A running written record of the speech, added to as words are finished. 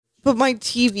But my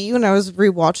TV, when I was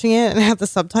rewatching it and it had the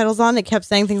subtitles on, it kept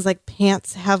saying things like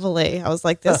pants heavily. I was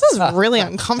like, this is really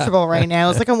uncomfortable right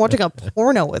now. It's like I'm watching a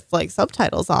porno with like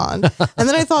subtitles on. And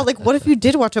then I thought, like, what if you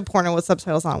did watch a porno with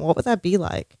subtitles on? What would that be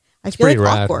like? I feel like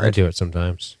rad. awkward. I do it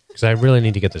sometimes because I really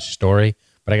need to get the story,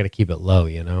 but I got to keep it low,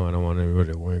 I don't want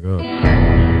everybody to wake up.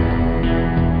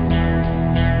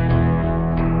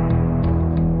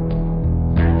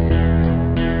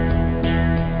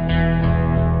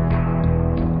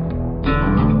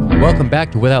 Welcome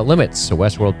back to Without Limits, a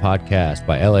Westworld podcast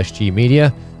by LSG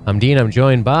Media. I'm Dean. I'm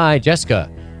joined by Jessica.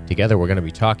 Together, we're going to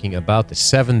be talking about the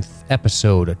 7th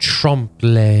episode,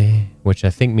 Trompe-l'œil, which I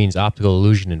think means optical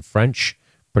illusion in French.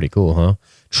 Pretty cool, huh?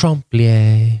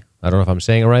 Trompe-l'œil. I don't know if I'm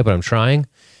saying it right, but I'm trying.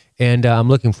 And I'm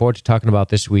looking forward to talking about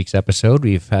this week's episode.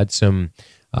 We've had some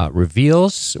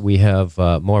reveals. We have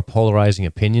more polarizing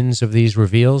opinions of these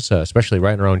reveals, especially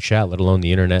right in our own chat, let alone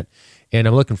the internet. And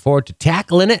I'm looking forward to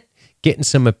tackling it, getting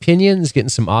some opinions, getting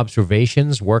some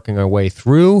observations, working our way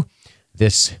through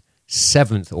this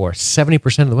 7th or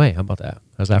 70% of the way. How about that?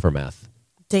 How's that for math?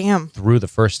 Damn. Through the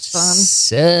first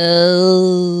season?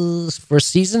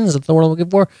 Is that the word I'm looking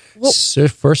for?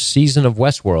 First season of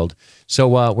Westworld. So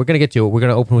we're going to get to it. We're going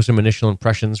to open with some initial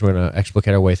impressions. We're going to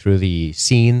explicate our way through the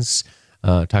scenes,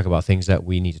 talk about things that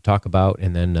we need to talk about,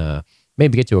 and then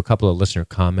maybe get to a couple of listener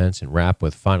comments and wrap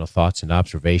with final thoughts and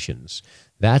observations.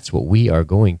 That's what we are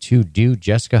going to do.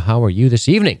 Jessica, how are you this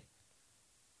evening?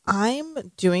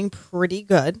 I'm doing pretty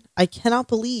good. I cannot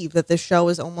believe that this show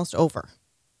is almost over.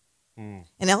 And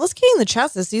LSK in the chat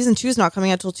says season 2 is not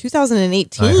coming out until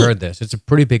 2018. I heard this. It's a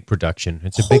pretty big production.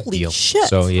 It's a big deal. Shit.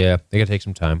 So, yeah, they got to take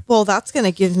some time. Well, that's going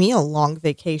to give me a long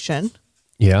vacation.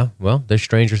 Yeah, well, there's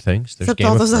Stranger Things. There's Except Game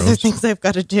all of those Thrones. other things I've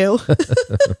got to do.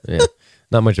 Yeah,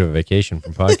 not much of a vacation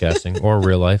from podcasting or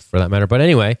real life for that matter. But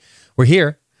anyway, we're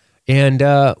here. And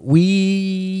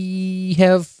we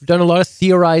have done a lot of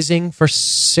theorizing for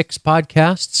 6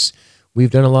 podcasts. We've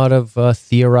done a lot of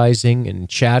theorizing and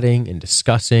chatting and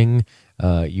discussing.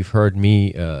 You've heard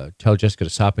me tell Jessica to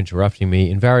stop interrupting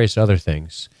me and various other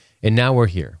things. And now we're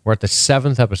here. We're at the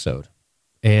 7th episode.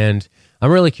 And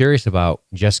I'm really curious about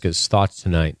Jessica's thoughts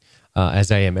tonight,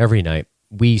 as I am every night.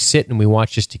 We sit and we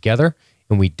watch this together,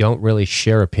 and we don't really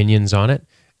share opinions on it.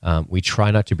 We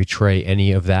try not to betray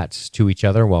any of that to each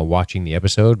other while watching the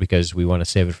episode because we want to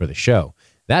save it for the show.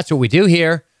 That's what we do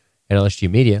here at LSG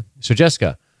Media. So,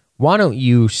 Jessica, why don't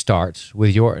you start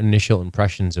with your initial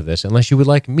impressions of this, unless you would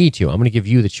like me to. I'm going to give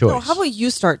you the choice. No, how about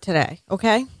you start today,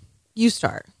 okay? You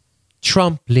start.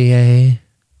 Trompe-l'œil.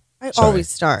 I always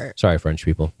start. Sorry, French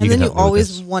people. And then you help me with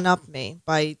always this. one-up me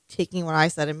by taking what I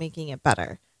said and making it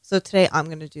better. So today I'm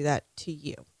going to do that to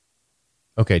you.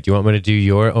 Okay, do you want me to do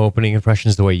your opening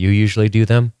impressions the way you usually do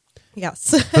them?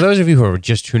 Yes. For those of you who are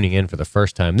just tuning in for the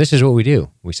first time, this is what we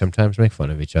do. We sometimes make fun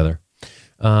of each other.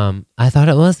 I thought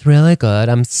it was really good.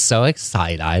 I'm so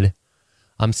excited.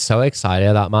 I'm so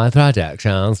excited that my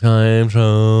predictions came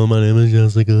true. My name is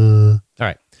Jessica. All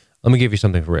right, let me give you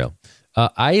something for real.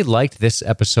 I liked this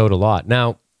episode a lot.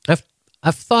 Now,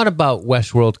 I've thought about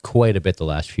Westworld quite a bit the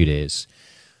last few days.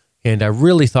 And I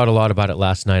really thought a lot about it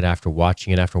last night after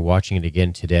watching it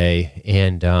again today.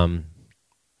 And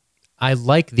I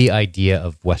like the idea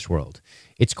of Westworld.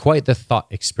 It's quite the thought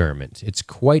experiment. It's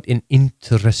quite an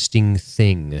interesting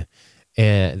thing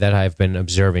that I've been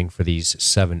observing for these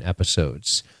 7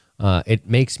 episodes. It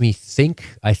makes me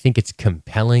think. I think it's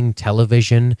compelling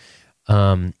television.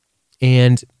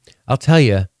 And I'll tell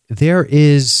you, there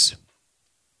is...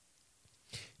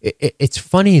 It's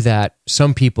funny that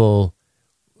some people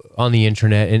on the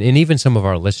internet and even some of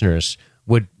our listeners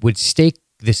would stake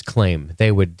this claim.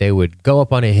 They would go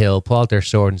up on a hill, pull out their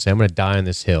sword and say, I'm going to die on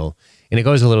this hill. And it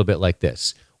goes a little bit like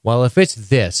this. Well, if it's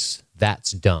this,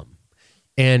 that's dumb.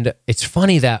 And it's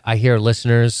funny that I hear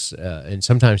listeners and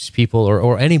sometimes people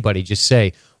or anybody just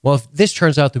say, well, if this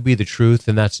turns out to be the truth,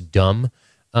 then that's dumb.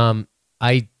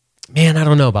 I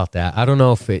don't know about that. I don't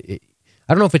know if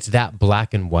it's that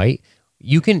black and white.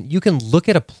 You can look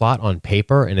at a plot on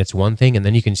paper and it's one thing, and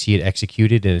then you can see it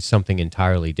executed and it's something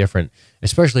entirely different,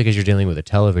 especially because you're dealing with a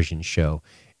television show.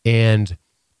 And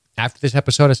after this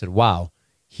episode, I said, wow,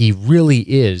 he really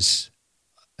is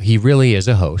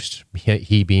a host,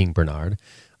 he being Bernard.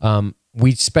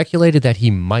 We speculated that he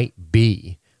might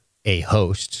be a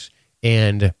host,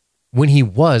 and when he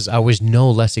was, I was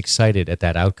no less excited at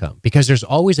that outcome because there's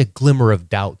always a glimmer of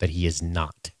doubt that he is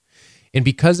not. And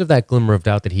because of that glimmer of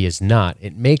doubt that he is not,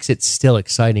 it makes it still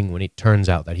exciting when it turns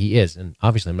out that he is. And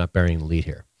obviously, I'm not burying the lead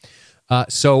here.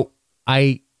 So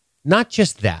not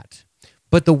just that,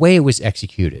 but the way it was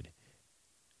executed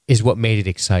is what made it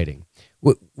exciting.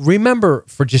 remember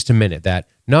for just a minute that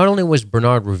not only was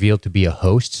Bernard revealed to be a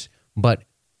host, but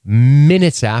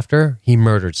minutes after, he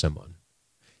murdered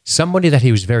somebody that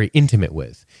he was very intimate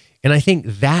with. And I think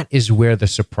that is where the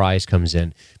surprise comes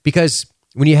in. Because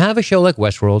when you have a show like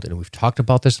Westworld, and we've talked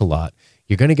about this a lot,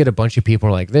 you're going to get a bunch of people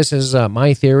like, this is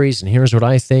my theories, and here's what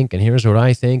I think, and here's what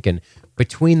I think. And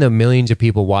between the millions of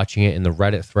people watching it and the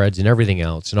Reddit threads and everything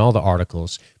else and all the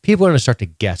articles, people are going to start to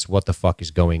guess what the fuck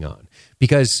is going on.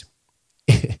 Because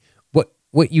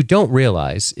what you don't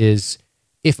realize is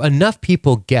if enough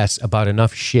people guess about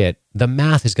enough shit, the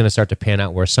math is going to start to pan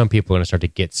out where some people are going to start to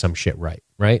get some shit right?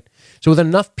 So with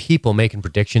enough people making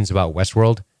predictions about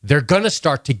Westworld, they're going to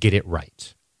start to get it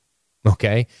right.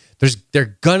 Okay?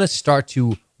 They're going to start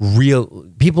to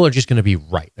people are just going to be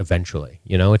right eventually.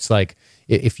 You know, it's like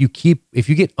if you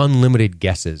get unlimited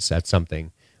guesses at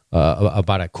something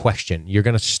about a question, you're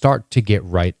going to start to get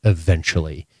right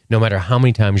eventually, no matter how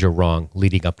many times you're wrong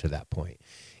leading up to that point.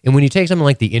 And when you take something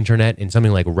like the internet and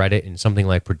something like Reddit and something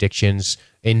like predictions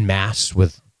in mass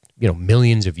with,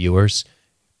 millions of viewers,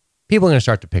 people are going to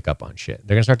start to pick up on shit.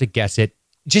 They're going to start to guess it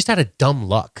just out of dumb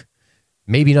luck.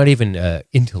 Maybe not even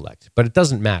intellect, but it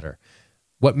doesn't matter.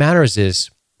 What matters is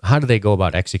how do they go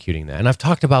about executing that? And I've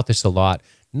talked about this a lot,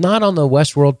 not on the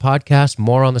Westworld podcast,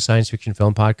 more on the Science Fiction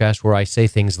Film podcast, where I say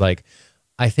things like,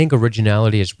 I think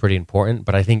originality is pretty important,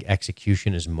 but I think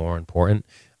execution is more important.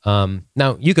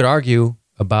 Now, you could argue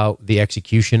about the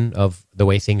execution of the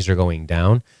way things are going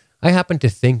down. I happen to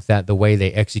think that the way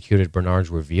they executed Bernard's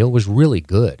reveal was really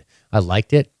good. I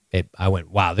liked it. I went,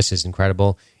 wow, this is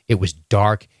incredible. It was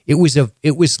dark. It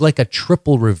was like a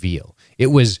triple reveal. It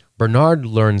was Bernard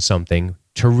learns something.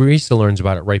 Teresa learns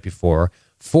about it right before.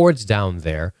 Ford's down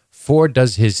there. Ford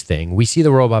does his thing. We see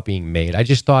the robot being made. I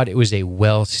just thought it was a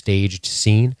well-staged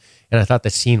scene, and I thought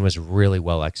the scene was really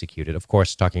well executed. Of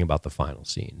course, talking about the final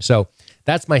scene. So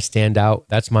that's my standout.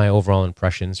 That's my overall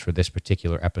impressions for this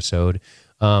particular episode.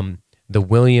 The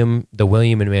William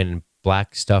and Man in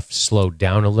Black stuff slowed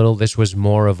down a little. This was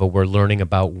more of we're learning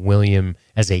about William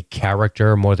as a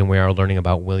character more than we are learning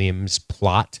about William's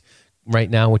plot right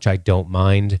now, which I don't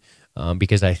mind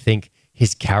because I think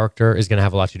his character is going to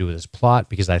have a lot to do with his plot,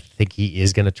 because I think he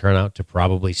is going to turn out to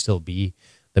probably still be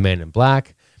the Man in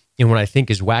Black. And what I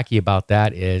think is wacky about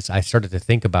that is I started to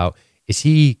think about, is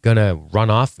he going to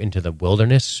run off into the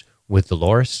wilderness with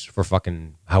Dolores for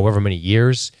fucking however many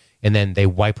years, and then they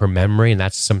wipe her memory, and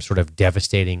that's some sort of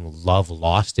devastating love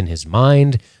lost in his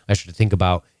mind? I started to think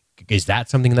about, is that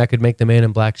something that could make the Man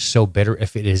in Black so bitter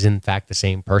if it is in fact the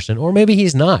same person? Or maybe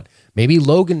he's not. Maybe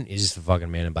Logan is the fucking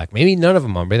Man in Black. Maybe none of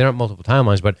them are. Maybe there aren't multiple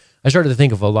timelines, but I started to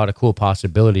think of a lot of cool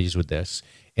possibilities with this.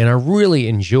 And I really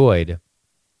enjoyed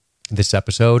this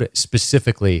episode,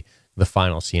 specifically the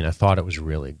final scene. I thought it was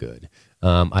really good.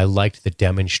 I liked the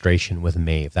demonstration with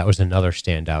Maeve. That was another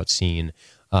standout scene.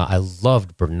 I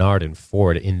loved Bernard and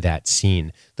Ford in that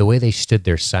scene, the way they stood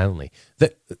there silently.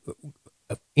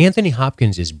 Anthony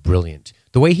Hopkins is brilliant.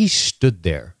 The way he stood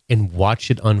there and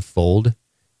watched it unfold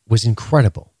was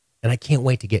incredible. And I can't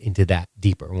wait to get into that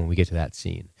deeper when we get to that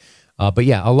scene. But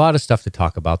yeah, a lot of stuff to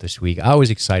talk about this week. I was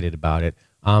excited about it.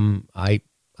 I'm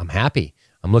happy.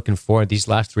 I'm looking forward. These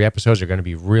last 3 episodes are going to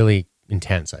be really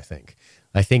intense, I think.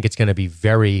 I think it's going to be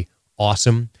very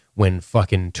awesome when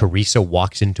fucking Teresa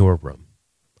walks into a room.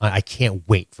 I can't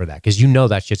wait for that, because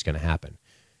that shit's going to happen.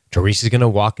 Teresa's going to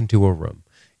walk into a room,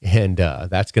 and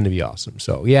that's going to be awesome.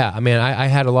 So, yeah, I mean, I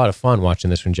had a lot of fun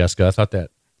watching this one, Jessica. I thought that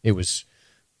it was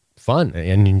fun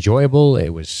and enjoyable. It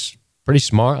was pretty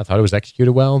smart. I thought it was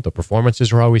executed well. The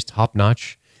performances were always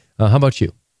top-notch. How about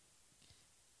you?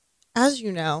 As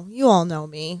you know, you all know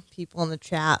me, people in the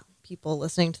chat, people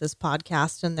listening to this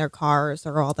podcast in their cars,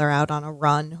 or while they're out on a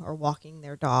run or walking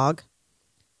their dog.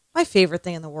 My favorite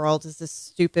thing in the world is this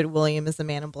stupid William is the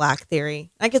Man in Black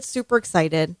theory. I get super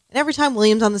excited. And every time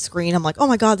William's on the screen, I'm like, oh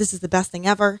my God, this is the best thing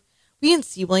ever. We didn't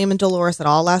see William and Dolores at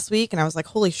all last week. And I was like,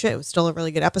 holy shit, it was still a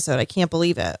really good episode. I can't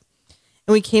believe it.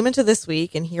 And we came into this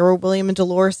week, and here were William and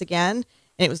Dolores again.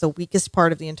 And it was the weakest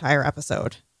part of the entire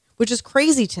episode, which is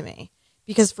crazy to me,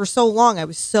 because for so long I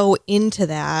was so into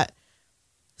that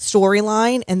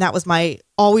storyline. And that was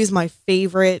always my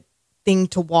favorite thing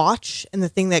to watch, and the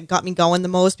thing that got me going the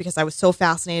most, because I was so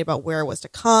fascinated about where it was to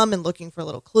come and looking for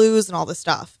little clues and all this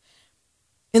stuff.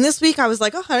 And this week I was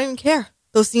like, oh, I don't even care.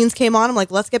 Those scenes came on. I'm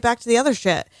like, let's get back to the other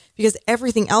shit, because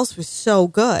everything else was so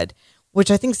good,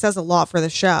 which I think says a lot for the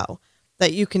show,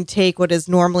 that you can take what is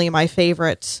normally my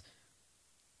favorite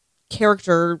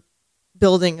character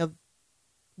building of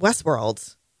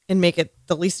Westworld and make it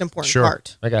the least important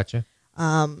part. I got you.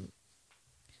 I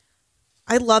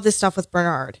love this stuff with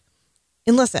Bernard.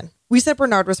 And listen, We said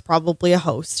Bernard was probably a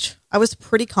host. I was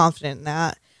pretty confident in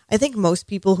that. I think most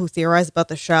people who theorize about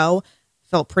the show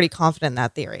felt pretty confident in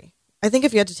that theory. I think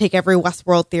if you had to take every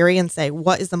Westworld theory and say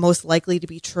what is the most likely to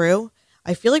be true,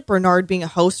 I feel like Bernard being a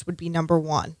host would be number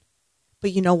one.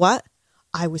 But you know what?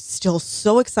 I was still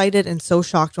so excited and so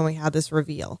shocked when we had this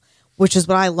reveal, which is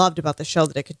what I loved about the show,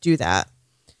 that it could do that.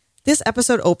 This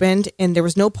episode opened and there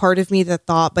was no part of me that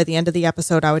thought by the end of the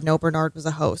episode I would know Bernard was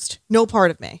a host. No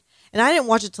part of me. And I didn't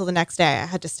watch it till the next day. I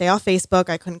had to stay off Facebook.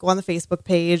 I couldn't go on the Facebook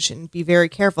page and be very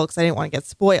careful because I didn't want to get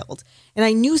spoiled. And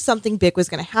I knew something big was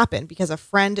going to happen because a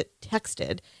friend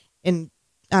texted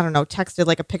texted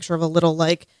like a picture of a little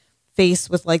like face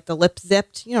with like the lip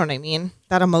zipped. You know what I mean?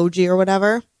 That emoji or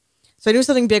whatever. So I knew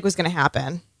something big was going to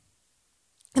happen.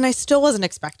 And I still wasn't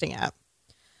expecting it.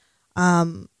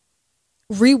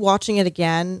 Rewatching it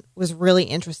again was really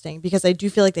interesting because I do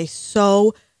feel like they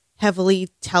so heavily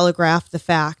telegraphed the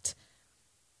fact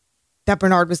that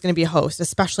Bernard was going to be a host,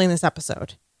 especially in this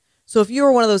episode. So if you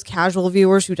were one of those casual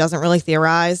viewers who doesn't really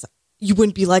theorize, you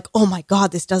wouldn't be like, oh my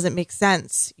God, this doesn't make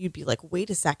sense. You'd be like, wait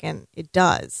a second, it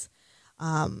does.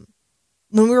 When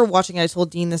we were watching it, I told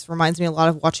Dean this reminds me a lot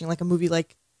of watching like a movie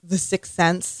like The Sixth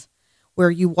Sense, where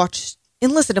you watch,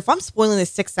 and listen, if I'm spoiling The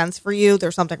Sixth Sense for you,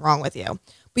 there's something wrong with you.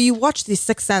 But you watch The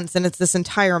Sixth Sense and it's this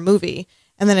entire movie,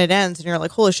 and then it ends and you're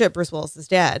like, holy shit, Bruce Willis is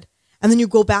dead. And then you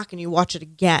go back and you watch it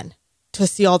again to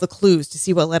see all the clues, to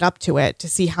see what led up to it, to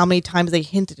see how many times they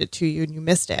hinted it to you and you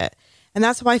missed it. And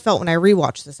that's how I felt when I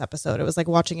rewatched this episode. It was like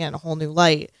watching it in a whole new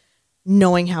light,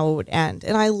 knowing how it would end.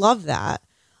 And I love that.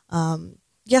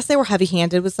 Yes, they were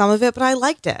heavy-handed with some of it, but I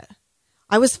liked it.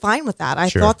 I was fine with that. I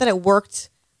thought that it worked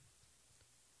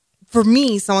for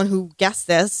me, someone who guessed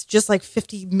this, just like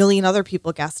 50 million other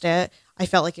people guessed it. I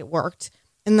felt like it worked.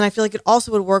 And then I feel like it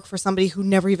also would work for somebody who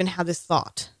never even had this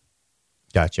thought.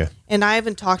 Gotcha. And I've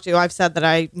said that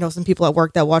I know some people at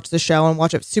work that watch the show and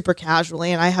watch it super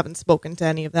casually, and I haven't spoken to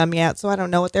any of them yet, so I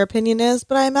don't know what their opinion is,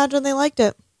 but I imagine they liked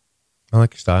it. I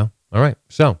like your style. All right.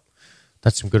 So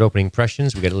that's some good opening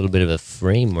impressions. We got a little bit of a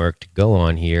framework to go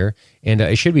on here. And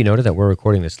it should be noted that we're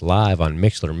recording this live on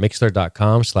Mixler,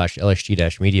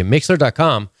 mixler.com/LSG-media,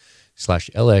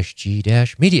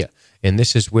 mixler.com/LSG-media. And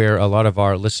this is where a lot of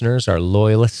our listeners, our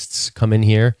loyalists, come in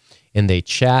here and they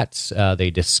chat, they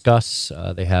discuss,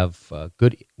 they have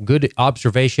good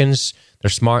observations. They're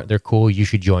smart, they're cool. You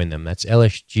should join them. That's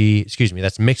that's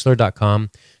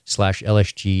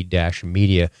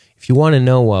mixler.com/LSG-media. If you want to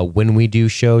know when we do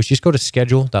shows, just go to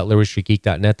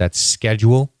schedule.libertystreetgeek.net. That's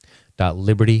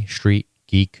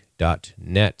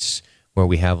schedule.libertystreetgeek.net, where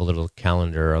we have a little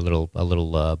calendar, a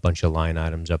little bunch of line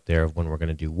items up there of when we're going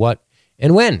to do what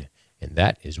and when. And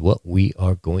that is what we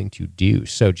are going to do.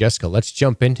 So, Jessica, let's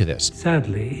jump into this.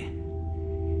 Sadly,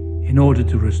 in order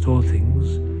to restore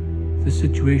things, the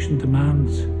situation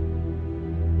demands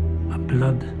a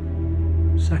blood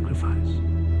sacrifice.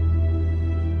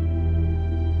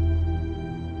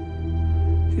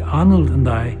 See, Arnold and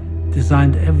I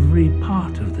designed every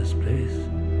part of this place.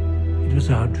 It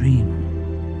was our dream.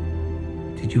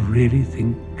 Did you really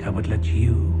think I would let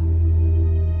you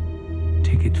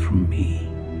take it from me?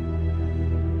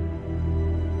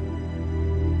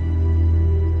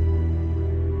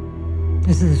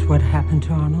 This is what happened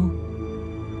to Arnold?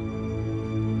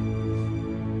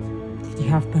 Did you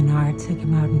have Bernard take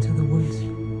him out into the woods?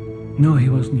 No, he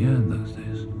wasn't here in those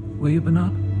days. Were you,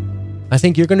 Bernard? I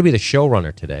think you're going to be the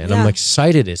showrunner today, and I'm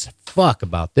excited as fuck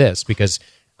about this because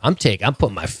I'm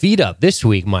putting my feet up this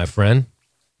week, my friend.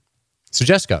 So,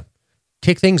 Jessica,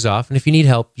 kick things off, and if you need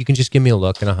help, you can just give me a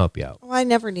look, and I'll help you out. Well, I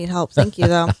never need help. Thank you,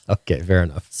 though. Okay, fair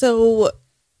enough. So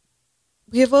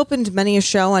we have opened many a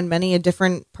show on many a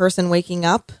different person waking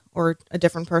up or a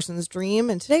different person's dream,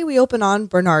 and today we open on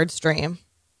Bernard's dream.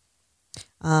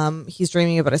 He's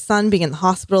dreaming about his son being in the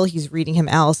hospital. He's reading him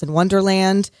Alice in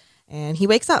Wonderland, and he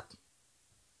wakes up,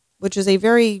 which is a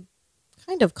very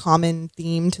kind of common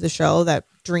theme to the show, that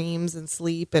dreams and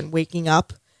sleep and waking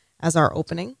up as our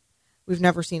opening. We've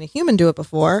never seen a human do it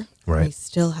before. Right. We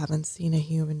still haven't seen a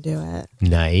human do it.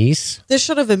 Nice. This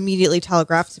should have immediately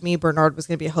telegraphed to me Bernard was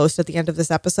going to be a host at the end of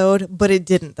this episode, but it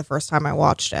didn't the first time I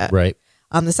watched it. Right.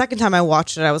 The second time I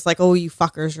watched it, I was like, oh, you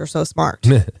fuckers, you're so smart.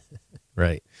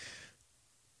 Right.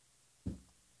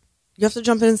 You have to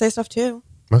jump in and say stuff too.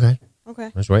 Okay. Okay.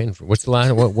 I was waiting for, what's the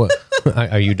line? What?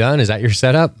 Are you done? Is that your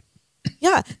setup?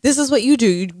 Yeah. This is what you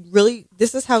do.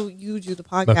 This is how you do the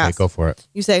podcast. Okay, go for it.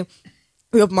 You say,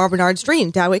 we open Bernard's dream.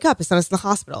 Dad, wake up. His son is in the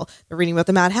hospital. They're reading about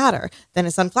the Mad Hatter. Then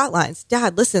his son flatlines.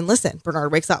 Dad, listen.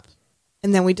 Bernard wakes up.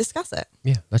 And then we discuss it.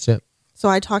 Yeah, that's it. So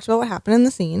I talked about what happened in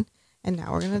the scene, and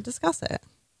now we're going to discuss it.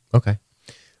 Okay.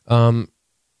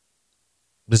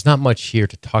 there's not much here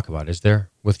to talk about, is there?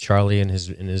 With Charlie and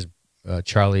his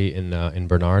Charlie and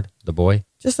Bernard, the boy.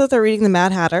 Just that they're reading the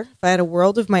Mad Hatter. If I had a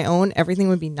world of my own, everything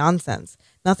would be nonsense.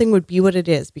 Nothing would be what it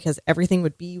is because everything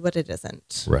would be what it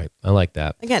isn't. Right. I like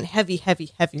that. Again, heavy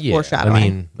Yeah.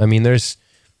 foreshadowing. I mean, there's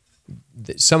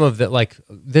some of that. Like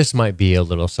this might be a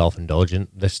little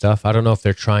self-indulgent. This stuff. I don't know if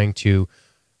they're trying to,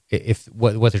 if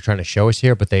what they're trying to show us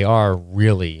here, but they are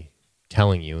really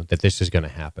telling you that this is going to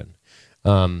happen.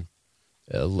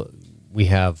 We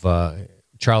have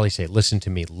Charlie say, "Listen to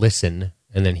me, listen,"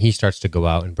 and then he starts to go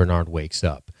out, and Bernard wakes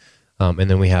up, and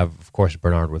then we have, of course,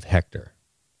 Bernard with Hector.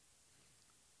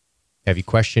 Have you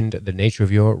questioned the nature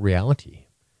of your reality?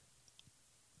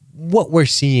 What we're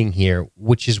seeing here,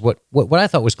 which is what I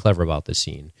thought was clever about this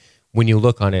scene, when you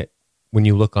look on it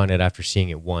after seeing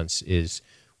it once, is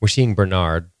we're seeing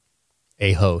Bernard,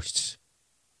 a host,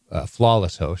 a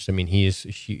flawless host. I mean, he's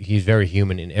very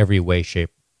human in every way,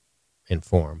 shape, and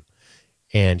form.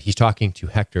 And he's talking to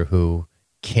Hector, who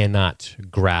cannot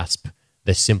grasp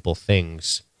the simple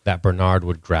things that Bernard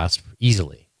would grasp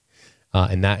easily.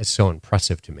 And that is so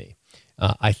impressive to me.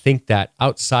 I think that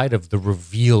outside of the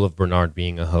reveal of Bernard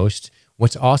being a host,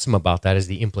 what's awesome about that is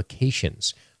the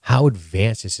implications. How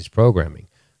advanced is his programming?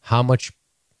 How much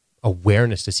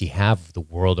awareness does he have of the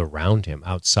world around him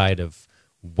outside of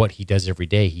what he does every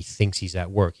day? He thinks he's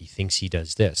at work. He thinks he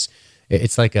does this.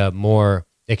 It's like a more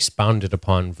expounded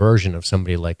upon version of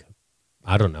somebody like,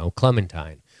 I don't know,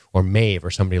 Clementine or Maeve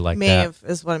or somebody like that. Maeve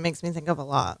is what it makes me think of a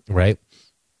lot. Right?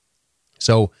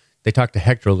 So they talk to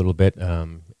Hector a little bit.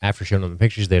 After showing them the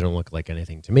pictures, they don't look like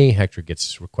anything to me. Hector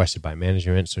gets requested by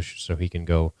management so he can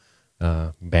go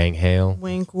bang Hale.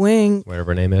 Wink, wink.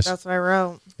 Whatever her name is. That's what I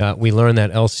wrote. We learn that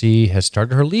Elsie has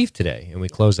started her leave today, and we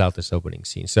close out this opening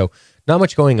scene. So not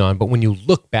much going on, but when you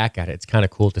look back at it, it's kind of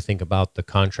cool to think about the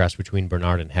contrast between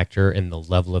Bernard and Hector and the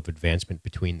level of advancement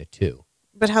between the two.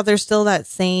 But how there's still that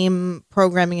same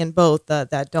programming in both that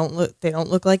they don't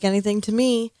look like anything to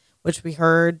me, which we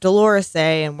heard Dolores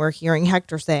say, and we're hearing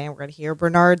Hector say, and we're going to hear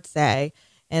Bernard say.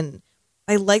 And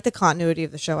I like the continuity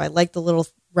of the show. I like the little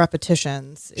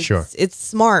repetitions. It's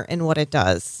smart in what it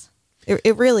does.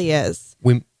 It really is.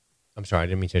 I'm sorry, I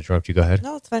didn't mean to interrupt you. Go ahead.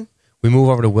 No, it's fine. We move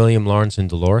over to William, Lawrence, and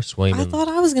Dolores. I thought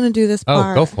I was going to do this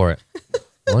part. Oh, go for it.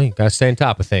 Well, you got to stay on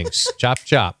top of things. Chop,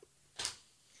 chop.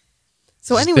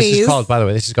 So anyways. This is called, by the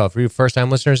way, for you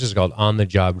first-time listeners, this is called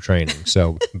on-the-job training.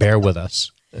 So bear with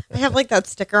us. I have like that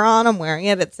sticker on. I'm wearing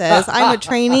it. It says, I'm a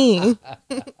trainee.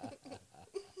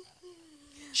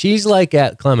 She's like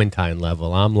at Clementine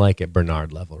level. I'm like at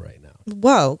Bernard level right now.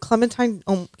 Whoa. Clementine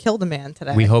killed a man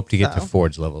today. We hope to get to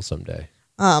Ford's level someday.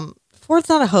 Ford's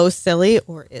not a host, silly,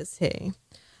 or is he?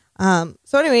 So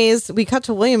anyways, we cut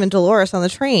to William and Dolores on the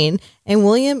train, and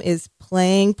William is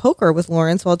playing poker with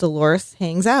Lawrence while Dolores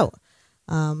hangs out.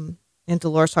 And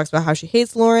Dolores talks about how she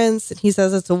hates Lawrence, and he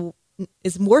says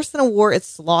it's worse than a war, it's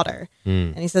slaughter.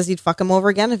 And he says he'd fuck him over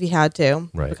again if he had to,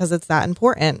 because it's that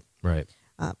important. Right.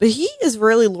 But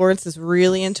Lawrence is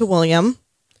really into William.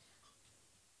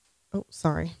 Oh,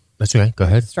 sorry. That's okay. Go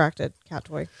ahead. Distracted. Cat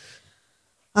toy.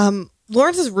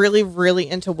 Lawrence is really, really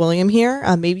into William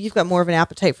here. Maybe you've got more of an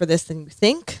appetite for this than you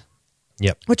think.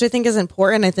 Yep. Which I think is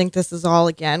important. I think this is all,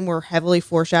 again, we're heavily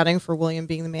foreshadowing for William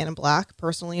being the man in black,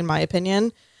 personally, in my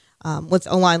opinion. What's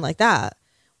a line like that?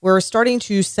 We're starting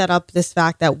to set up this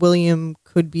fact that William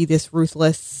could be this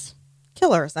ruthless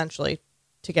killer, essentially,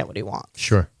 to get what he wants.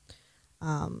 Sure.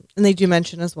 And they do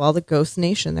mention as well the Ghost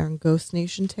Nation. They're in Ghost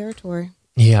Nation territory.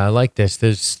 Yeah, I like this.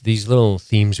 There's these little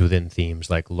themes within themes,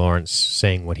 like Lawrence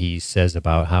saying what he says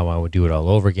about how I would do it all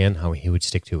over again, how he would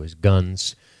stick to his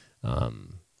guns.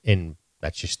 And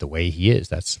that's just the way he is.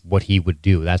 That's what he would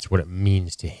do. That's what it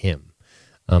means to him.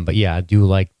 But yeah, I do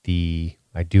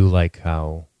like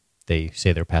how they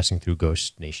say they're passing through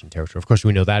Ghost Nation territory. Of course,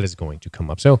 we know that is going to come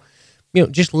up. So,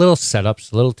 just little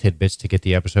setups, little tidbits to get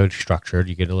the episode structured.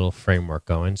 You get a little framework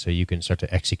going so you can start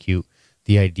to execute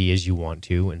the ideas you want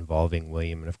to involving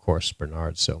William and, of course,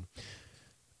 Bernard. So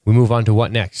we move on to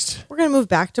what next? We're going to move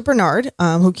back to Bernard,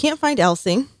 who can't find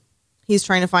Elsie. He's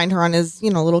trying to find her on his,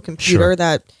 little computer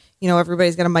that,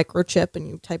 everybody's got a microchip and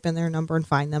you type in their number and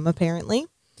find them, apparently.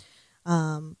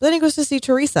 But then he goes to see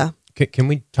Teresa. Can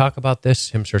we talk about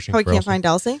this, him searching for Elsie? How he can't find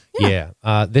Elsie? Yeah.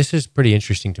 This is pretty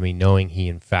interesting to me, knowing he,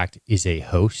 in fact, is a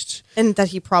host. And that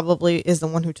he probably is the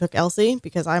one who took Elsie,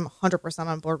 because I'm 100%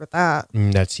 on board with that.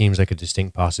 That seems like a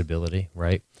distinct possibility,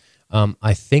 right?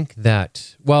 I think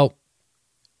that,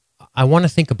 I want to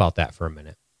think about that for a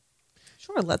minute.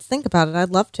 Sure, let's think about it. I'd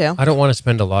love to. I don't want to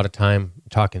spend a lot of time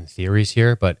talking theories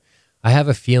here, but I have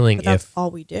a feeling but that's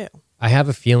all we do. I have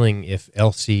a feeling if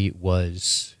Elsie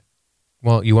was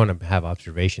Well, you want to have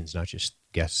observations, not just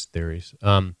guess theories.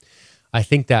 I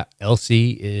think that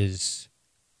Elsie is...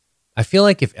 I feel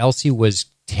like if Elsie was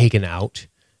taken out,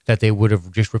 that they would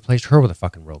have just replaced her with a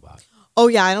fucking robot. Oh,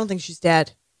 yeah, I don't think she's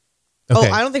dead. Okay.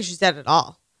 Oh, I don't think she's dead at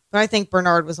all. But I think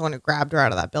Bernard was the one who grabbed her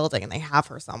out of that building, and they have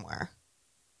her somewhere.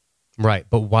 Right,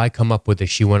 but why come up with a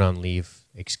she went on leave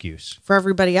excuse? For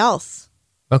everybody else.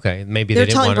 Okay, maybe They're they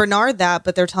didn't telling want Bernard that,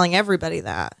 but they're telling everybody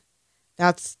that.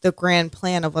 That's the grand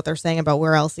plan of what they're saying about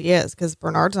where Elsie is, because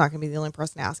Bernard's not going to be the only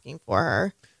person asking for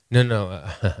her. No.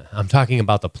 I'm talking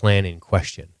about the plan in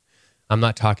question. I'm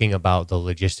not talking about the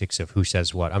logistics of who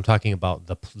says what. I'm talking about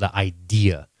the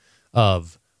idea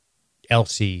of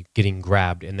Elsie getting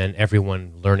grabbed and then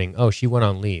everyone learning, oh, she went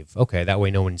on leave. Okay, that way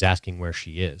no one's asking where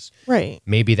she is. Right.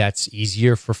 Maybe that's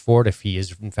easier for Ford if he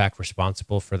is, in fact,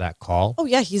 responsible for that call. Oh,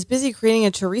 yeah, he's busy creating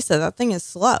a Teresa. That thing is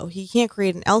slow. He can't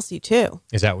create an Elsie, too.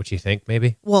 Is that what you think,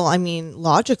 maybe? Well, I mean,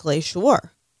 logically,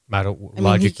 sure. I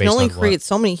mean, he can only create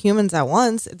so many humans at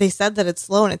once. They said that it's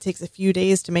slow and it takes a few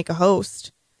days to make a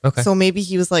host. Okay. So maybe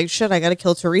he was like, shit, I got to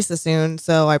kill Teresa soon,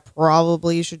 so I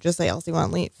probably should just say Elsie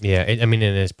won't leave. Yeah, I mean,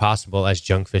 and it's possible, as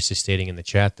Junkfist is stating in the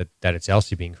chat, that it's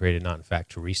Elsie being created, not in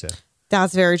fact Teresa.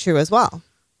 That's very true as well.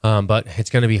 But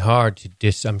it's going to be hard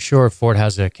to I'm sure Ford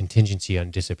has a contingency on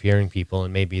disappearing people,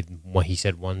 and maybe what he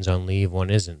said one's on leave,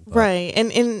 one isn't. But. Right.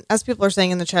 And as people are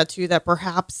saying in the chat too, that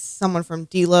perhaps someone from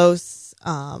Delos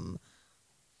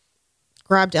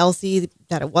grabbed Elsie,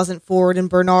 that it wasn't Ford and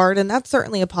Bernard, and that's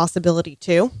certainly a possibility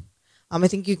too. I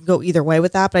think you can go either way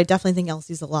with that, but I definitely think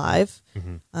Elsie's alive.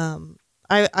 Mm-hmm.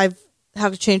 I've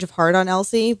had a change of heart on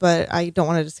Elsie, but I don't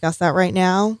want to discuss that right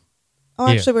now. Oh,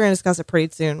 actually, we're going to discuss it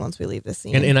pretty soon once we leave this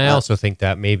scene. And I also think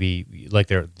that maybe, like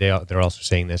they're also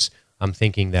saying this, I'm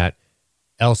thinking that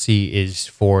Elsie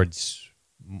is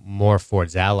more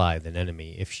Ford's ally than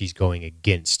enemy if she's going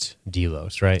against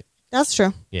Delos, right? That's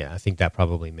true. Yeah, I think that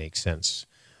probably makes sense.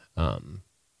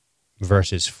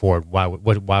 Versus Ford, why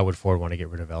would Ford want to get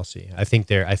rid of Elsie? I think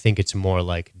it's more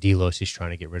like Delos is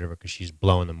trying to get rid of her because she's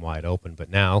blowing them wide open. But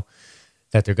now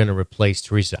that they're going to replace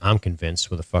Teresa, I'm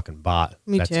convinced, with a fucking bot.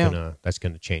 That's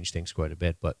gonna change things quite a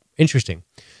bit. But interesting.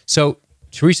 So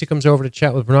Teresa comes over to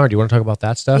chat with Bernard. Do you want to talk about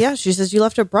that stuff? Yeah, she says, you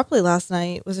left abruptly last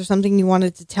night. Was there something you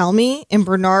wanted to tell me? And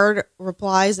Bernard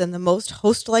replies in the most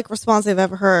host-like response I've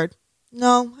ever heard.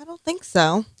 No, I don't think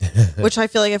so. Which I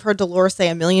feel like I've heard Dolores say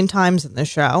a million times in this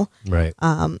show. Right.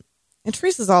 And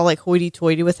Teresa's all like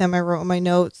hoity-toity with him, I wrote in my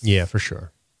notes. Yeah, for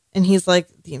sure. And he's like,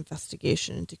 the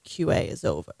investigation into QA is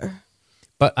over.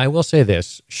 But I will say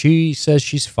this. She says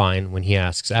she's fine when he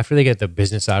asks. After they get the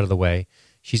business out of the way,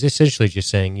 she's essentially just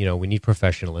saying, we need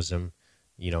professionalism.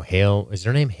 Hale, is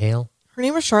her name Hale? Her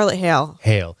name is Charlotte Hale.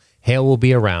 Hale will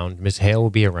be around. Miss Hale will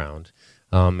be around.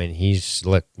 And he's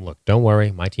like, look, don't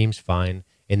worry. My team's fine.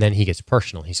 And then he gets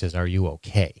personal. He says, are you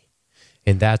okay?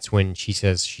 And that's when she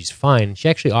says she's fine. She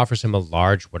actually offers him a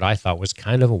large, what I thought was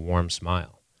kind of a warm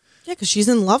smile. Yeah, because she's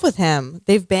in love with him.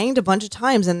 They've banged a bunch of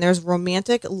times, and there's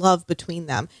romantic love between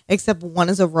them, except one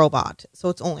is a robot, so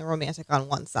it's only romantic on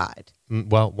one side.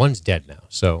 Well, one's dead now,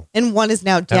 so... And one is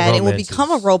now dead and will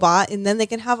become a robot, and then they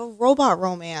can have a robot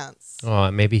romance. Oh,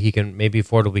 maybe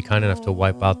Ford will be kind enough to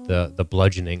wipe out the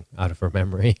bludgeoning out of her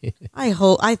memory.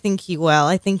 I think he will.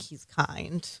 I think he's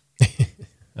kind.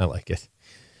 I like it.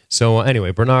 So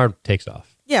anyway, Bernard takes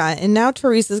off. Yeah, and now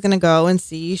Teresa's going to go and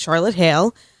see Charlotte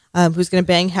Hale, who's going to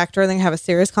bang Hector. They're going to have a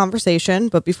serious conversation.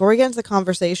 But before we get into the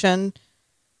conversation,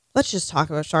 let's just talk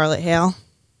about Charlotte Hale.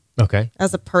 Okay.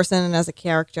 As a person and as a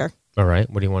character. All right.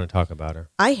 What do you want to talk about her?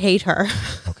 I hate her.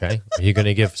 Okay. Are you going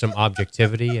to give some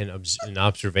objectivity and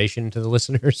observation to the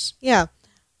listeners? Yeah.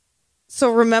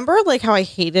 So remember like how I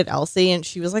hated Elsie and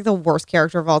she was like the worst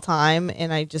character of all time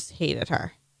and I just hated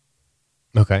her.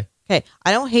 Okay. Okay.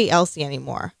 I don't hate Elsie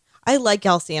anymore. I like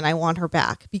Elsie and I want her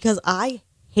back because I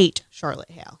hate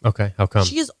Charlotte Hale. Okay. How come?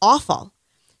 She is awful.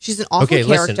 She's an awful character.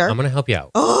 Listen, I'm going to help you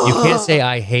out. You can't say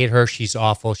I hate her. She's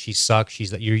awful. She sucks.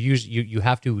 You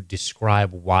have to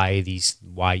describe why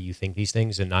you think these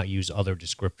things and not use other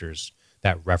descriptors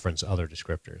that reference other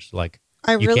descriptors. Like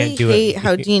I really hate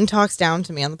how Dean talks down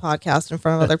to me on the podcast in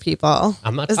front of other people.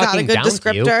 I'm not. Is that a good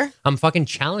descriptor? You. I'm fucking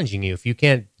challenging you. If you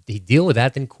can't deal with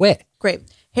that, then quit. Great.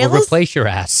 Or replace your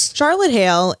ass. Charlotte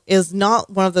Hale is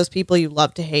not one of those people you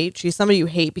love to hate. She's somebody you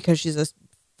hate because she's a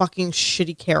fucking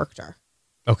shitty character.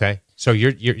 Okay, so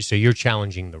you're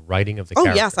challenging the writing of the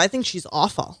character. Oh yes, I think she's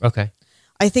awful. Okay,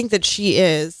 I think that she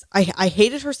is. I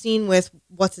hated her scene with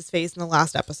what's his face in the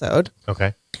last episode.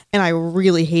 Okay, and I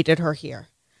really hated her here.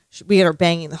 We had her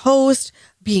banging the host,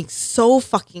 being so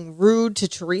fucking rude to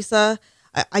Teresa.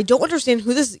 I don't understand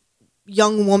who this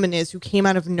young woman is who came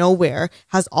out of nowhere,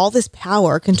 has all this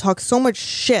power, can talk so much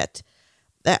shit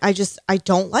that I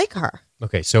don't like her.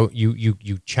 Okay, so you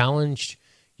challenged.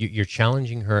 You're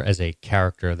challenging her as a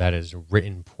character that is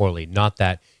written poorly, not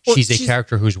that she's a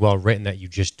character who's well written that you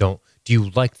just don't. Do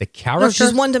you like the character? No,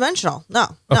 she's one-dimensional.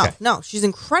 Okay. No. She's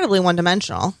incredibly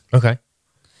one-dimensional. Okay.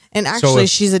 And actually,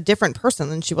 she's a different person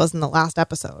than she was in the last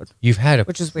episode. You've had a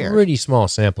which is weird. Pretty small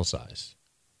sample size.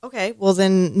 Okay, well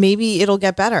then maybe it'll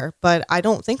get better, but I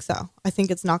don't think so. I think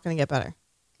it's not going to get better.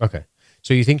 Okay.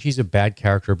 So you think she's a bad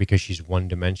character because she's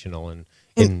one-dimensional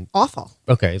and awful.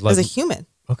 Okay. As a human.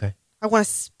 Okay. I want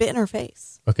to spit in her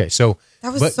face. Okay, so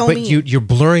that was but mean. you're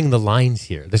blurring the lines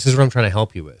here. This is what I'm trying to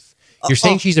help you with. You're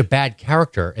saying she's a bad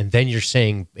character, and then you're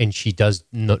saying, and she does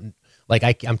I'm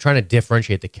trying to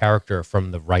differentiate the character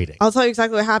from the writing. I'll tell you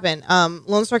exactly what happened.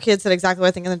 Lone Star Kid said exactly what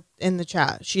I think in the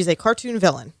chat. She's a cartoon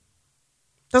villain.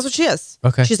 That's what she is.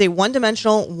 Okay, she's a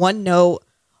one-dimensional, one-note,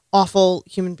 awful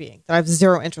human being that I have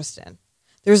zero interest in.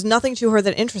 There's nothing to her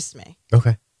that interests me.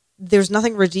 Okay, there's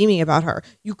nothing redeeming about her.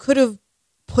 You could have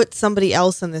put somebody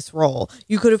else in this role.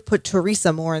 You could have put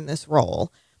Teresa more in this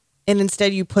role. And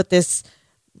instead you put this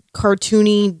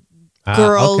cartoony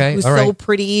girl who's so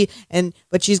pretty,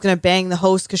 but she's going to bang the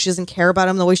host because she doesn't care about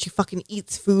him, the way she fucking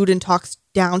eats food and talks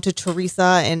down to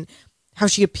Teresa and how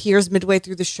she appears midway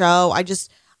through the show.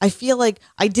 I feel like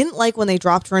I didn't like when they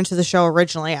dropped her into the show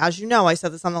originally. As you know, I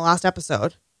said this on the last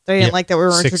episode. That I didn't like that we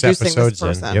were 6 introducing this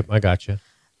person. Yep, I got you.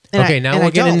 Now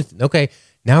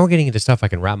we're getting into stuff I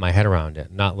can wrap my head around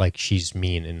it. Not like she's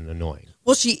mean and annoying.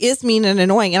 Well, she is mean and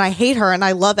annoying, and I hate her, and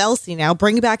I love Elsie now.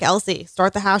 Bring back Elsie.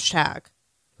 Start the hashtag.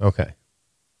 Okay.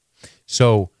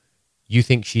 So you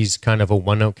think she's kind of a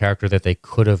one-note character that they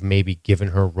could have maybe given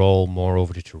her role more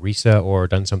over to Teresa or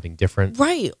done something different?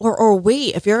 Right. Or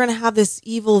wait, if you're going to have this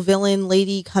evil villain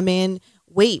lady come in,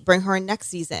 bring her in next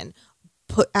season.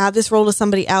 Add this role to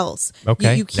somebody else.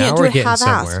 Okay. You can't now do it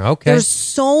half-assed. Okay. There's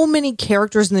so many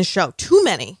characters in this show. Too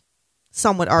many,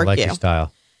 some would argue. I like your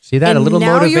style. See that? And a little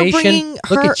now motivation?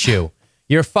 Look at you.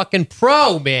 You're a fucking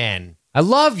pro, man. I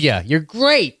love you. You're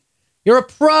great. You're a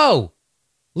pro.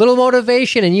 Little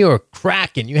motivation and you were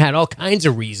cracking. You had all kinds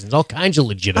of reasons, all kinds of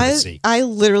legitimacy. I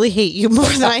literally hate you more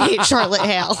than I hate Charlotte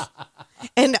Hale.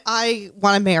 And I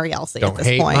want to marry Elsie at this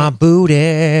point. Don't hate my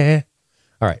booty.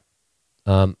 All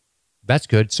right. That's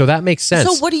good. So that makes sense.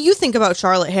 So what do you think about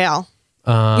Charlotte Hale?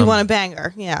 You want to bang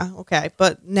her. Yeah, okay.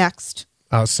 But next.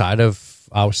 Outside of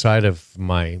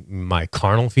my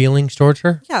carnal feelings towards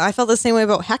her? Yeah, I felt the same way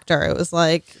about Hector. It was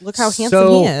like, look how handsome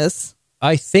he is.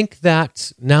 I think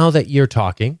that now that you're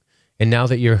talking and now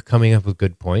that you're coming up with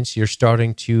good points, you're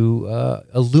starting to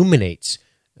illuminate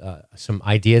some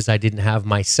ideas I didn't have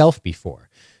myself before.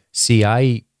 See,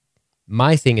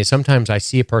 my thing is sometimes I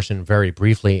see a person very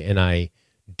briefly and I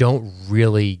don't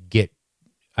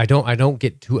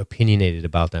get too opinionated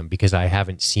about them because I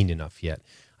haven't seen enough yet.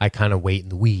 I kind of wait in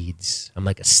the weeds. I'm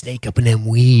like a snake up in them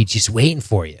weeds, just waiting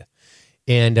for you.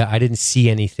 And I didn't see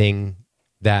anything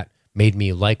that made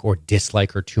me like or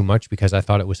dislike her too much because I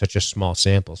thought it was such a small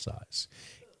sample size.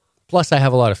 Plus, I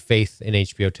have a lot of faith in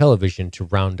HBO television to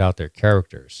round out their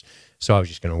characters. So I was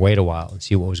just going to wait a while and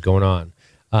see what was going on.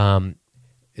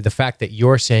 The fact that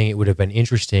you're saying it would have been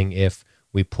interesting if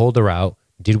we pulled her out.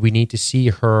 Did we need to see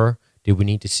her? Did we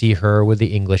need to see her with the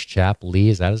English chap? Lee,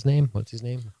 is that his name? What's his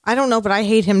name? I don't know, but I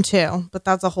hate him too. But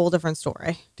that's a whole different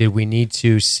story. Did we need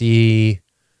to see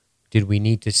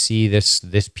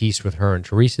this piece with her and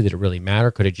Teresa? Did it really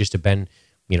matter? Could it just have been,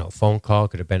 a phone call?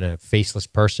 Could have been a faceless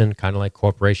person, kind of like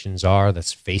corporations are,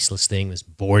 this faceless thing, this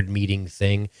board meeting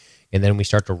thing. And then we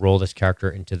start to roll this character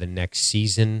into the next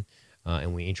season.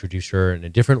 And we introduce her in a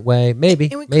different way. Maybe.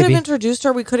 And we could have introduced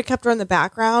her. We could have kept her in the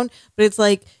background. But it's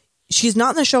like, she's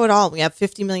not in the show at all. We have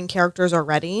 50 million characters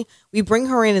already. We bring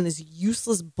her in this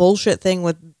useless bullshit thing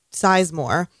with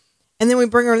Sizemore. And then we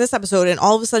bring her in this episode. And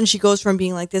all of a sudden she goes from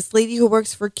being like this lady who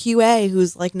works for QA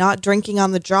who's like not drinking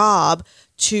on the job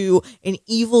to an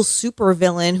evil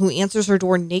supervillain who answers her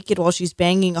door naked while she's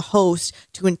banging a host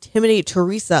to intimidate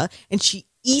Teresa. And she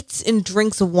eats and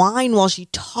drinks wine while she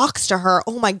talks to her.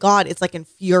 Oh my God, it's like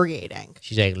infuriating.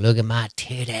 She's like, look at my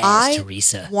titties,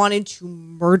 Teresa. I wanted to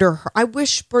murder her.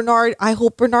 I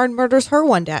hope Bernard murders her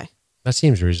one day. That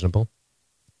seems reasonable.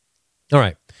 All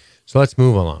right, so let's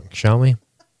move along, shall we?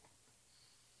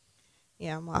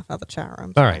 Yeah, I'm laughing at the chat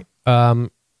room. All right.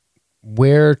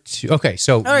 Where to? Okay,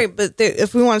 so. All right, but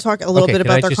if we want to talk a little bit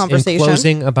about their conversation. In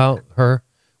closing about her,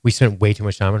 we spent way too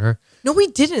much time on her. No, we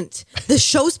didn't. The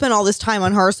show spent all this time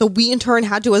on her, so we in turn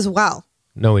had to as well.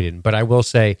 No, we didn't. But I will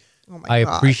say, I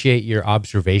appreciate your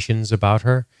observations about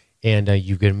her. And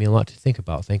you've given me a lot to think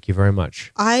about. Thank you very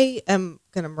much. I am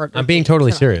going to murder. I'm being Dave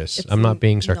totally tonight. serious. It's I'm not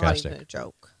being sarcastic. Not even a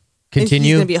joke. Continue. And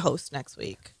he's going to be a host next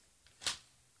week.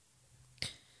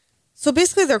 So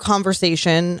basically, their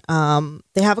conversation.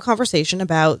 They have a conversation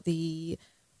about the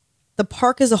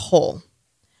park as a whole.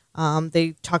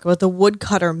 They talk about the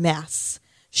woodcutter mess.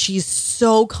 She's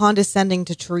so condescending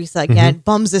to Teresa again.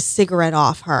 Bums a cigarette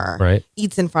off her. Right.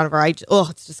 Eats in front of her.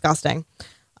 It's disgusting.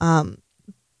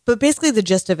 But basically, the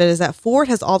gist of it is that Ford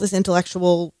has all this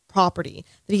intellectual property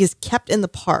that he has kept in the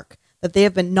park that they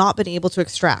have not been able to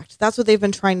extract. That's what they've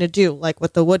been trying to do, like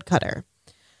with the woodcutter.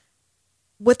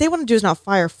 What they want to do is not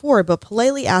fire Ford, but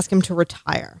politely ask him to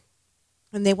retire.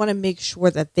 And they want to make sure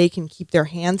that they can keep their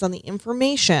hands on the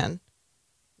information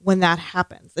when that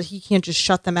happens, that he can't just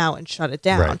shut them out and shut it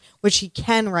down, Right. which he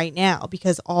can right now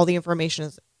because all the information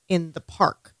is in the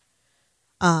park.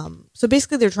 So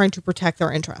basically, they're trying to protect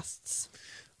their interests.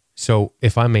 So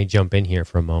if I may jump in here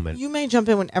for a moment. You may jump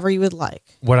in whenever you would like.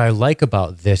 What I like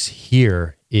about this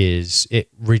here is it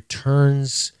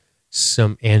returns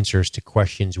some answers to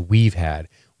questions we've had.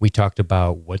 We talked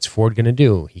about what's Ford going to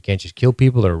do. He can't just kill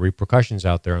people. There are repercussions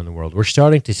out there in the world. We're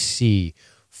starting to see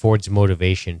Ford's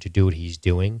motivation to do what he's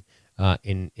doing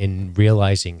in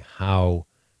realizing how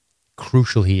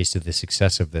crucial he is to the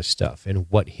success of this stuff and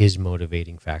what his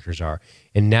motivating factors are.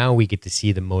 And now we get to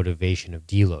see the motivation of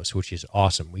Delos, which is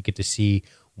awesome. We get to see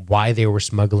why they were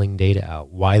smuggling data out,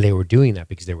 why they were doing that,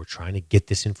 because they were trying to get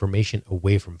this information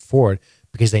away from Ford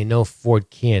because they know Ford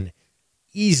can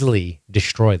easily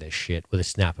destroy this shit with a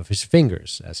snap of his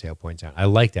fingers, as Hale points out. I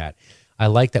like that. I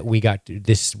like that we got to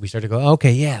this. We started to go,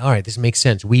 okay, yeah, all right, this makes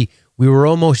sense. We were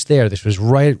almost there. This was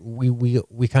right.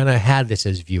 We kind of had this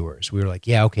as viewers. We were like,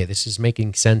 yeah, okay, this is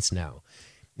making sense now.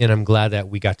 And I'm glad that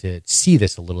we got to see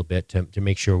this a little bit to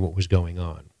make sure what was going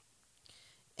on.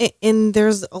 And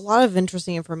there's a lot of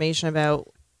interesting information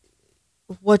about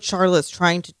what Charlotte's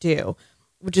trying to do,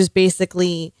 which is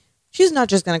basically she's not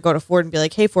just going to go to Ford and be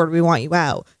like, hey, Ford, we want you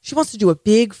out. She wants to do a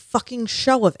big fucking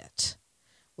show of it,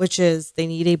 which is they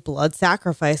need a blood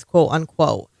sacrifice, quote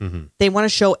unquote. Mm-hmm. They want to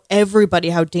show everybody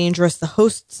how dangerous the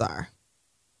hosts are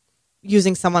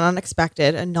using someone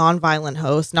unexpected, a non-violent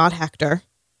host, not Hector,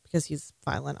 because he's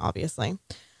violent, obviously.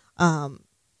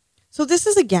 So this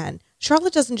is, again,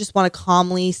 Charlotte doesn't just want to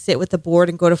calmly sit with the board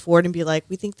and go to Ford and be like,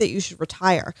 we think that you should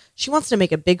retire. She wants to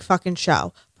make a big fucking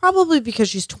show, probably because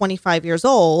she's 25 years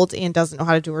old and doesn't know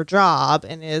how to do her job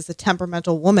and is a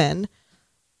temperamental woman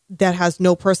that has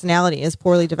no personality, is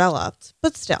poorly developed.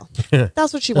 But still,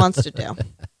 that's what she wants to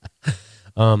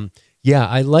do. Yeah,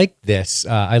 I like this.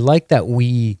 I like that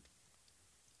we...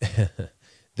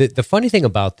 The funny thing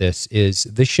about this is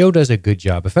the show does a good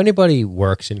job. If anybody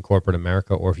works in corporate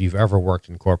America, or if you've ever worked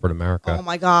in corporate America... Oh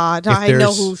my God, I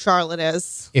know who Charlotte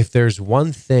is. If there is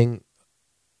one thing...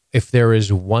 what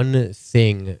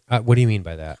do you mean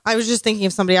by that? I was just thinking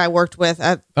of somebody I worked with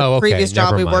at the previous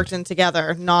job we worked in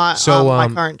together, not my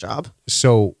current job.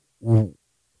 So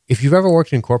if you've ever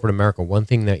worked in corporate America, one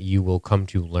thing that you will come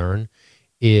to learn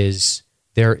is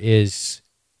there is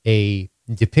a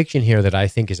depiction here that I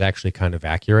think is actually kind of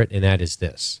accurate, and that is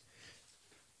this.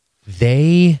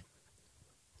 They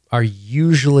are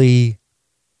usually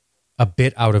a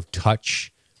bit out of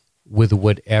touch with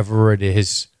whatever it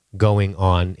is going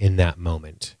on in that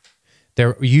moment.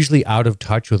 They're usually out of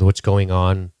touch with what's going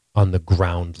on the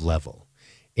ground level.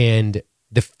 And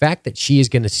the fact that she is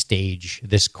going to stage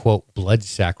this, quote, blood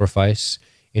sacrifice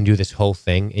and do this whole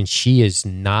thing, and she is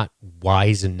not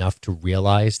wise enough to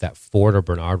realize that Ford or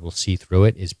Bernard will see through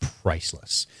it, is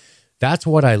priceless. That's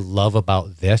what I love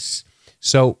about this.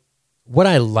 So what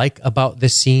I like about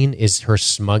this scene is her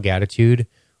smug attitude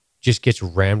just gets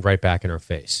rammed right back in her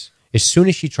face. As soon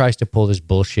as she tries to pull this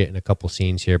bullshit in a couple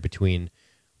scenes here between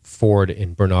Ford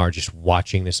and Bernard just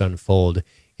watching this unfold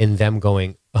and them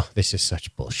going, oh, this is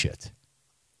such bullshit.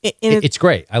 It's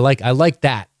great. I like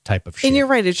that type of shit. And you're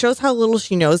right. It shows how little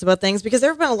she knows about things, because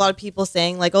there have been a lot of people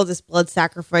saying like, oh, this blood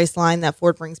sacrifice line that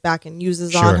Ford brings back and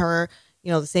uses on her,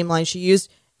 the same line she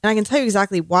used. And I can tell you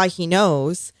exactly why he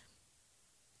knows.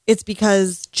 It's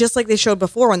because just like they showed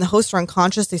before, when the hosts are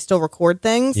unconscious, they still record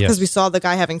things, because we saw the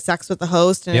guy having sex with the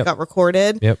host and it got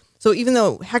recorded. Yep. So even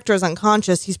though Hector is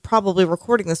unconscious, he's probably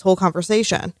recording this whole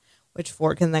conversation, which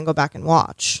Ford can then go back and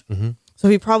watch. Mm-hmm. So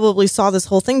he probably saw this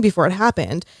whole thing before it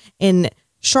happened. And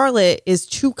Charlotte is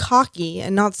too cocky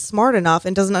and not smart enough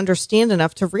and doesn't understand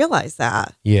enough to realize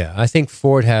that. Yeah, I think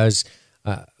Ford has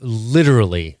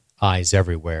literally eyes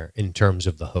everywhere in terms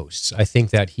of the hosts. I think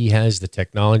that he has the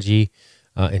technology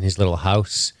in his little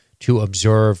house to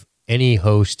observe any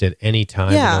host at any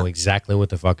time Yeah. to know exactly what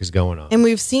the fuck is going on. And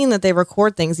we've seen that they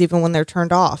record things even when they're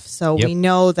turned off. So Yep. we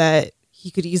know that he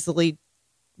could easily.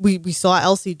 We saw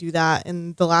Elsie do that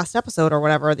in the last episode or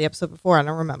whatever, the episode before. I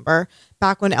don't remember.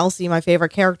 Back when Elsie, my favorite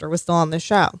character, was still on the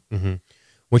show.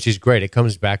 Which is great. It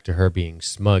comes back to her being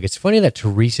smug. It's funny that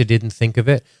Teresa didn't think of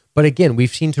it. But again,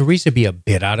 we've seen Teresa be a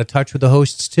bit out of touch with the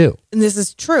hosts too. And this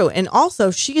is true. And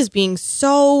also, she is being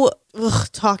so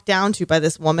talked down to by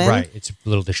this woman. Right. It's a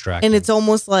little distracting. And it's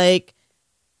almost like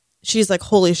she's like,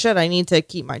 holy shit, I need to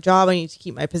keep my job. I need to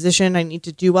keep my position. I need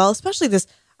to do well. Especially this,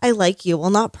 I like you.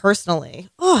 Well, not personally.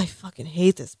 Oh, I fucking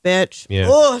hate this bitch. Yeah.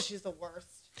 Oh, she's the worst.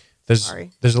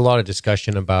 Sorry. There's a lot of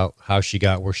discussion about how she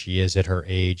got where she is at her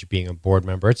age, being a board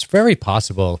member. It's very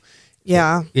possible.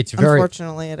 Yeah. It's very,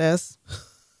 unfortunately, it is.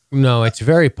 no, it's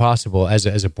very possible as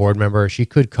a board member. She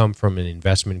could come from an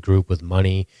investment group with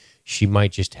money. She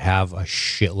might just have a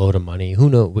shitload of money. Who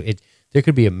knows? There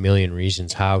could be a million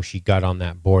reasons how she got on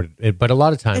that board. But a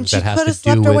lot of times And she that has could have to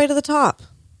do slept her way with to the top.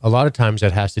 a lot of times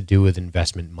that has to do with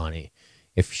investment money.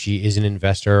 If she is an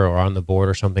investor or on the board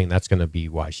or something, that's going to be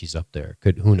why she's up there.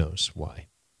 Who knows why?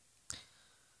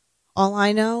 All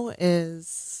I know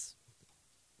is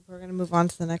we're going to move on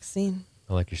to the next scene.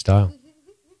 I like your style.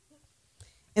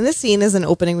 And this scene is an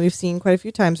opening we've seen quite a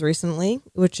few times recently,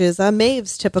 which is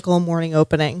Maeve's typical morning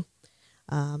opening.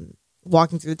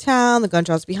 Walking through the town, the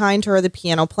gunshots behind her, the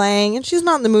piano playing, and she's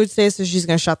not in the mood today, so she's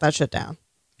going to shut that shit down.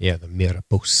 Yeah, the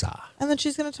Mariposa. And then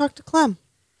she's going to talk to Clem.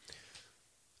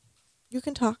 You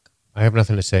can talk. I have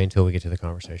nothing to say until we get to the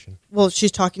conversation. Well,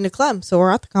 she's talking to Clem, so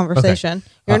we're at the conversation.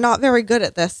 You're not very good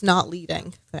at this not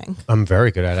leading thing. I'm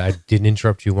very good at it. I didn't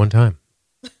interrupt you one time.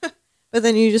 But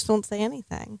then you just don't say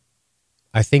anything.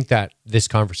 I think that this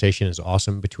conversation is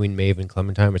awesome between Maeve and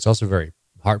Clementine. It's also very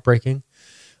heartbreaking.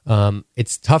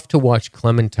 It's tough to watch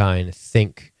Clementine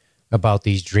think about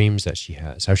these dreams that she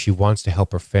has, how she wants to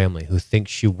help her family, who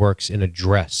thinks she works in a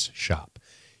dress shop.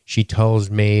 She tells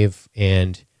Maeve,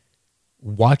 and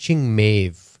watching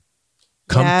Maeve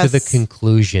come to the Yes.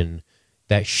 conclusion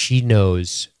that she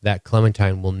knows that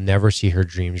Clementine will never see her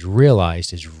dreams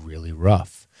realized is really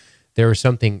rough. There is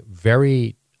something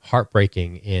very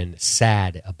heartbreaking and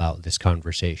sad about this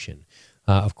conversation.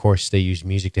 Of course, they use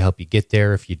music to help you get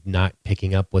there if you're not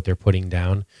picking up what they're putting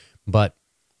down. But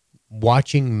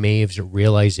watching Maeve's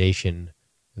realization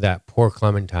that poor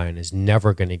Clementine is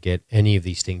never going to get any of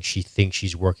these things she thinks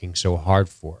she's working so hard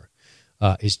for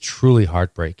is truly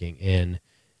heartbreaking. And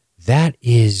that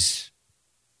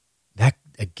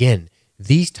again,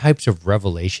 these types of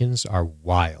revelations are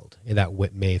wild that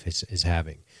what Maeve is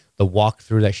having. The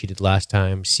walkthrough that she did last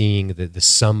time, seeing the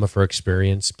sum of her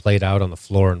experience played out on the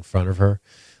floor in front of her,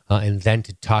 and then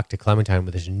to talk to Clementine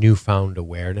with this newfound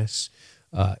awareness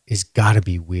is got to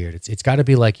be weird. It's got to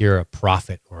be like you're a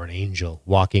prophet or an angel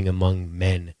walking among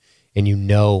men, and you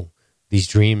know these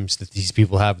dreams that these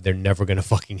people have, they're never going to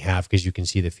fucking have because you can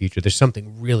see the future. There's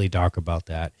something really dark about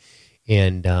that.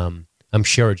 And I'm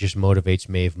sure it just motivates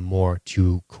Maeve more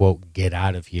to, quote, get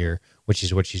out of here, which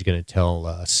is what she's going to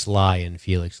tell Sly and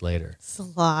Felix later.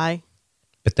 Sly.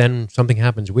 But then something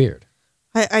happens weird.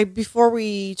 I before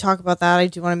we talk about that, I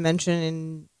do want to mention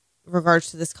in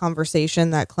regards to this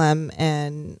conversation that Clem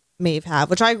and Maeve have,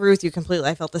 which I agree with you completely.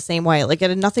 I felt the same way. Like, it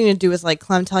had nothing to do with like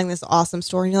Clem telling this awesome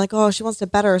story and you're like, oh, she wants to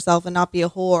better herself and not be a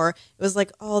whore. It was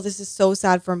like, oh, this is so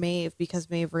sad for Maeve because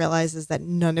Maeve realizes that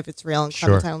none of it's real and Sure.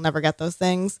 Clementine will never get those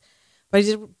things. But I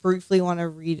did briefly want to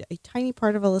read a tiny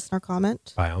part of a listener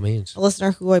comment. By all means. A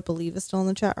listener who I believe is still in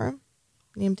the chat room,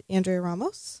 named Andrea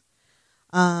Ramos,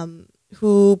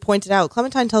 who pointed out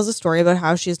Clementine tells a story about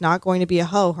how she's not going to be a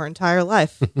hoe her entire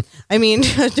life. I mean,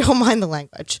 don't mind the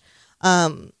language.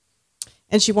 And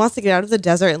she wants to get out of the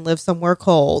desert and live somewhere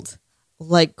cold,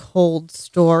 like cold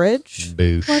storage,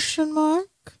 Boosh. question mark.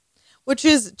 Which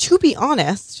is, to be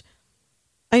honest,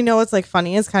 I know it's like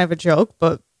funny, it's kind of a joke,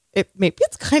 but maybe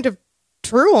it's kind of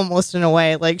true almost in a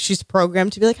way. Like, she's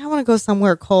programmed to be like, I want to go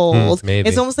somewhere cold. Maybe.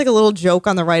 It's almost like a little joke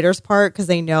on the writer's part because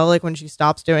they know like when she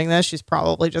stops doing this, she's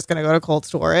probably just going to go to cold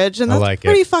storage. And I that's like it.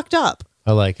 pretty fucked up.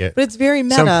 I like it. But it's very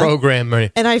meta. Some programmer.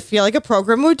 And I feel like a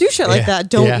program would do shit like that,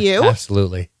 don't you?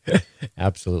 Absolutely.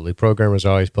 Absolutely. Programmers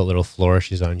always put little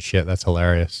flourishes on shit. That's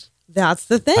hilarious. That's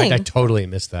the thing. I totally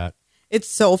missed that. It's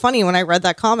so funny when I read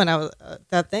that comment. I was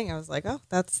I was like, oh,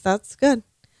 that's good.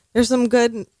 There's some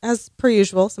good, as per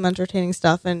usual, some entertaining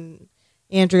stuff. And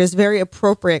Andrea's very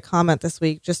appropriate comment this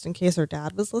week, just in case her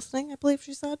dad was listening, I believe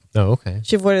she said. Oh, okay.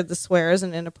 She avoided the swears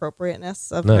and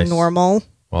inappropriateness of Nice. her normal.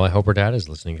 Well, I hope her dad is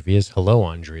listening. If he is, hello,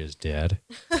 Andrea's dad.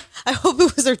 I hope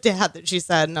it was her dad that she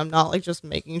said, and I'm not like just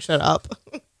making shit up.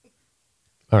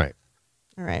 All right.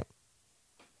 All right.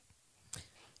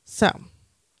 So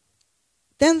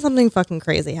then something fucking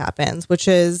crazy happens, which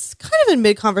is kind of in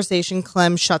mid-conversation,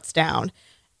 Clem shuts down.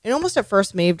 And almost at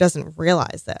first, Maeve doesn't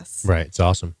realize this. Right. It's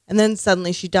awesome. And then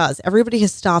suddenly she does. Everybody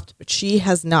has stopped, but she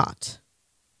has not.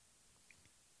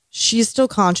 She's still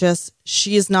conscious.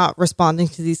 She is not responding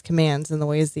to these commands in the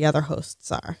ways the other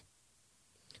hosts are,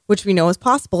 which we know is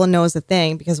possible and know is a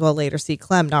thing because we'll later see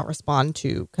Clem not respond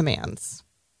to commands.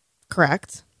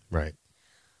 Correct? Right.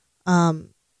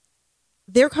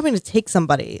 They're coming to take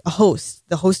somebody, a host.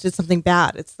 The host did something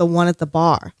bad. It's the one at the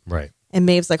bar. Right. And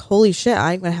Maeve's like, holy shit,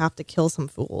 I'm going to have to kill some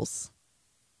fools.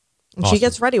 And Awesome. she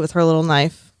gets ready with her little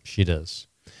knife. She does.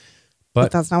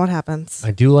 But that's not what happens.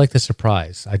 I do like the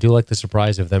surprise. I do like the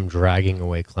surprise of them dragging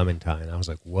away Clementine. I was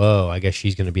like, whoa, I guess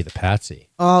she's going to be the patsy.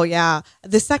 Oh, yeah.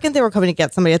 The second they were coming to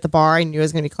get somebody at the bar, I knew it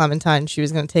was going to be Clementine. She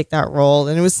was going to take that role.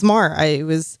 And it was smart. It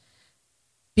was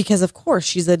because, of course,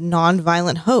 she's a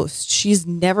non-violent host. She's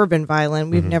never been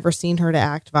violent. We've never seen her to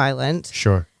act violent.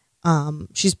 Sure.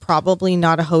 She's probably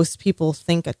not a host people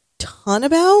think a ton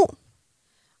about.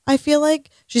 I feel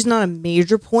like she's not a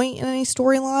major point in any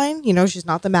storyline. You know, she's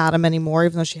not the madam anymore,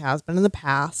 even though she has been in the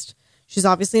past. She's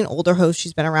obviously an older host.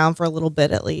 She's been around for a little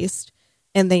bit at least.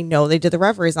 And they know they did the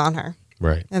reveries on her.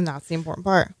 Right. And that's the important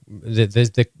part.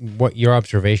 What your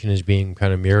observation is being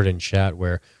kind of mirrored in chat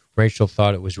where Rachel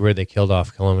thought it was weird they killed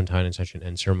off Clementine in such an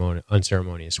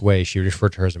unceremonious way. She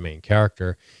referred to her as a main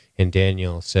character. And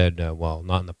Daniel said, well,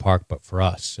 not in the park, but for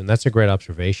us. And that's a great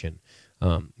observation.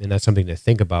 And that's something to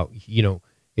think about. You know,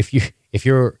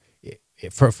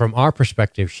 from our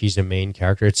perspective, she's a main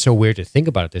character. It's so weird to think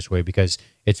about it this way because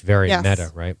it's very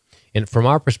meta, right? And from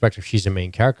our perspective, she's a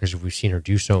main character because we've seen her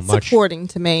do so much. Supporting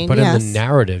to main, but in the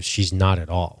narrative, she's not at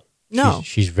all. No.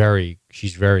 She's very...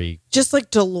 Just like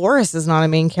Dolores is not a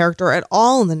main character at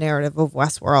all in the narrative of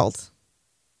Westworld.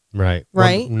 Right.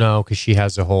 Right? Well, no, because she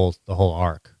has the whole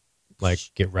arc. Like,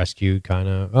 get rescued, kind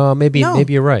of. Oh, maybe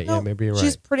you're right. No, yeah, maybe you're right.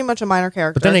 She's pretty much a minor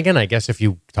character. But then again, I guess if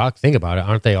you think about it,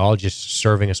 aren't they all just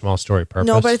serving a small story purpose?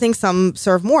 No, but I think some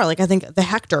serve more. Like, I think the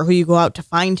Hector, who you go out to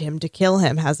find him, to kill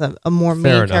him, has a more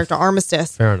main character.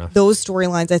 Armistice. Fair enough. Those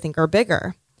storylines, I think, are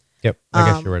bigger. Yep, I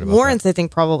guess you're right about Lawrence, that. I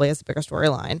think, probably has a bigger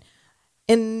storyline.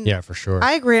 And yeah, for sure.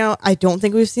 I agree. I don't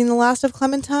think we've seen the last of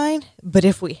Clementine, but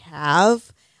if we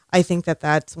have, I think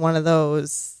that's one of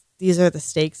those, these are the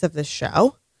stakes of this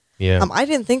show. Yeah. I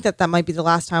didn't think that might be the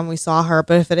last time we saw her,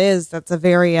 but if it is, that's a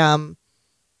very, the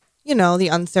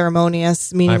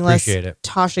unceremonious, meaningless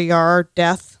Tasha Yar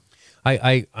death.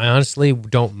 I honestly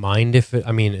don't mind if it,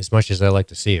 as much as I like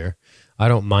to see her, I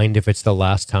don't mind if it's the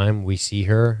last time we see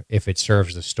her, if it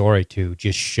serves the story to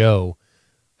just show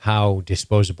how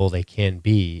disposable they can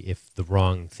be if the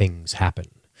wrong things happen.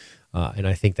 And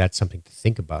I think that's something to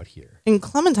think about here. And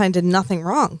Clementine did nothing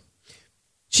wrong.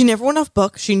 She never went off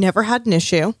book. She never had an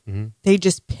issue. Mm-hmm. They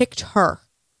just picked her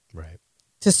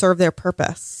to serve their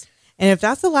purpose. And if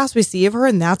that's the last we see of her,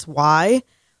 and that's why,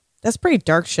 that's pretty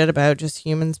dark shit about just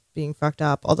humans being fucked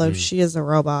up. Although she is a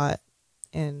robot,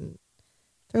 and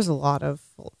there's a lot of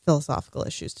philosophical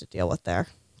issues to deal with there,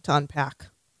 to unpack.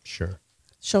 Sure.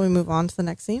 Shall we move on to the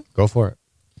next scene? Go for it.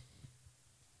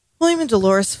 William and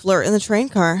Dolores flirt in the train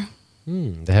car.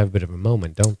 They have a bit of a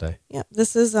moment, don't they? Yeah,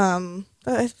 this is, I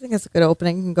think it's a good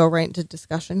opening. We can go right into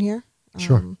discussion here.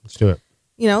 Sure, let's do it.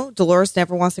 Dolores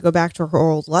never wants to go back to her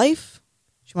old life.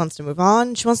 She wants to move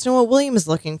on. She wants to know what William is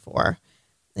looking for.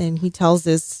 And he tells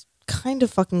this kind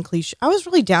of fucking cliche. I was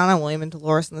really down on William and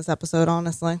Dolores in this episode,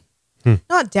 honestly.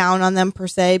 Not down on them per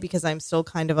se, because I'm still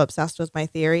kind of obsessed with my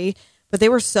theory. But they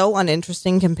were so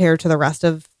uninteresting compared to the rest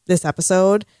of this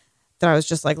episode that I was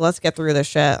just like, let's get through this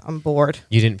shit. I'm bored.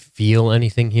 You didn't feel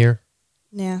anything here?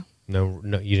 Yeah. No,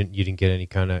 you didn't get any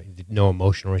kind of no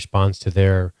emotional response to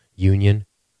their union.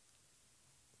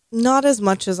 Not as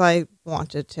much as I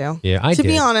wanted to. Yeah, I did. To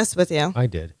be honest with you, I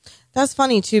did. That's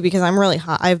funny too because I'm really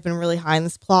high. I've been really high in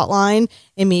this plot line,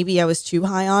 and maybe I was too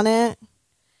high on it,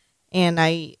 and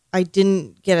I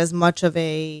didn't get as much of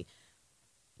a.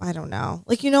 I don't know,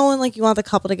 when you want the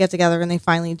couple to get together and they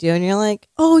finally do, and you're like,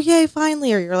 oh yay,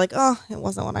 finally, or you're like, oh, it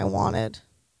wasn't what I wanted,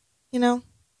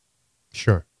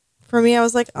 Sure. For me, I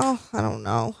was like, oh, I don't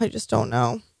know. I just don't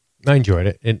know. I enjoyed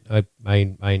it.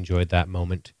 I enjoyed that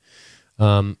moment.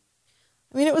 It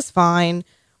was fine.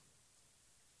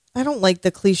 I don't like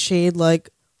the cliched,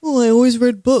 I always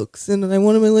read books and I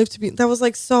wanted my life to be... That was,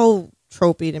 so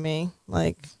tropey to me.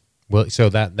 Well, so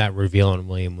that reveal on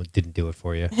William didn't do it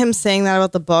for you. Him saying that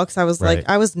about the books, I was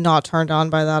I was not turned on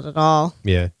by that at all.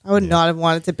 Yeah. I would not have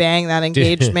wanted to bang that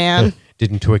engaged man.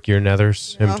 Didn't twick your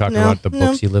nethers, him talking about the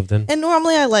books he lived in? And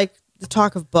normally I like the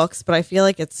talk of books, but I feel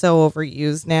like it's so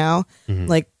overused now.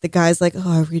 Like the guy's like,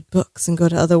 oh, I read books and go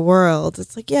to other worlds.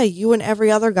 It's like, yeah, you and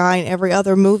every other guy in every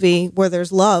other movie where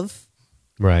there's love.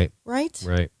 Right. Right?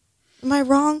 Right. Am I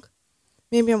wrong?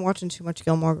 Maybe I'm watching too much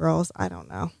Gilmore Girls. I don't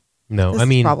know. No, This I is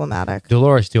mean, problematic.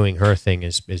 Dolores doing her thing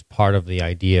is part of the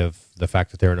idea of the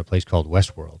fact that they're in a place called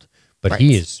Westworld. But Right.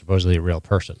 he is supposedly a real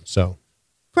person. So,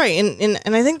 Right, and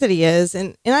I think that he is,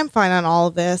 and I'm fine on all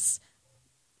of this.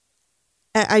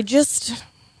 I think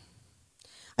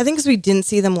because we didn't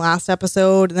see them last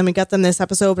episode, and then we got them this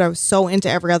episode, but I was so into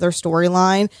every other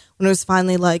storyline when it was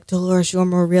finally like, Dolores, you're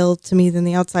more real to me than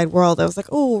the outside world. I was like,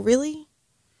 oh, really?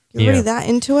 You're really that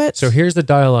into it? So here's the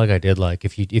dialogue I did like.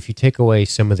 If you take away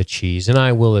some of the cheese, and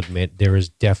I will admit there is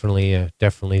definitely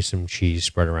some cheese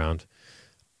spread around.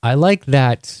 I like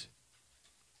that.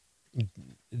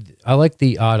 I like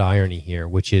the odd irony here,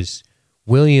 which is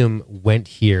William went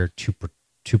here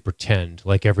to pretend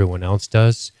like everyone else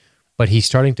does, but he's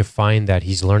starting to find that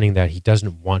he's learning that he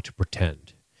doesn't want to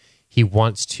pretend. He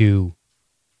wants to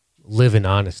live an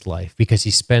honest life because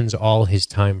he spends all his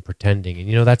time pretending.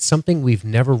 And, that's something we've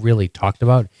never really talked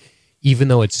about, even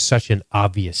though it's such an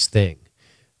obvious thing.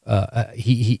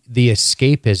 The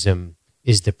escapism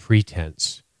is the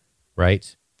pretense,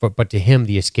 right? But to him,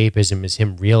 the escapism is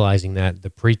him realizing that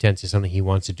the pretense is something he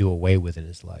wants to do away with in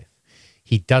his life.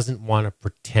 He doesn't want to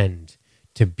pretend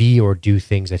to be or do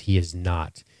things that he is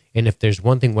not. And if there's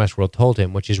one thing Westworld told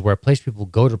him, which is where a place people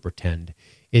go to pretend,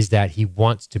 is that he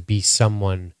wants to be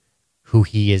someone who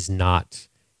he is not.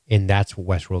 And that's what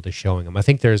Westworld is showing him. I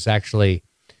think there's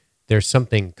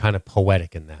something kind of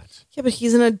poetic in that. Yeah, but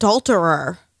he's an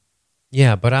adulterer.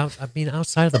 Yeah, but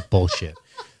outside of the bullshit,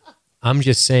 I'm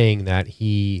just saying that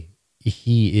he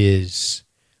is.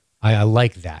 I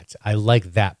like that. I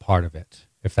like that part of it,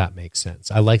 if that makes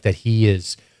sense. I like that he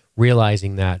is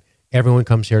realizing that everyone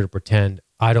comes here to pretend.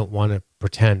 I don't want to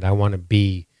pretend. I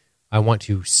want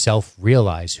to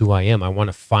self-realize who I am. I want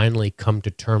to finally come to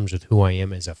terms with who I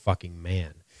am as a fucking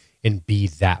man and be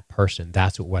that person.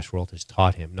 That's what Westworld has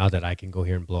taught him. Not that I can go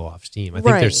here and blow off steam. I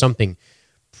think there's something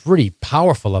pretty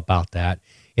powerful about that.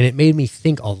 And it made me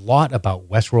think a lot about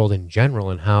Westworld in general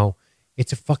and how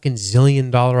it's a fucking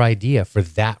 $1 zillion idea for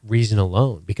that reason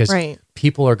alone. Because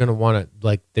people are going to want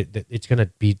to, it's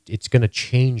going to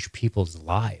change people's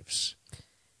lives.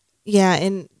 Yeah,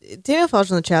 and Daniel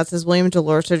Felch in the chat says William and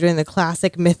Dolores are doing the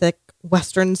classic mythic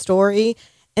Western story.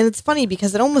 And it's funny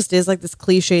because it almost is like this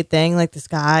cliche thing, like this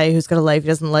guy who's got a life he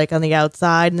doesn't like on the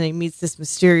outside, and then he meets this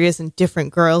mysterious and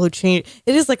different girl who changed.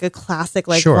 It is like a classic,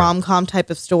 rom-com type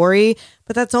of story,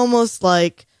 but that's almost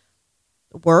like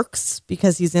works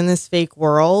because he's in this fake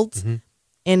world. Mm-hmm.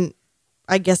 And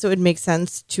I guess it would make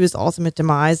sense to his ultimate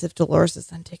demise if Dolores is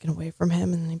then taken away from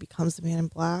him and then he becomes the Man in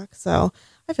Black. So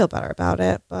I feel better about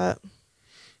it, but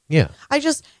yeah,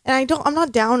 I'm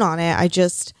not down on it.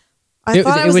 I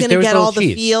thought I was going to get all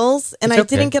the feels, and I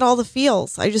didn't get all the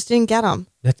feels. I just didn't get them.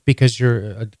 That's because you're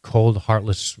a cold,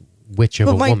 heartless witch of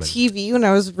a woman. But my TV, when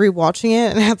I was rewatching it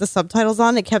and I had the subtitles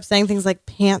on, it kept saying things like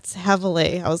pants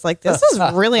heavily. I was like, this is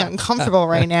really uncomfortable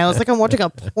right now. It's like I'm watching a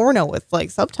porno with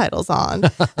subtitles on.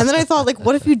 And then I thought,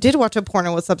 what if you did watch a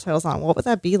porno with subtitles on? What would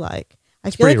that be like?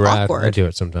 It's feel pretty rad. Awkward. I do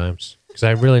it sometimes because I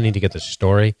really need to get the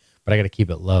story, but I got to keep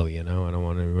it low, I don't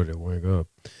want everybody to wake up.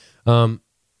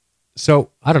 So,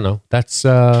 I don't know. That's,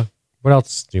 what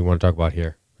else do you want to talk about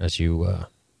here as you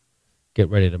get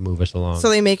ready to move us along? So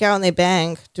they make out and they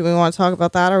bang. Do we want to talk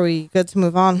about that, or are we good to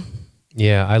move on?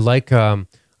 Yeah, I like the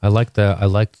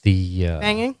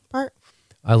banging part.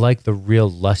 I like the real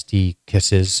lusty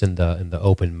kisses and the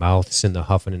open mouths and the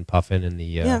huffing and puffing and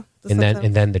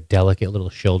and then the delicate little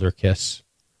shoulder kiss.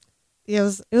 Yeah,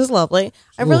 it was lovely.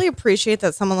 I really appreciate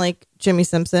that someone like Jimmy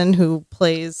Simpson, who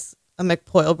plays a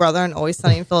McPoyle brother in Always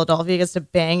Sunny in Philadelphia, gets to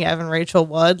bang Evan Rachel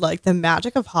Wood. The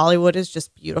magic of Hollywood is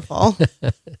just beautiful.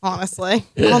 Honestly,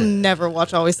 I'll never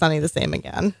watch Always Sunny the same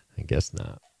again. I guess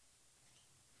not.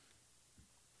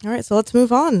 All right, so let's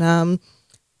move on.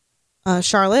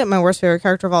 Charlotte, my worst favorite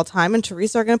character of all time, and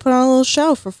Teresa are going to put on a little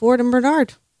show for Ford and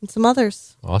Bernard and some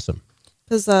others. Awesome.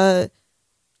 Because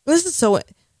this is so...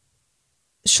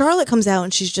 Charlotte comes out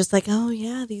and she's just like, oh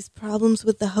yeah, these problems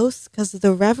with the hosts because of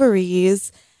the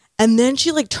reveries. And then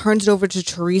she turns it over to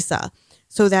Teresa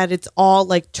so that it's all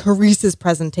Teresa's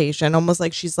presentation. Almost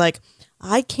like she's like,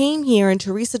 I came here and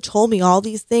Teresa told me all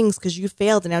these things because you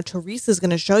failed. And now Teresa's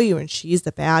going to show you and she's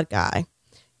the bad guy.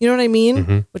 You know what I mean?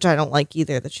 Mm-hmm. Which I don't like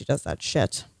either, that she does that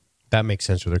shit. That makes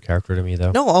sense with her character to me,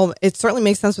 though. No, it certainly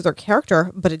makes sense with her character,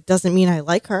 but it doesn't mean I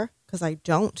like her because I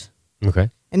don't.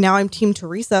 Okay. And now I'm Team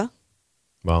Teresa.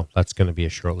 Well, that's going to be a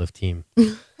short-lived team.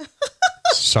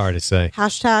 Sorry to say.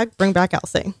 Hashtag bring back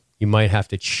Elsie. You might have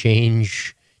to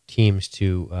change teams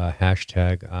to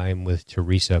hashtag I'm with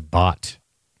Teresa bot.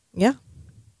 Yeah.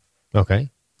 Okay.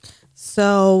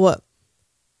 So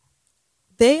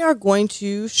they are going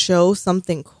to show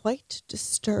something quite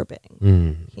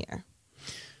disturbing here.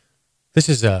 This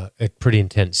is a pretty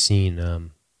intense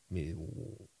scene.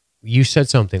 You said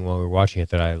something while we were watching it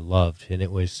that I loved, and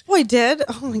it was... Oh, I did?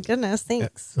 Oh, my goodness.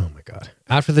 Thanks. Oh, my God.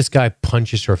 After this guy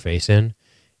punches her face in,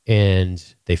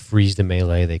 and they freeze the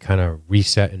melee, they kind of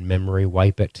reset and memory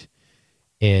wipe it,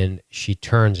 and she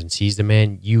turns and sees the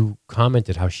man. You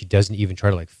commented how she doesn't even try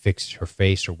to, like, fix her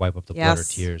face or wipe up the blood or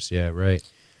tears. Yeah, right.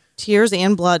 Tears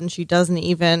and blood, and she doesn't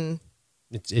even...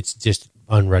 It's just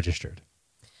unregistered.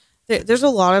 There's a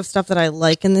lot of stuff that I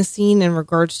like in this scene in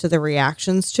regards to the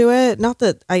reactions to it. Not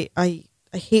that I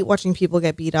hate watching people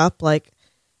get beat up. Like,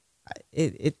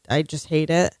 I just hate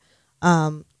it.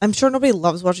 I'm sure nobody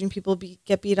loves watching people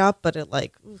get beat up, but it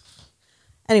like, oof.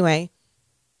 Anyway,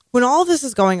 when all of this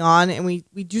is going on and we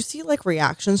do see like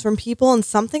reactions from people, and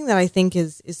something that I think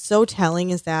is so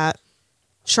telling is that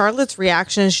Charlotte's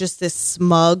reaction is just this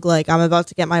smug, like, I'm about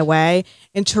to get my way.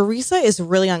 And Teresa is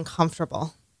really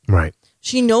uncomfortable. Right.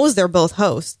 She knows they're both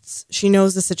hosts. She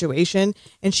knows the situation,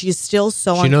 and she's still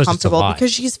so uncomfortable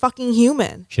because she's fucking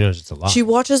human. She knows it's a lie. She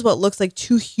watches what looks like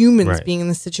two humans being in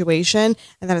the situation,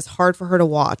 and that is hard for her to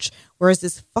watch. Whereas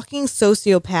this fucking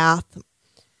sociopath,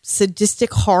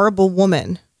 sadistic, horrible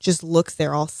woman just looks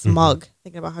there all smug,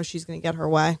 thinking about how she's going to get her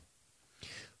way.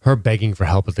 Her begging for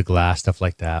help with the glass, stuff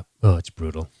like that. Oh, it's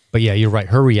brutal. But yeah, you're right.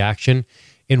 Her reaction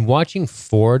in watching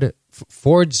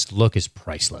Ford's look is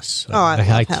priceless. Oh,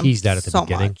 I teased that at the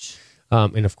beginning.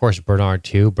 And of course, Bernard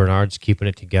too. Bernard's keeping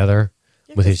it together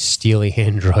with his steely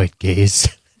android gaze.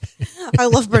 I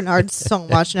love Bernard so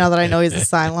much now that I know he's a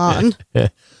Cylon.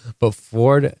 But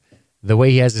Ford, the way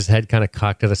he has his head kind of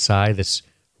cocked to the side, this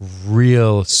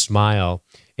real smile.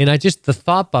 And the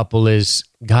thought bubble is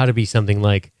got to be something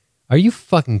like, are you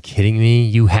fucking kidding me,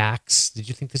 you hacks? Did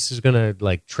you think this is going to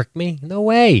like trick me? No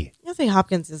way. Anthony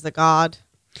Hopkins is a god.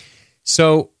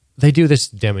 So they do this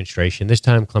demonstration. This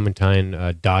time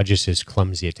Clementine dodges his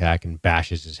clumsy attack and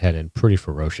bashes his head in pretty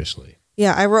ferociously.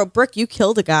 Yeah, I wrote, Brick, you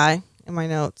killed a guy in my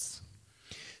notes.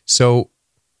 So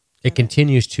it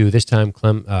continues to this time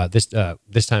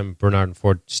this time Bernard and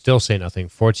Ford still say nothing.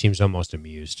 Ford seems almost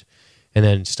amused. And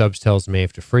then Stubbs tells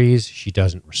Maeve to freeze. She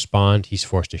doesn't respond. He's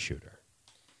forced to shoot her.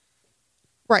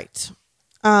 Right.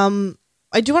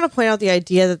 I do want to point out the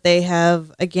idea that they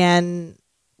have, again,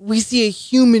 we see a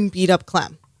human beat up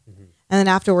Clem. Mm-hmm. And then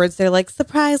afterwards, they're like,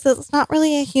 surprise, it's not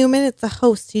really a human. It's a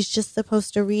host. He's just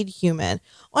supposed to read human.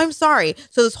 Oh, I'm sorry.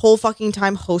 So this whole fucking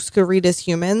time, hosts could read as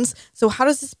humans. So how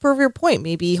does this prove your point?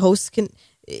 Maybe hosts can...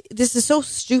 This is so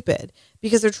stupid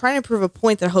because they're trying to prove a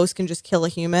point that hosts can just kill a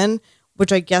human,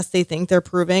 which I guess they think they're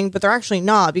proving, but they're actually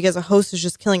not, because a host is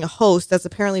just killing a host that's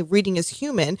apparently reading as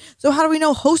human. So how do we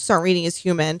know hosts aren't reading as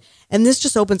human? And this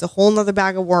just opens a whole nother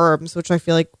bag of worms, which I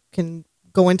feel like can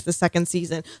go into the second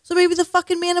season. So maybe the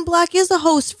fucking Man in Black is a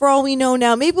host for all we know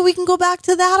now. Maybe we can go back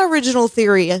to that original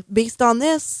theory based on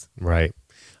this. Right.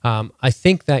 I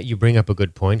think that you bring up a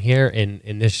good point here,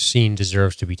 and this scene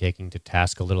deserves to be taken to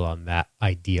task a little on that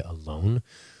idea alone,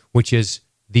 which is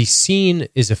the scene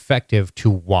is effective to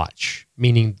watch,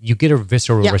 meaning you get a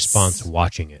visceral response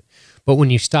watching it. But when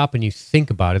you stop and you think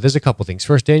about it, there's a couple things.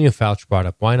 First, Daniel Fauch brought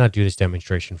up, why not do this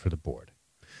demonstration for the board?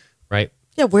 Right?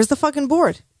 Yeah, where's the fucking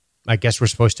board? I guess we're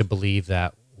supposed to believe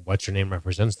that What's Her Name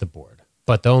represents the board.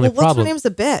 But the only problem... What's Her Name's a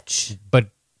bitch. But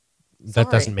that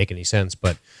doesn't make any sense.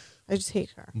 But I just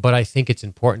hate her. But I think it's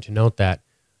important to note that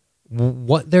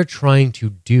what they're trying to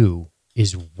do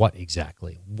is what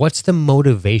exactly? What's the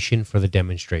motivation for the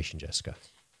demonstration, Jessica?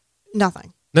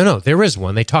 Nothing. No, there is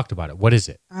one. They talked about it. What is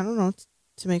it? I don't know.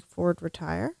 To make Ford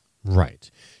retire?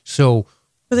 Right. So...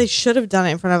 But they should have done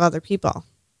it in front of other people.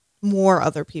 More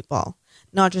other people.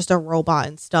 Not just a robot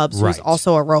in Stubbs, who's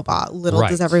also a robot. Little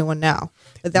does everyone know.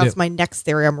 But that's my next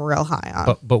theory I'm real high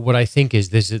on. But what I think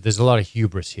is there's a lot of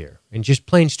hubris here. And just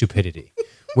plain stupidity.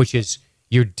 Which is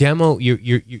your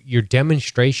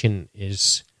demonstration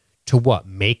is... To what?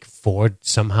 Make Ford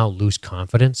somehow lose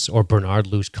confidence or Bernard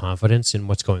lose confidence in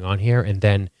what's going on here and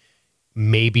then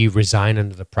maybe resign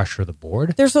under the pressure of the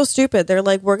board? They're so stupid. They're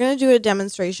like, we're going to do a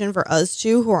demonstration for us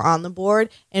two who are on the board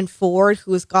and Ford,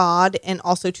 who is God, and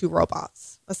also two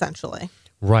robots, essentially.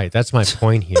 Right. That's my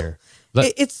point here.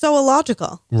 It's so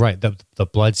illogical. Right. The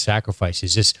blood sacrifice.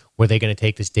 Is this, were they going to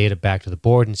take this data back to the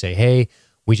board and say, hey,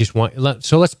 we just want,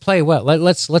 so let's play well.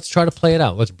 Let's try to play it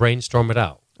out. Let's brainstorm it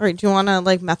out. All right, do you want to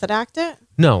like method act it?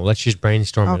 No, let's just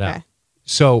brainstorm it out.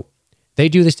 So they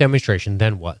do this demonstration.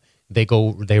 Then what?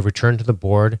 They return to the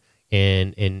board,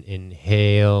 and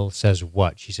Hale says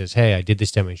what? She says, "Hey, I did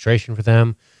this demonstration for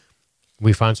them.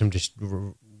 We found some just."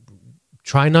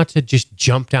 Try not to just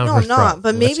jump down No, her I'm not. throat.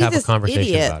 But Let's maybe have a this conversation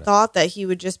idiot about it. thought that he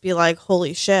would just be like,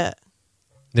 "Holy shit,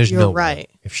 There's you're no way. right.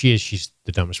 If she is, she's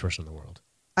the dumbest person in the world.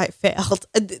 I failed."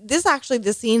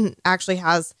 This scene actually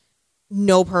has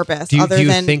no purpose Do other you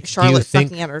than think- Charlotte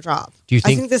sucking at her job. do you I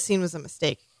think- think this scene was a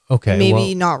mistake. Okay, Maybe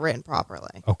well, not written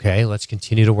properly. okay. Let's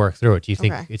continue to work through it. Do you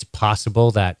think Okay. it's possible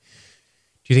that?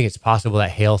 Do you think it's possible that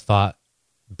Hale thought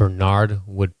Bernard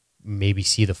would maybe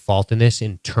see the fault in this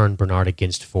and turn Bernard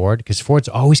against Ford? Because Ford's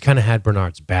always kind of had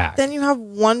Bernard's back. Then you have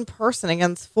one person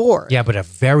against Ford. Yeah, but a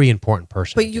very important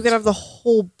person. But you could have the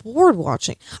whole board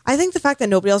watching. I think the fact that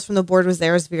nobody else from the board was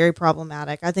there is very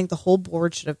problematic. I think the whole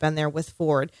board should have been there with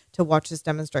Ford to watch this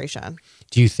demonstration.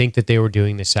 Do you think that they were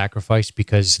doing the sacrifice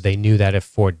because they knew that if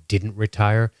Ford didn't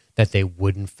retire, that they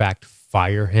would in fact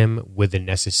fire him with the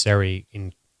necessary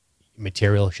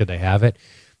material should they have it?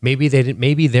 Maybe they didn't.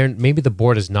 Maybe the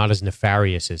board is not as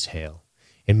nefarious as Hale,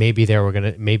 and maybe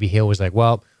Maybe Hale was like,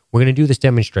 well, we're gonna do this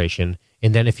demonstration,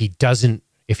 and then if he doesn't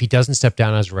step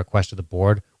down as a request of the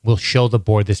board, we'll show the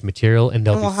board this material, and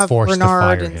they'll And we'll be have forced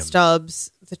Bernard to fire and him.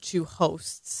 Stubbs, the two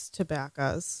hosts, to back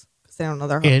us because they don't know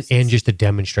their And hosts. just a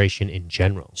demonstration in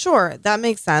general. Sure, that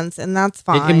makes sense, and that's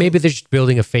fine. And maybe they're just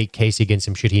building a fake case against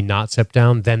him. Should he not step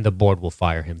down, then the board will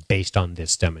fire him based on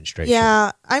this demonstration.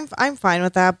 Yeah, I'm fine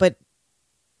with that, but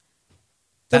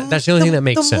That's the only thing that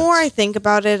makes sense. The more I think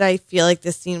about it, I feel like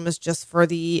this scene was just for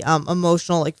the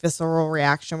emotional, like visceral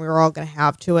reaction we were all going to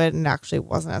have to it, and actually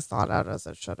wasn't as thought out as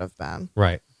it should have been.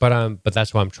 Right. But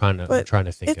that's why I'm trying to But think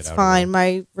it out. it's fine.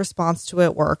 My response to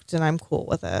it worked, and I'm cool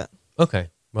with it. Okay.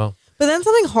 Well, But then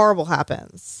something horrible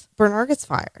happens. Bernard gets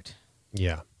fired.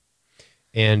 yeah.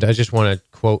 And I just want to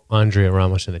quote Andrea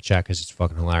Ramos in the chat because it's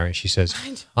fucking hilarious. She says,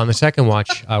 on the second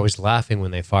watch, I was laughing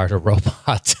when they fired a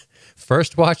robot.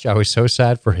 First watch, I was so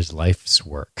sad for his life's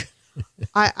work.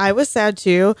 I was sad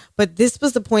too, but this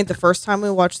was the point the first time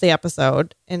we watched the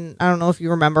episode, and I don't know if you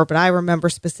remember, but I remember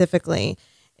specifically,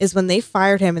 is when they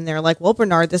fired him and they're like, well,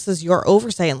 Bernard, this is your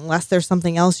oversight unless there's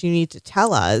something else you need to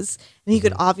tell us. And he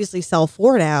could obviously sell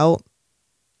Ford out,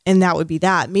 and that would be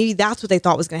that. Maybe that's what they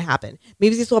thought was going to happen.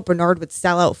 Maybe they thought Bernard would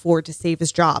sell out Ford to save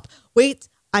his job. Wait,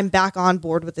 I'm back on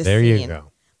board with this There scene. you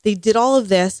go. They did all of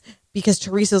this because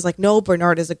Teresa's like, no,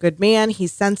 Bernard is a good man.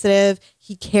 He's sensitive.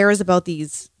 He cares about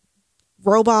these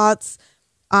robots.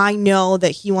 I know that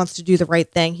he wants to do the right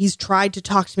thing. He's tried to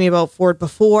talk to me about Ford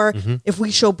before. If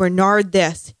we show Bernard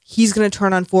this, he's going to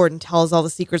turn on Ford and tell us all the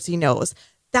secrets he knows.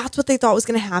 That's what they thought was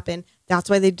going to happen. That's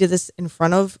why they did this in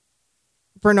front of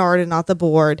Bernard and not the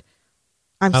board.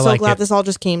 I'm so glad this all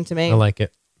just came to me. I like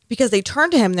it. Because they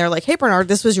turned to him and they're like, hey, Bernard,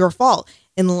 this was your fault.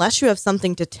 Unless you have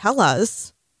something to tell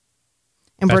us.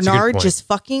 And That's a good Bernard point. just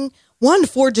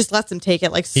Ford just lets him take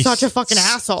it like such a fucking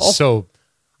asshole. So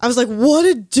I was like, what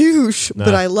a douche.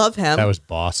 But I love him. that was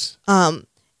boss. And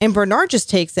Bernard just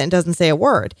takes it and doesn't say a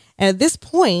word. And at this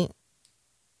point,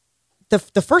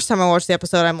 the first time I watched the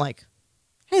episode, I'm like,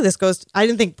 hey, I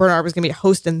didn't think Bernard was going to be a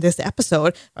host in this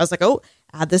episode. I was like, oh,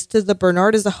 add this to the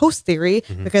Bernard as a host theory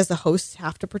because the hosts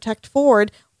have to protect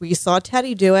Ford. We saw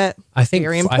Teddy do it.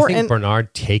 Very important. I think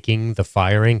Bernard taking the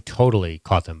firing totally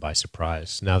caught them by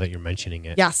surprise now that you're mentioning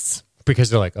it. Yes. Because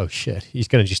they're like, oh shit, he's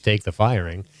going to just take the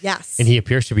firing. Yes. And he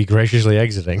appears to be graciously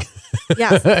exiting.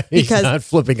 Yes. He's Because not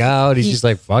flipping out. He's just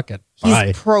like, fuck it. he's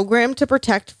Bye. programmed to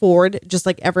protect Ford just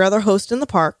like every other host in the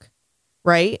park.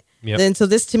 Right? Yep. And so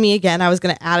this to me, again, I was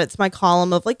going to add it to my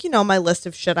column of like, my list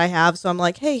of shit I have. So I'm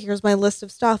like, hey, here's my list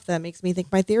of stuff that makes me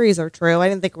think my theories are true. I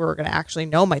didn't think we were going to actually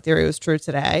know my theory was true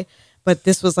today. But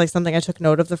this was like something I took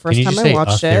note of the Can first you time just I say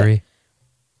watched a it. theory?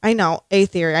 I know, a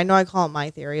theory. I know I call it my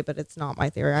theory, but it's not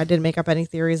my theory. I didn't make up any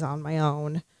theories on my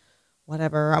own.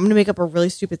 Whatever. I'm going to make up a really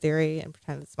stupid theory and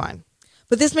pretend it's mine.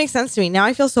 But this makes sense to me. Now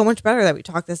I feel so much better that we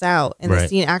talked this out. And the Right.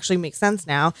 scene actually makes sense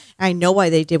now. And I know why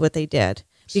they did what they did.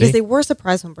 Because See? they were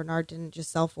surprised when Bernard didn't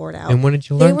just sell Ford out. And what did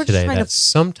you They learn were just today? trying That to-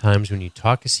 sometimes when you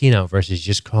talk a scene out versus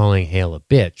just calling Hale a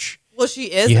bitch, Well, she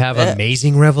is. you a have bitch.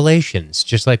 amazing revelations,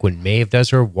 just like when Maeve does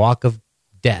her walk of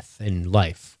death and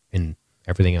life and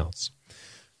everything else.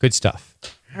 Good stuff.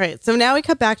 All right. So now we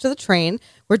cut back to the train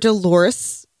where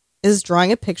Dolores is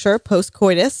drawing a picture post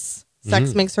coitus.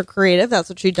 Sex makes her creative. That's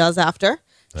what she does after.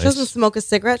 She Nice. doesn't smoke a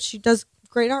cigarette. She does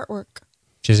great artwork,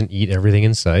 She doesn't eat everything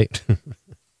in sight.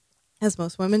 as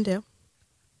most women do.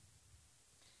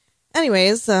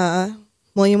 Anyways,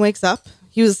 William wakes up.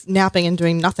 He was napping and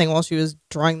doing nothing while she was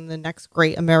drawing the next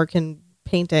great American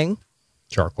painting,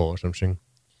 Charcoal or something.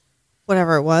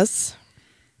 whatever it was.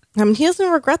 He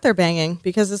doesn't regret their banging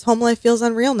because his home life feels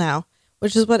unreal now,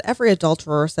 which is what every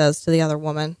adulterer says to the other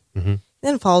woman. Mm-hmm.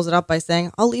 Then follows it up by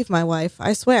saying, I'll leave my wife,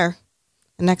 I swear.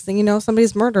 And next thing you know,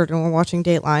 somebody's murdered and we're watching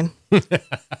Dateline.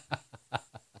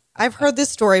 I've heard this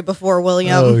story before,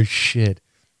 William. Oh, shit.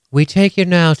 We take you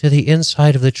now to the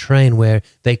inside of the train where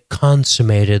they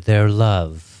consummated their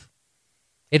love.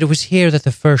 It was here that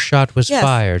the first shot was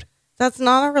fired. That's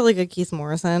not a really good Keith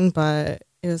Morrison, but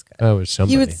it was good. Oh, it was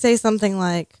somebody. He would say something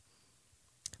like,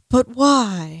 but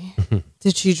why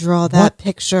did she draw that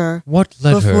picture what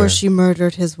led before her she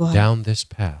murdered his wife? down this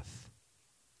path?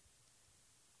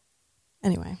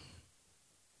 Anyway.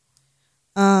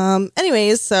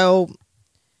 Anyways, so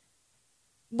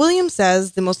William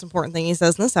says the most important thing he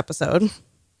says in this episode,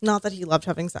 not that he loved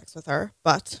having sex with her,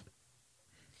 but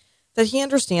that he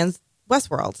understands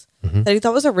Westworld, that he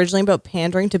thought was originally about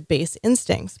pandering to base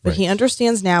instincts, but he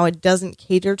understands now it doesn't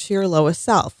cater to your lowest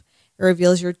self. It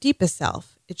reveals your deepest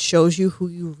self. It shows you who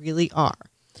you really are,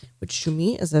 which to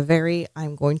me is a very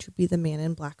I'm going to be the man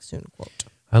in black soon quote.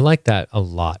 I like that a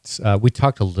lot. We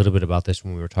talked a little bit about this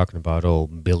when we were talking about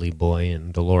old Billy Boy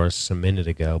and Dolores a minute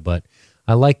ago, but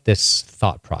I like this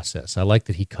thought process. I like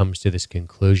that he comes to this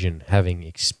conclusion having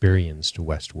experienced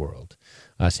Westworld,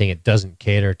 saying it doesn't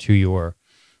cater to your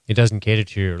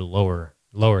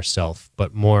lower self,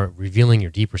 but more revealing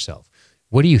your deeper self.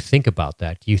 What do you think about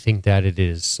that? Do you think that it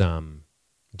is,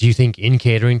 do you think in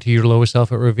catering to your lower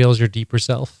self, it reveals your deeper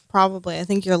self? Probably. I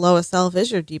think your lowest self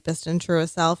is your deepest and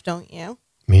truest self, don't you?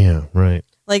 Yeah, right.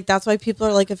 Like, that's why people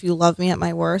are like, if you love me at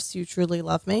my worst, you truly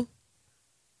love me.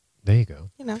 There you go.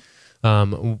 You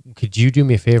know. Could you do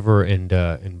me a favor and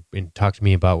talk to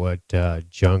me about what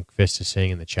Junk Fist is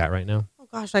saying in the chat right now? Oh,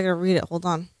 gosh, I got to read it. Hold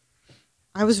on.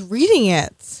 I was reading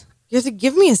it. You have to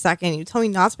give me a second. You tell me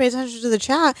not to pay attention to the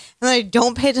chat, and then I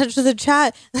don't pay attention to the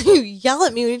chat, and then you yell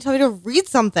at me when you tell me to read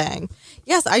something.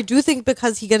 Yes, I do think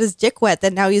because he got his dick wet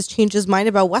that now he has changed his mind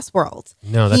about Westworld.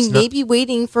 No, that's he may be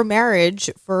waiting for marriage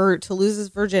to lose his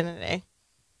virginity,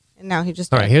 and now he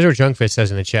just... All right, here's what Junkfist says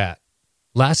in the chat.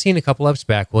 Last seen a couple eps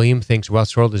back, William thinks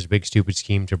Westworld is a big stupid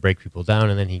scheme to break people down,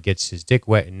 and then he gets his dick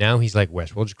wet, and now he's like,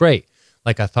 Westworld's great.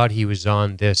 Like, I thought he was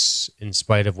on this in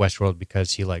spite of Westworld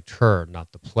because he liked her,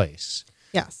 not the place.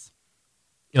 Yes.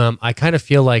 I kind of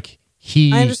feel like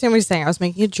he... I understand what he's saying. I was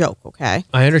making a joke, okay?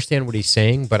 I understand what he's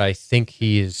saying, but I think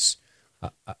he is...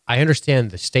 I understand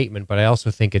the statement, but I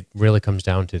also think it really comes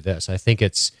down to this. I think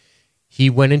it's... He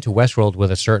went into Westworld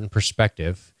with a certain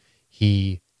perspective.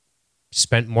 He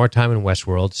spent more time in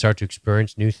Westworld, started to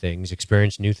experience new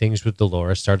things with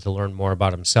Dolores, started to learn more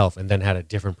about himself, and then had a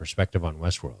different perspective on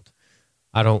Westworld.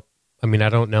 I don't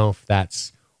know if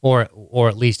that's, or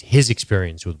at least his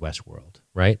experience with Westworld,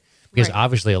 right? Because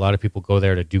obviously a lot of people go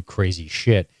there to do crazy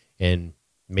shit, and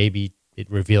maybe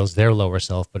it reveals their lower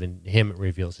self, but in him it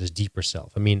reveals his deeper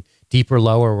self. I mean, deeper,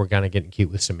 lower, we're kind of getting cute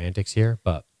with semantics here,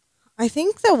 but... I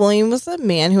think that William was a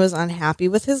man who was unhappy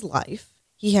with his life.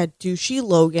 He had douchey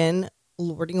Logan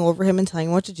lording over him and telling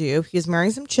him what to do. He was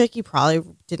marrying some chick he probably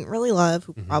didn't really love,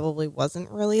 who probably wasn't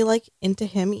really like into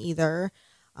him either.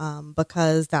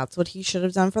 Because that's what he should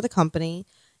have done for the company.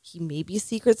 He may be a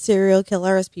secret serial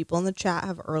killer, as people in the chat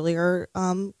have earlier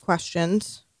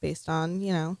questioned, based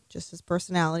on, just his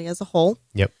personality as a whole.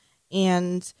 Yep.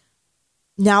 And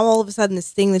now all of a sudden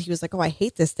this thing that he was like, oh, I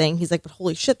hate this thing. He's like, but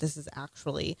holy shit, this is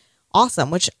actually awesome,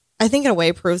 which I think in a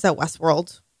way proves that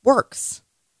Westworld works.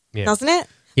 Yeah. Doesn't it?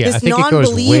 Yeah, this I think it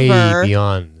goes way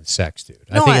beyond sex, dude.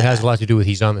 I think it has a lot to do with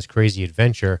he's on this crazy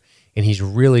adventure, and he's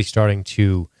really starting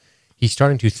to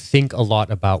think a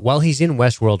lot about, while he's in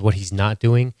Westworld, what he's not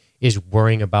doing is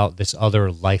worrying about this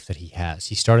other life that he has.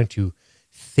 He's starting to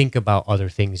think about other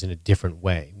things in a different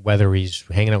way, whether he's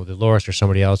hanging out with Dolores or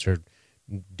somebody else, or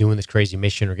doing this crazy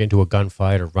mission, or getting into a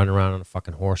gunfight, or running around on a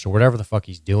fucking horse, or whatever the fuck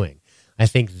he's doing. I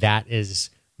think that is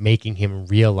making him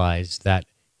realize that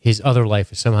his other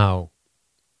life is somehow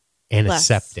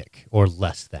antiseptic or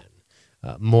less than,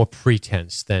 more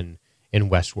pretense than in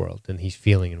Westworld, than he's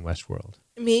feeling in Westworld.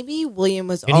 Maybe William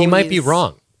was and he might be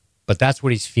wrong, but that's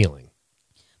what he's feeling.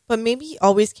 But maybe he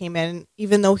always came in,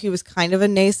 even though he was kind of a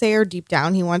naysayer, deep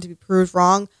down he wanted to be proved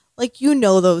wrong. Like,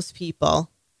 those people.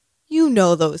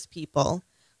 Those people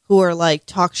who are like,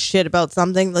 talk shit about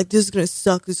something. Like, this is going to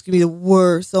suck. This is going to be the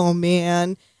worst. Oh,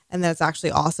 man. And that's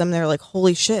actually awesome. They're like,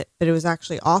 holy shit. But it was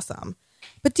actually awesome.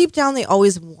 But deep down, they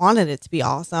always wanted it to be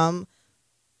awesome.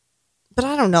 But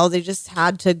I don't know. They just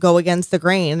had to go against the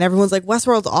grain. And everyone's like,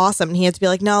 Westworld's awesome. And he had to be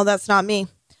like, no, that's not me.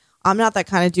 I'm not that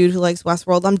kind of dude who likes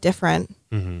Westworld. I'm different.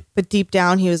 But deep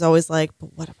down, he was always like,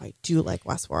 but what if I do like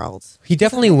Westworld? He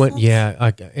definitely make went, sense?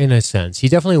 yeah, in a sense. He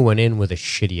definitely went in with a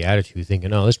shitty attitude,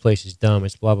 thinking, oh, this place is dumb.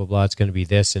 It's blah, blah, blah. It's going to be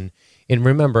this. And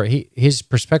remember, his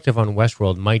perspective on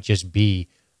Westworld might just be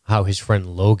how his friend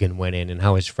Logan went in and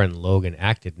how his friend Logan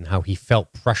acted and how he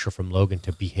felt pressure from Logan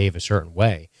to behave a certain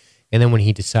way. And then when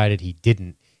he decided he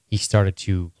didn't, he started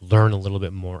to learn a little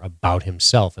bit more about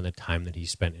himself and the time that he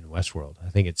spent in Westworld. I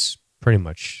think it's pretty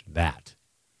much that.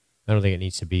 I don't think it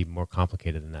needs to be more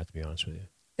complicated than that, to be honest with you.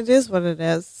 It is what it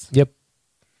is. Yep.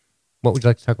 What would you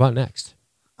like to talk about next?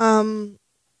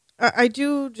 I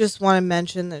do just want to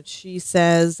mention that she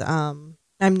says, I'm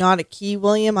not a key,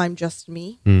 William. I'm just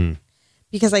me.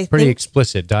 Because I Pretty think,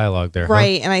 explicit dialogue there,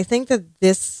 right. And I think that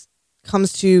this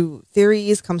comes to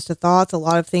theories, comes to thoughts, a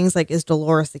lot of things like, is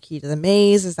Dolores the key to the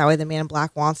maze? Is that why the man in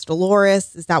black wants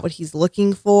Dolores? Is that what he's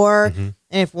looking for? And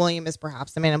if William is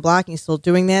perhaps the man in black and he's still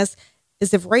doing this,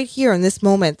 is if right here in this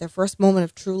moment, their first moment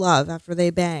of true love after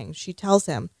they bang, she tells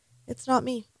him, it's not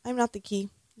me. I'm not the key.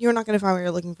 You're not going to find what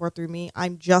you're looking for through me.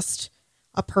 I'm just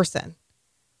a person,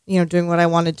 doing what I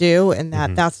want to do. And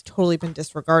that's totally been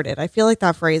disregarded. I feel like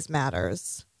that phrase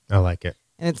matters. I like it.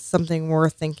 And it's something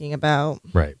worth thinking about.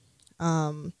 Right.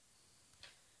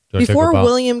 Before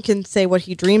William can say what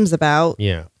he dreams about,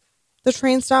 yeah, the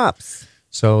train stops.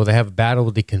 So they have a battle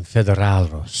with the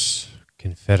Confederados.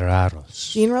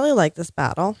 Gene really liked this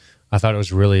battle. I thought it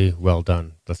was really well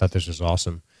done. I thought this was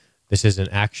awesome. This is an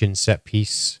action set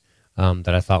piece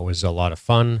that I thought was a lot of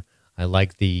fun. I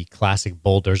like the classic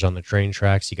boulders on the train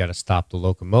tracks. You got to stop the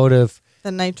locomotive.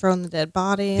 The nitro and the dead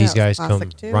body. These guys come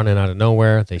running out of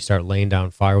nowhere. They start laying down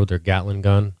fire with their Gatling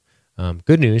gun.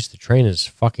 Good news, the train is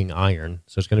fucking iron,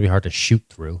 so it's going to be hard to shoot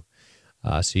through.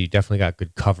 So you definitely got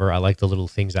good cover. I like the little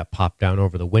things that pop down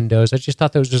over the windows. I just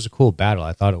thought that was just a cool battle.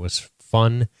 I thought it was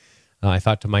fun. I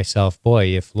thought to myself, boy,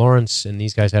 if Lawrence and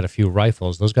these guys had a few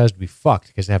rifles, those guys would be fucked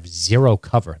because they have zero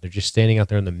cover. They're just standing out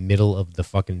there in the middle of the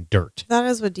fucking dirt. That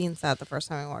is what Dean said the first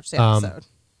time we watched the episode.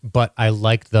 But I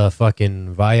like the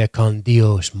fucking Vaya con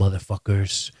Dios,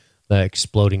 motherfuckers. The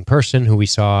exploding person who we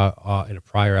saw in a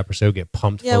prior episode get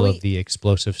pumped full of the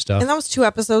explosive stuff. And that was 2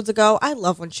 episodes ago. I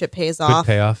love when shit pays Good off.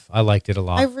 payoff. I liked it a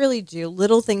lot. I really do.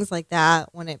 Little things like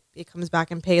that, when it comes back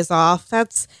and pays off,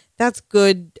 that's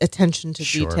good attention to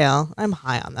detail. I'm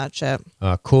high on that shit.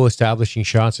 Cool establishing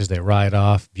shots as they ride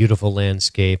off. Beautiful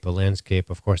landscape. A landscape,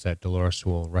 of course, that Dolores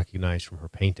will recognize from her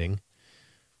painting.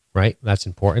 Right? That's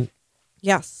important.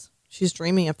 Yes. She's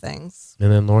dreaming of things.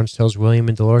 And then Lawrence tells William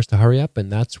and Dolores to hurry up, and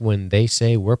that's when they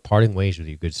say, we're parting ways with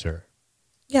you, good sir.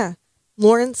 Yeah.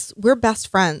 Lawrence, we're best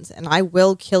friends, and I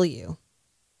will kill you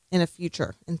in a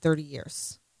future in 30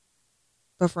 years.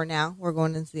 But for now, we're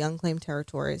going into the unclaimed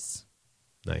territories.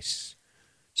 Nice.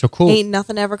 So cool. Ain't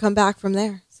nothing ever come back from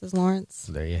there, says Lawrence.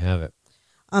 There you have it.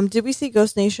 Did we see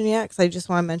Ghost Nation yet? Because I just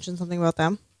want to mention something about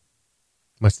them.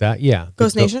 What's that? Yeah.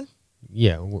 Ghost Nation?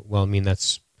 Yeah. Well, I mean,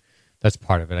 that's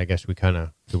part of it. I guess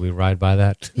did we ride by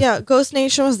that? Yeah, Ghost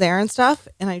Nation was there and stuff,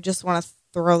 and I just want to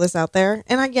throw this out there.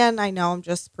 And again, I know I'm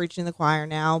just preaching the choir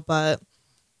now, but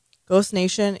Ghost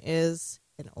Nation is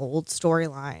an old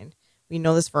storyline. We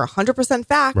know this for 100%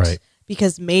 fact, right?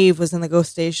 Because Maeve was in the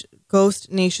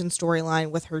Ghost Nation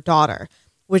storyline with her daughter,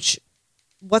 which,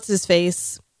 what's his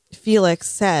face, Felix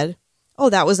said, oh,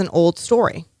 that was an old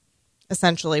story,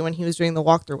 essentially, when he was doing the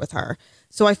walkthrough with her.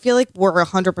 So I feel like we're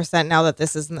 100% now that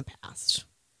this is in the past.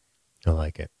 I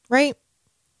like it. Right?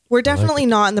 We're definitely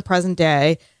not in the present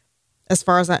day as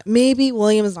far as that. Maybe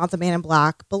William is not the man in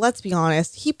black, but let's be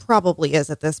honest, he probably is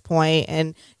at this point.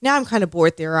 And now I'm kind of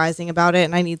bored theorizing about it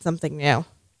and I need something new.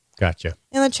 Gotcha.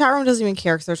 And the chat room doesn't even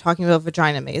care because they're talking about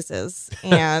vagina mazes.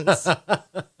 And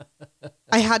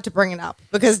I had to bring it up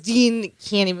because Dean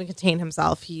can't even contain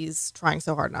himself. He's trying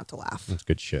so hard not to laugh. That's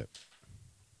good shit.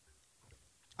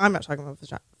 I'm not talking about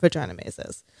vagina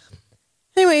mazes.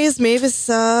 Anyways, Maeve is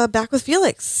back with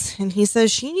Felix, and he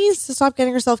says she needs to stop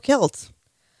getting herself killed.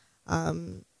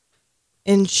 And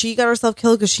she got herself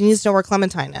killed because she needs to know where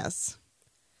Clementine is.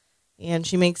 And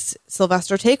she makes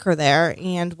Sylvester take her there,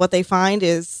 and what they find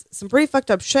is some pretty fucked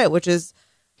up shit, which is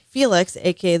Felix,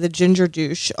 a.k.a. the ginger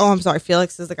douche. Oh, I'm sorry,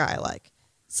 Felix is the guy I like.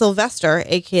 Sylvester,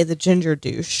 a.k.a. the ginger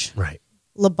douche. Right.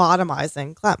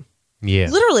 Lobotomizing Clem. Yeah.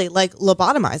 Literally, like,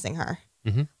 lobotomizing her.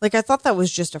 Mm-hmm. Like, I thought that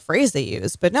was just a phrase they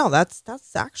used, but no, that's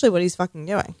actually what he's fucking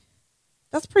doing.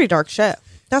 That's pretty dark shit.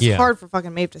 That's hard for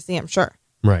fucking Maeve to see, I'm sure.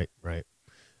 Right.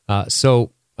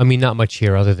 So, I mean, not much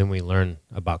here other than we learn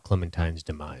about Clementine's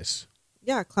demise.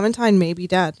 Yeah, Clementine may be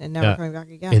dead and never coming back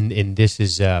again. And this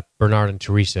is Bernard and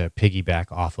Teresa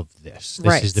piggyback off of this.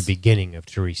 This is the beginning of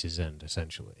Teresa's end,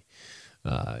 essentially.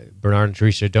 Bernard and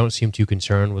Teresa don't seem too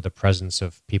concerned with the presence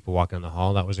of people walking in the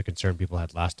hall. That was a concern people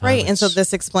had last time. Right. And so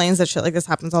this explains that shit like this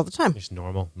happens all the time. It's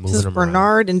normal. This Moving is them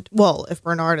Bernard. And well, if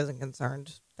Bernard isn't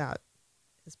concerned, that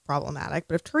is problematic.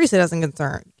 But if Teresa doesn't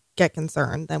get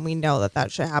concerned, then we know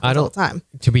that shit happens all the time.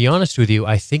 around. To be honest with you,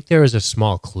 I think there is a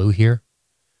small clue here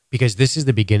because this is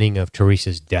the beginning of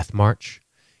Teresa's death march.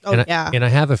 Oh, and yeah. And I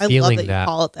have a feeling I love that you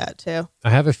call it that, too. I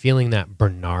have a feeling that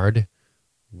Bernard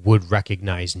would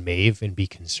recognize Maeve and be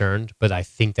concerned, but I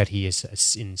think that he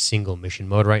is in single mission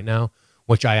mode right now,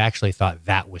 which I actually thought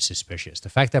that was suspicious. The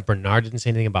fact that Bernard didn't say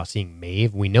anything about seeing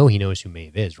Maeve, we know he knows who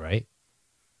Maeve is, right?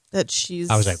 That she's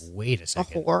I was like, wait a a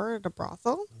second. whore at a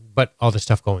brothel? But all the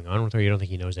stuff going on with her, you don't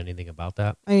think he knows anything about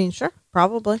that? I mean, sure,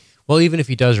 probably. Well, even if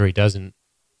he does or he doesn't,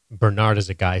 Bernard is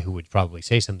a guy who would probably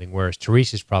say something, whereas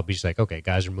Teresa's probably just like, okay,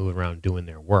 guys are moving around doing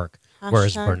their work,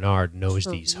 whereas Hashtag Bernard knows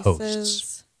these hosts.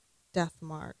 Teresa's Death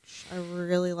March. I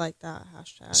really like that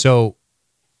hashtag. So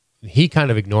he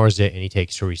kind of ignores it and he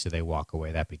takes Teresa. They walk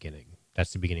away.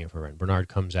 That's the beginning of her run. Bernard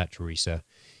comes at Teresa.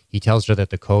 He tells her that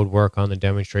the code work on the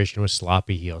demonstration was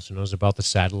sloppy. He also knows about the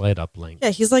satellite uplink. Yeah,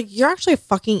 he's like, you're actually a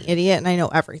fucking idiot and I know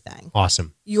everything.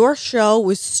 Awesome. Your show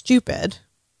was stupid.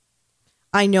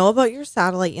 I know about your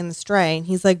satellite and the stray. And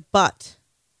he's like, but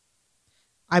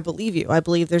I believe you. I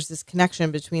believe there's this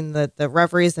connection between the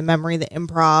reveries, the memory, the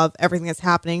improv, everything that's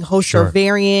happening. Hosts Sure. are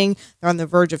varying. They're on the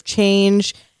verge of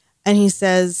change. And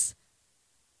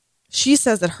she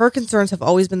says that her concerns have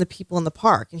always been the people in the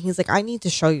park. And he's like, I need to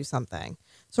show you something.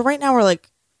 So right now we're like,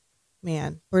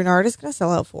 man, Bernard is going to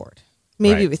sell out Ford.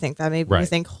 Maybe Right. we think that. Maybe we Right.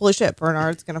 think, holy shit,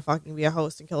 Bernard's going to fucking be a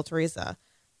host and kill Teresa.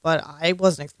 But I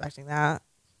wasn't expecting that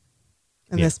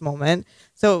in Yeah. this moment.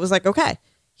 So it was like, okay.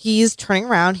 He's turning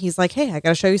around. He's like, hey, I got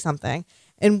to show you something.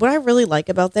 And what I really like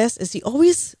about this is he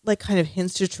always like kind of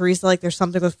hints to Teresa, like there's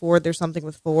something with Ford,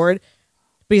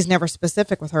 but he's never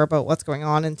specific with her about what's going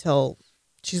on until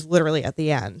she's literally at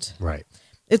the end. Right.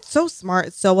 It's so smart.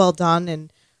 It's so well done.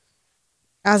 And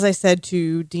as I said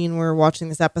to Dean, when we were watching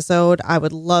this episode, I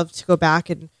would love to go back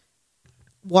and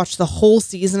watch the whole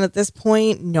season at this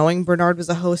point, knowing Bernard was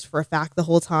a host for a fact the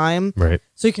whole time. Right.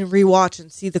 So you can rewatch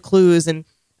and see the clues. And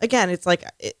again, it's like,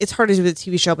 it's hard to do with a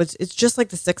TV show, but it's just like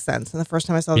The Sixth Sense. And the first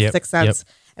time I saw The Sixth Sense,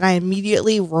 and I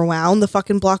immediately rewound the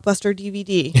fucking Blockbuster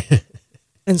DVD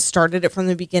and started it from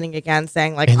the beginning again,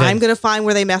 saying like, And then- I'm going to find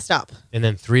where they messed up. And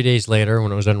then 3 days later,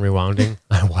 when it was done rewinding,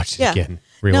 I watched it again.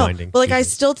 Rewinding. No, but like I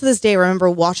still to this day remember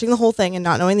watching the whole thing and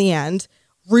not knowing the end,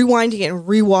 rewinding it and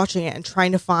rewatching it and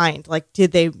trying to find like,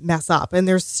 did they mess up? And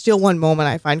there's still one moment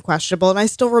I find questionable and I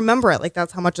still remember it. Like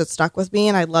that's how much it stuck with me.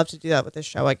 And I'd love to do that with this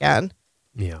show again.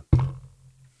 Yeah.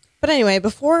 But anyway,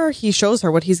 before he shows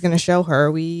her what he's going to show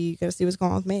her, we got to see what's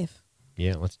going on with Maeve.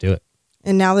 Yeah, let's do it.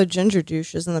 And now the ginger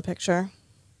douche is in the picture.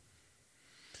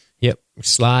 Yep.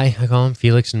 Sly, I call him,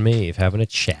 Felix and Maeve having a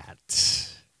chat.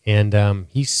 And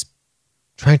he's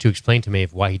trying to explain to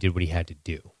Maeve why he did what he had to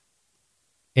do.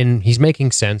 And he's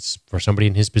making sense for somebody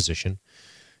in his position.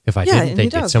 If I didn't, and they'd he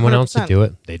get does, someone else to 100%. do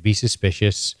it. They'd be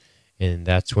suspicious. And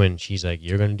that's when she's like,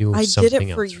 you're going to do I something did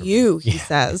it for else you, me. he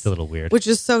says. It's a little weird. Which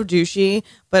is so douchey,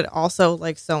 but also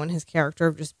like so in his character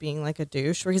of just being like a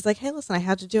douche where he's like, hey, listen, I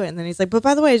had to do it. And then he's like, but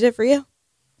by the way, I did it for you.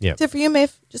 Yeah. Did it for you,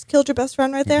 Maeve. Just killed your best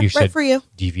friend right there. You Right said for you.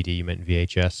 DVD, you meant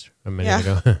VHS a minute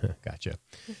Yeah. ago. Gotcha.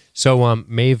 So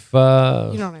Maeve... You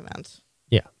know what I meant.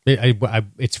 Yeah.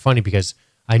 It's funny because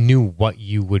I knew what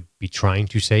you would be trying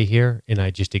to say here, and I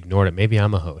just ignored it. Maybe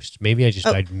I'm a host. Maybe I missed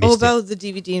it. About the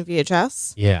DVD and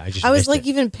VHS? Yeah, I was missed like it.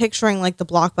 even picturing like the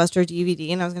Blockbuster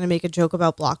DVD and I was going to make a joke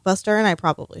about Blockbuster and I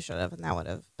probably should have and that would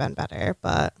have been better.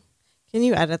 But can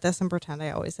you edit this and pretend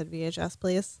I always said VHS,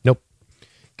 please? Nope.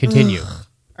 Continue.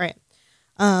 All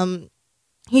right.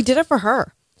 He did it for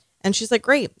her. And she's like,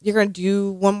 great, you're going to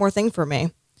do one more thing for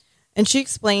me. And she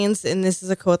explains, and this is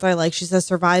a quote that I like, she says,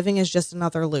 surviving is just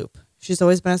another loop. She's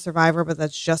always been a survivor, but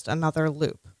that's just another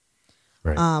loop.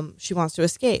 Right. She wants to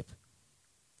escape.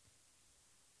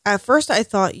 At first, I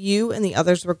thought you and the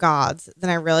others were gods. Then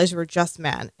I realized you were just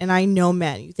men. And I know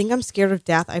men. You think I'm scared of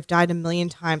death? I've died 1,000,000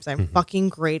 times. I'm fucking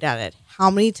great at it.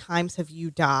 How many times have you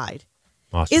died?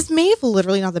 Awesome. Is Maeve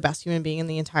literally not the best human being in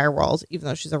the entire world, even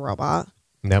though she's a robot?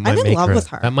 That might I'm in make love her, with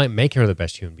her. That might make her the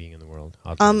best human being in the world.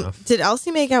 Oddly enough. Did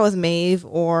Elsie make out with Maeve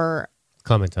or...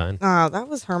 Clementine. that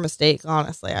was her mistake,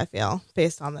 honestly, I feel,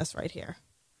 based on this right here.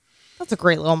 That's a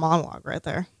great little monologue right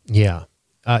there. Yeah.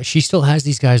 She still has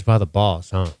these guys by the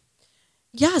balls, huh?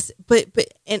 Yes, but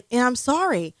I'm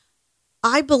sorry.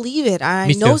 I believe it. I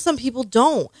Me know too. some people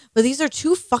don't, but these are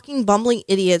two fucking bumbling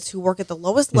idiots who work at the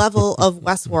lowest level of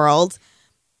Westworld,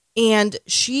 and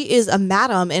she is a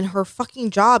madam, and her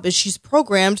fucking job is she's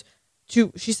programmed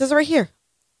she says it right here,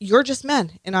 you're just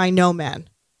men and I know men.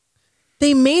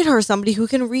 They made her somebody who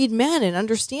can read men and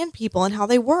understand people and how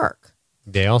they work.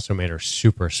 They also made her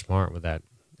super smart with that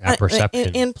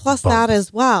apperception. And plus bump. that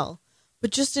as well.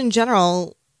 But just in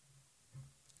general,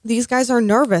 these guys are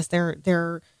nervous.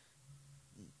 They're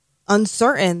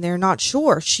uncertain. They're not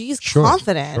sure. She's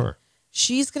confident. Sure.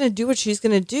 She's going to do what she's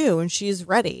going to do, and she's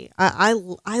ready. I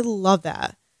love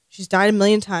that. She's died a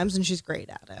million times, and she's great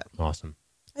at it. Awesome.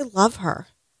 I love her.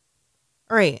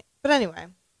 All right. But anyway,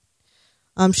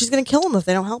 she's going to kill them if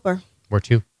they don't help her. Where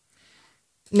to?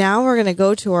 Now we're going to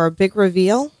go to our big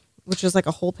reveal, which is like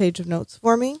a whole page of notes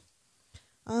for me.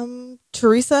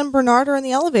 Teresa and Bernard are in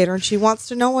the elevator, and she wants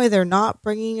to know why they're not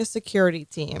bringing a security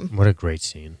team. What a great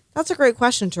scene. That's a great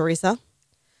question, Teresa.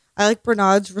 I like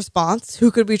Bernard's response.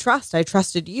 Who could we trust? I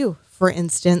trusted you, for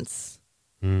instance.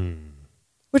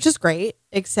 Which is great,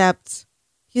 except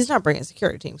he's not bringing a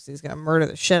security team because he's going to murder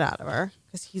the shit out of her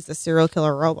because he's a serial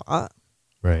killer robot.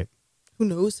 Right. Who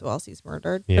knows who else he's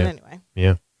murdered? Yeah. But anyway.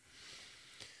 Yeah.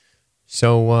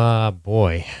 So,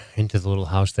 boy, into the little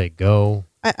house they go.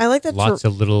 I like that. Lots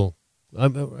of little,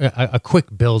 a quick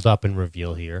build up and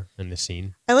reveal here in the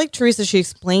scene. I like Teresa. She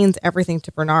explains everything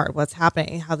to Bernard, what's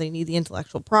happening, how they need the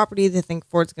intellectual property. They think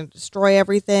Ford's going to destroy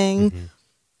everything. Mm-hmm.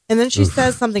 And then she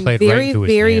says something Played right very, into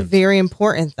his very, hands. very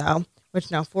important, though,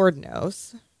 which now Ford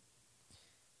knows.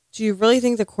 Do you really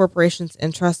think the corporation's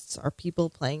interests are people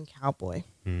playing cowboy?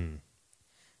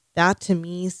 That, to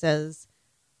me, says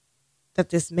that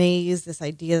this maze, this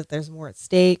idea that there's more at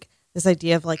stake, this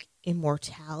idea of like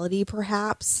immortality,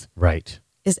 perhaps, Right.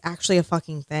 is actually a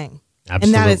fucking thing.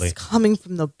 Absolutely. And that it's coming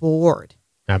from the board.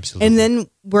 Absolutely. And then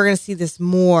we're going to see this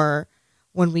more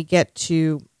when we get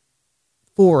to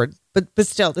Ford. But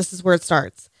still, this is where it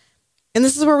starts. And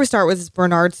this is where we start with this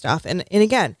Bernard stuff. And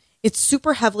again, it's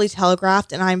super heavily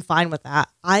telegraphed, and I'm fine with that.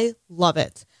 I love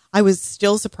it. I was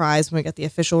still surprised when we got the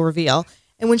official reveal.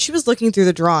 And when she was looking through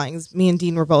the drawings, me and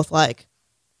Dean were both like,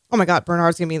 oh my God,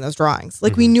 Bernard's going to be in those drawings.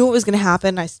 Like, we knew it was going to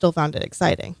happen. I still found it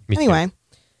exciting. Me too. Anyway,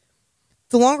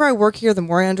 the longer I work here, the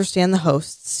more I understand the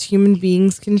hosts. Human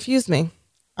beings confuse me.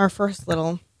 Our first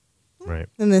little right.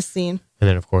 in this scene. And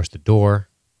then, of course, the door.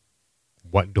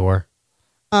 What door?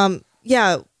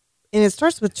 Yeah. And it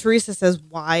starts with Teresa says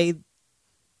why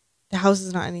the house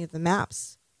is not any of the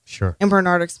maps. Sure. And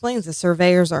Bernard explains the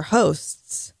surveyors are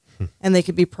hosts and they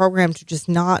could be programmed to just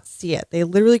not see it. They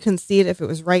literally couldn't see it if it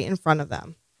was right in front of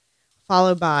them.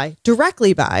 Followed by,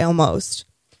 directly by almost,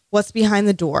 what's behind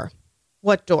the door?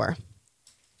 What door?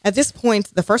 At this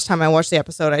point, the first time I watched the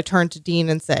episode, I turned to Dean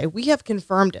and say, we have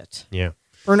confirmed it. Yeah.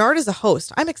 Bernard is a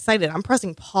host. I'm excited. I'm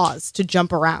pressing pause to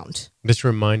jump around. This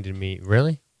reminded me,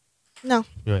 really? No.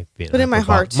 You might be But in my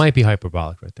heart. Might be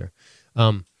hyperbolic right there.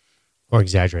 Or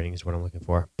exaggerating is what I'm looking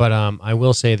for. But I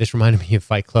will say this reminded me of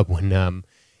Fight Club when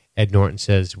Ed Norton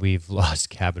says we've lost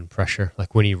cabin pressure.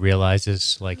 Like when he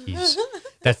realizes, like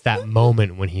that's that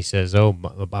moment when he says, "Oh,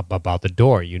 about the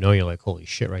door." You know, you're like, "Holy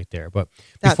shit!" right there. But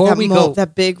before we go,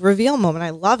 that big reveal moment, I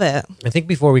love it. I think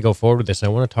before we go forward with this, I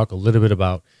want to talk a little bit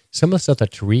about some of the stuff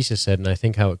that Teresa said, and I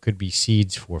think how it could be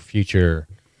seeds for future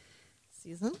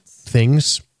Seasons.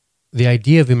 things. The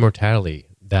idea of immortality,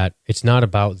 that it's not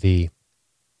about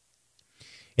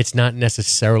it's not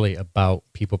necessarily about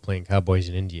people playing cowboys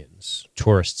and Indians,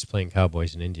 tourists playing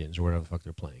cowboys and Indians, or whatever the fuck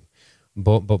they're playing,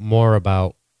 but more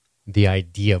about the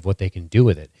idea of what they can do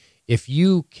with it. If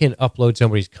you can upload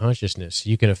somebody's consciousness,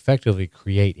 you can effectively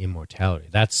create immortality.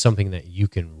 That's something that you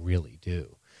can really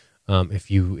do. If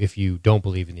you don't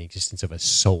believe in the existence of a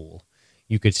soul,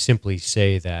 you could simply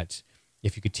say that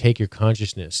if you could take your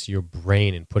consciousness, your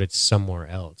brain, and put it somewhere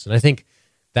else. And I think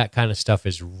that kind of stuff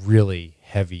is really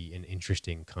heavy and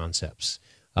interesting concepts.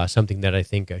 Something that I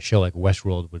think a show like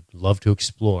Westworld would love to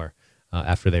explore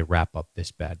after they wrap up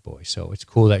this bad boy. So it's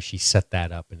cool that she set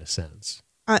that up in a sense.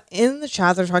 In the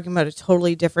chat, they're talking about a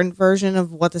totally different version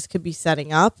of what this could be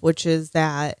setting up, which is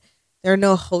that there are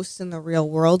no hosts in the real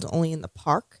world, only in the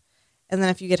park. And then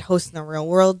if you get hosts in the real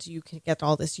world, you can get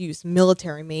all this use.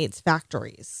 Military maids,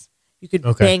 factories. You could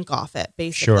bank off it,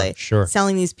 basically. Sure.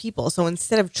 Selling these people. So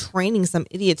instead of training some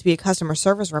idiot to be a customer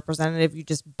service representative, you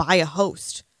just buy a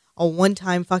host, a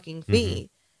one-time fucking fee,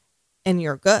 and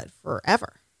you're good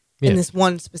forever in this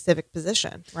one specific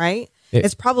position, right?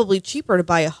 It's probably cheaper to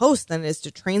buy a host than it is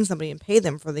to train somebody and pay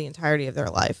them for the entirety of their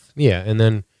life. Yeah, and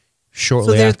then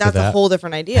shortly after that... that's a whole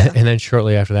different idea. And then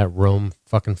shortly after that, Rome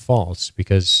fucking falls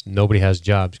because nobody has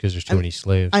jobs because there's too many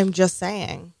slaves. I'm just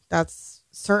saying. That's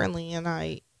certainly, and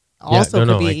I... also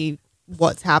could be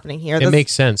what's happening here. It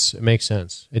makes sense. It makes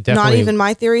sense. It definitely. Not even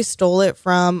my theory. Stole it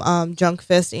from Junk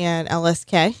Fist and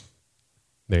LSK.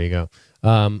 There you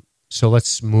go. So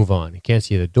let's move on. You can't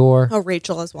see the door. Oh,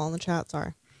 Rachel as well in the chat.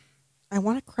 Sorry. I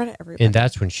want to credit everybody. And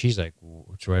that's when she's like,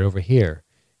 it's right over here.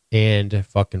 And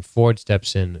fucking Ford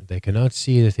steps in. They cannot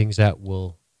see the things that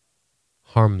will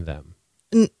harm them.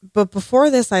 But before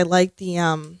this, I like the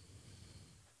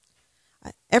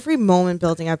every moment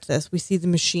building up to this, we see the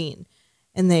machine.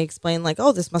 And they explain like,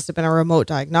 oh, this must have been a remote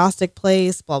diagnostic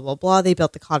place, blah, blah, blah. They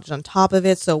built the cottage on top of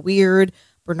it. So weird.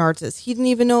 Bernard says he didn't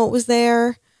even know it was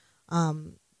there.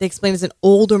 They explain it's an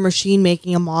older machine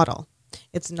making a model.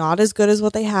 It's not as good as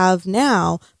what they have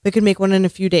now, but could make one in a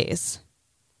few days.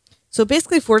 So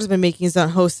basically, Ford has been making his own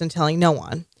host and telling no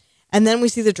one. And then we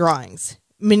see the drawings.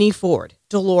 Minnie Ford,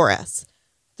 Dolores.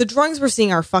 The drawings we're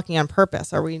seeing are fucking on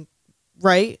purpose. Are we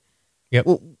right? Yep.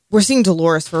 We're seeing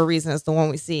Dolores for a reason as the one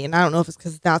we see. And I don't know if it's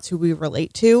because that's who we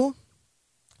relate to,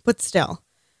 but still.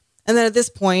 And then at this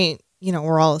point, you know,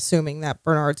 we're all assuming that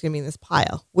Bernard's going to be in this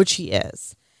pile, which he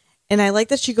is. And I like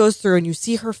that she goes through and you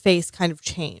see her face kind of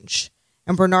change.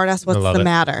 And Bernard asks, what's the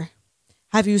matter?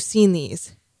 Have you seen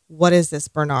these? What is this,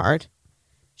 Bernard?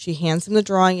 She hands him the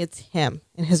drawing. It's him.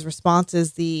 And his response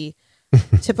is the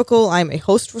typical, I'm a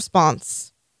host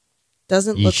response.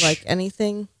 Doesn't look like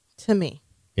anything to me.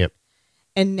 Yep.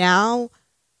 And now,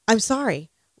 I'm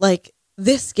sorry, like,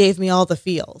 this gave me all the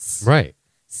feels. Right.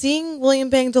 Seeing William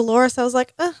bang Dolores, I was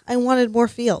like, I wanted more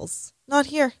feels. Not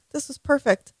here. This was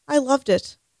perfect. I loved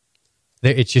it.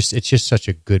 It's just such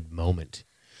a good moment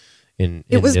in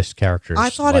this character's I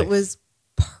thought life. it was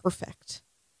perfect.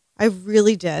 I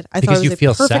really did. I because thought it was you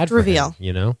feel a perfect sad reveal. for him,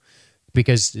 you know?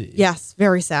 Because yes,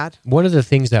 very sad. One of the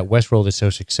things that Westworld is so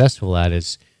successful at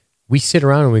is we sit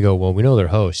around and we go, well, we know they're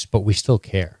hosts, but we still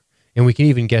care. And we can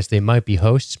even guess they might be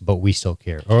hosts, but we still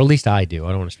care. Or at least I do. I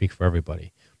don't want to speak for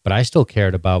everybody. But I still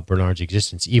cared about Bernard's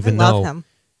existence, even though him.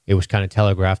 It was kind of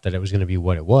telegraphed that it was going to be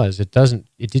what it was. It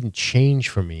didn't change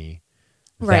for me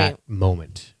that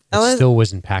moment. It still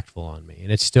was impactful on me.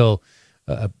 And it's still,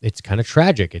 it's kind of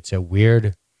tragic. It's a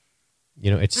weird,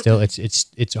 you know, it's still,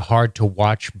 it's hard to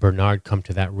watch Bernard come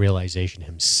to that realization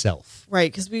himself.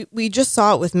 Right, because we just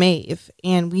saw it with Maeve,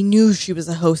 and we knew she was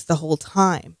a host the whole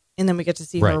time. And then we get to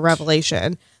see her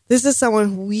revelation. This is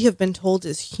someone who we have been told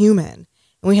is human.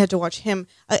 And we had to watch him.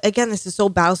 Again, this is so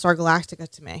Battlestar Galactica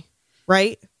to me,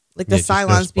 right? Like the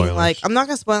Cylons being like, I'm not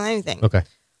going to spoil anything. Okay.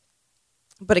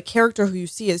 But a character who you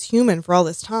see as human for all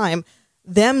this time,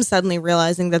 them suddenly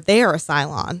realizing that they are a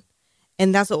Cylon.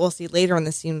 And that's what we'll see later in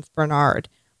the scene with Bernard.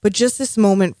 But just this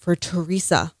moment for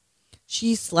Teresa,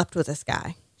 she slept with this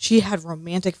guy. She had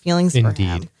romantic feelings for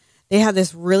him. They had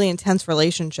this really intense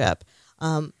relationship.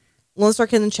 Lone Star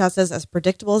Kid in the chat says, as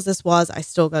predictable as this was, I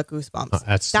still got goosebumps.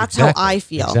 That's exactly how I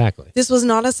feel. Exactly. This was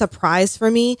not a surprise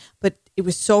for me, but it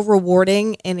was so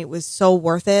rewarding and it was so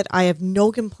worth it. I have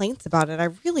no complaints about it. I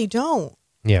really don't.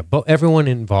 Yeah, but everyone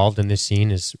involved in this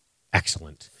scene is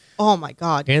excellent. Oh my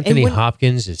God. Anthony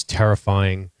Hopkins is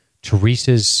terrifying.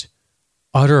 Teresa's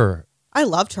utter I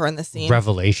loved her in the scene.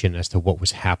 Revelation as to what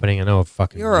was happening. I know I've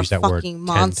fucking used that word 10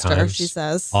 monster, times. she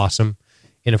says. Awesome.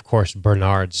 And of course,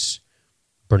 Bernard's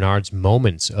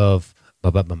moments of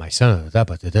my son.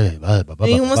 And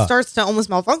he almost starts to almost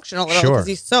malfunction a little because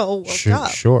he's so worked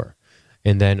up. Sure.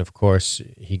 And then, of course,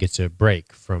 he gets a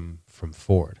break from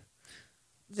Ford.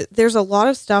 There's a lot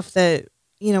of stuff that,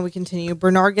 you know, we continue.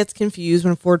 Bernard gets confused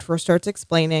when Ford first starts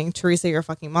explaining, Teresa, you're a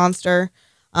fucking monster.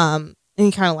 And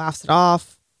he kind of laughs it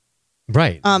off.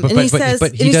 Right. And he says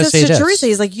to Teresa,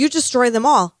 he's like, you destroy them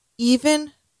all,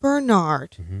 even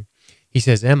Bernard. Mm-hmm. He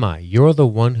says, Emma, you're the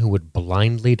one who would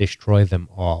blindly destroy them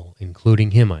all,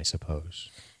 including him, I suppose.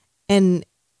 And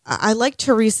I like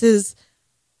Teresa's,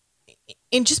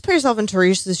 and just put yourself in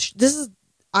Teresa's,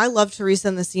 I love Teresa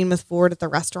in the scene with Ford at the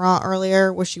restaurant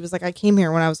earlier, where she was like, I came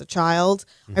here when I was a child.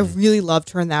 Mm-hmm. I really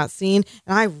loved her in that scene.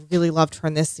 And I really loved her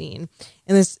in this scene.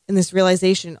 And this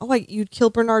realization, you'd kill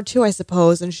Bernard too, I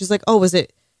suppose. And she's like, oh, was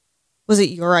it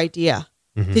your idea?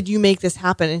 Mm-hmm. Did you make this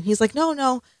happen? And he's like,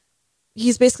 no.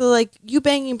 He's basically like, you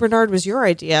banging Bernard was your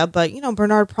idea, but, you know,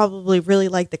 Bernard probably really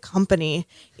liked the company.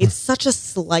 It's such a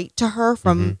slight to her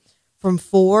from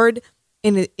Ford.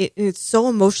 And it's so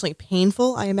emotionally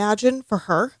painful, I imagine, for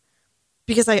her.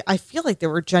 Because I feel like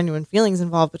there were genuine feelings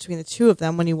involved between the two of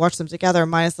them when you watch them together,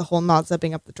 minus the whole not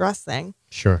zipping up the dress thing.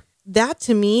 Sure. That,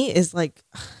 to me, is like,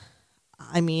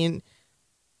 I mean,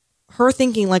 her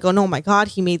thinking like, oh, no, my God,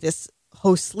 he made this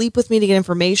host sleep with me to get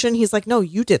information. He's like, no,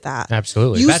 you did that.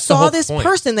 Absolutely. You saw this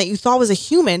person that you thought was a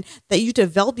human, that you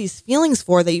developed these feelings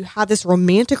for, that you had this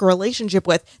romantic relationship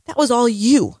with. That was all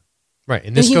you. Right.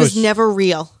 And he was never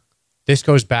real. This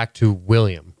goes back to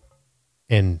William.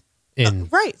 Right.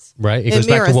 It goes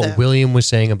back to what William was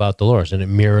saying about Dolores, and it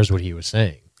mirrors what he was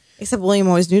saying. Except William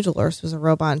always knew Dolores was a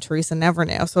robot and Teresa never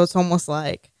knew. So it's almost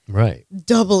like Right.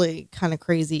 doubly kind of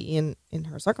crazy in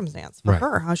her circumstance for Right.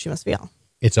 her, how she must feel.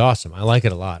 It's awesome. I like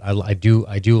it a lot. I do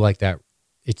like that.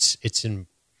 It's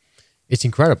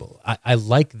incredible. I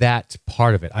like that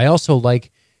part of it. I also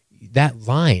like that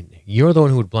line. You're the one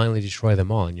who would blindly destroy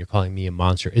them all, and you're calling me a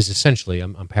monster. Is essentially,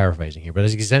 I'm paraphrasing here, but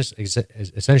is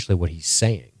essentially what he's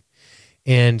saying.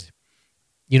 And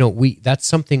that's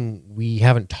something we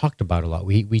haven't talked about a lot.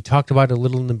 We talked about it a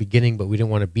little in the beginning, but we didn't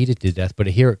want to beat it to death. But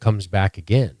here it comes back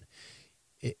again.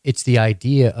 It's the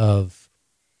idea of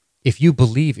if you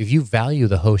value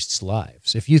the host's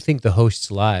lives, if you think the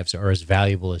host's lives are as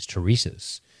valuable as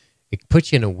Teresa's, it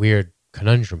puts you in a weird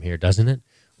conundrum here, doesn't it?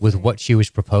 With what she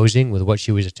was proposing, with what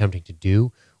she was attempting to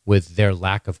do, with their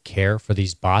lack of care for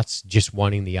these bots, just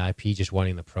wanting the IP, just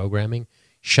wanting the programming,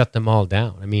 shut them all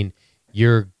down. I mean,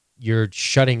 you're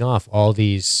shutting off all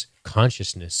these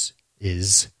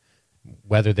consciousnesses,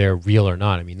 whether they're real or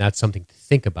not. I mean, that's something to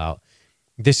think about.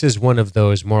 This is one of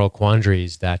those moral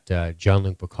quandaries that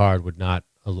Jean-Luc Picard would not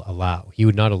allow. He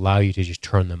would not allow you to just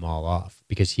turn them all off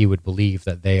because he would believe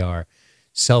that they are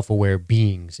self-aware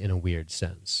beings in a weird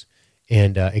sense.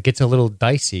 And it gets a little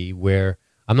dicey where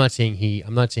I'm not saying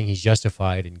he's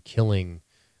justified in killing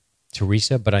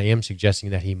Teresa, but I am suggesting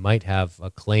that he might have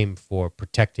a claim for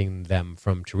protecting them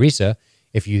from Teresa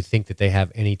if you think that they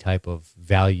have any type of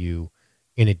value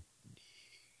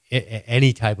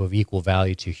any type of equal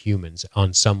value to humans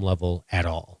on some level at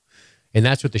all. And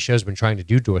that's what the show's been trying to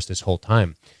do to us this whole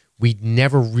time. We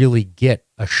never really get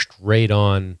a straight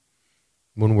on,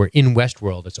 when we're in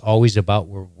Westworld, it's always about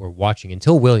we're watching.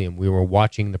 Until William, we were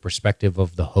watching the perspective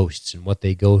of the hosts and what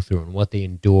they go through and what they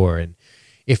endure. And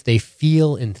if they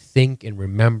feel and think and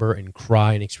remember and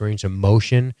cry and experience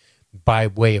emotion by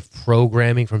way of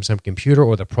programming from some computer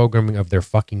or the programming of their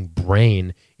fucking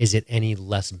brain, is it any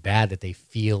less bad that they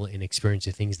feel and experience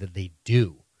the things that they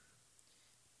do?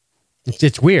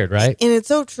 It's weird, right? And it's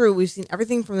so true. We've seen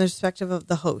everything from the perspective of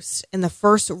the host. And the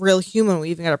first real human we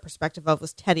even got a perspective of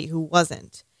was Teddy, who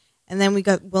wasn't. And then we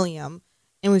got William,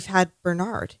 and we've had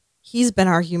Bernard. He's been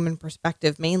our human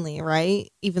perspective mainly, right?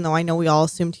 Even though I know we all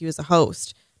assumed he was a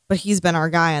host. But he's been our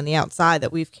guy on the outside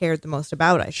that we've cared the most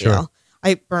about, I feel.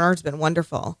 Sure. Bernard's been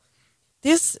wonderful.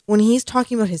 This, when he's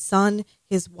talking about his son,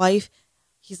 his wife,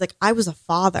 he's like, I was a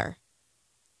father.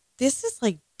 This is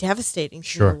like devastating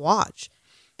for me to watch.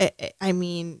 I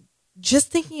mean, just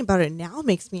thinking about it now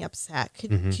makes me upset.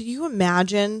 Could you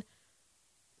imagine?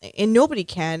 And nobody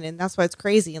can, and that's why it's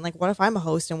crazy. And like, what if I'm a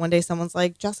host and one day someone's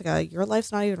like, Jessica, your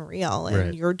life's not even real,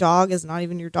 and your dog is not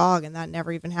even your dog, and that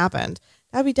never even happened?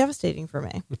 That'd be devastating for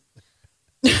me.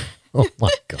 Oh my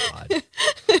God.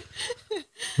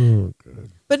 Oh,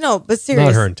 good. But seriously.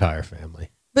 Not her entire family.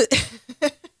 But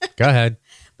go ahead.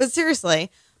 But seriously,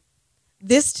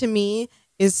 this to me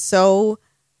is so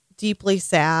deeply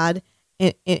sad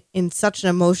in such an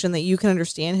emotion that you can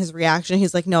understand his reaction.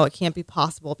 He's like, no, it can't be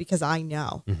possible because I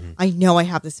know. I know I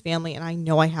have this family and I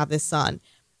know I have this son.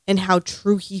 And how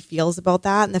true he feels about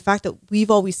that. And the fact that we've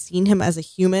always seen him as a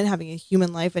human, having a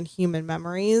human life and human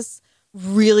memories,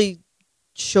 really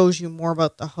shows you more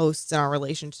about the hosts and our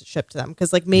relationship to them.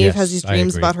 Because like Maeve has these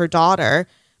dreams about her daughter,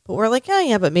 but we're like,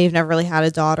 yeah, but Maeve never really had a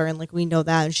daughter, and like we know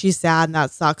that, and she's sad and that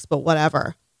sucks, but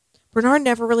whatever. Bernard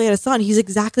never really had a son. He's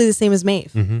exactly the same as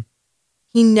Maeve.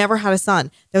 He never had a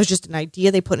son. That was just an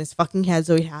idea they put in his fucking head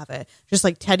so he'd have it. Just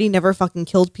like Teddy never fucking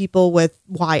killed people with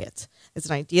Wyatt. It's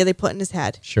an idea they put in his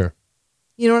head. Sure.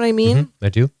 You know what I mean? I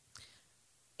do.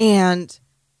 And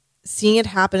seeing it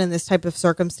happen in this type of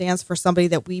circumstance for somebody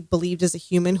that we believed as a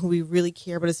human, who we really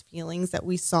care about his feelings, that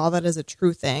we saw that as a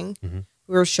true thing.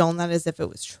 We were shown that as if it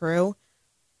was true.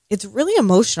 It's really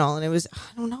emotional. And it was,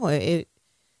 I don't know,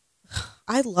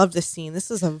 I love this scene. This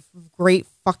is a great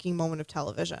fucking moment of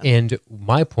television. And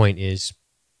my point is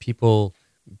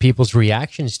people's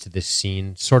reactions to this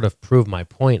scene sort of prove my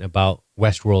point about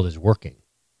Westworld is working.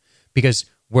 Because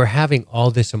we're having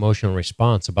all this emotional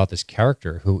response about this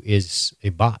character who is a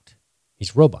bot.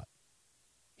 He's a robot.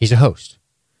 He's a host.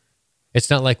 It's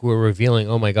not like we're revealing,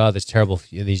 oh my God, this terrible,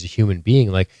 he's a human being.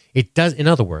 Like it does, in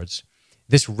other words,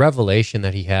 this revelation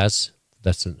that he has,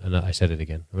 I said it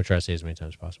again, I'm going to try to say it as many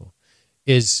times as possible,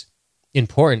 is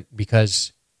important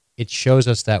because it shows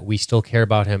us that we still care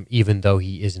about him even though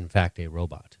he is in fact a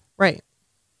robot. Right.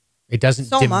 It doesn't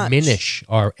diminish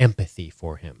our empathy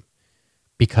for him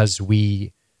because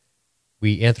we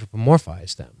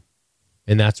anthropomorphize them.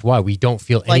 And that's why we don't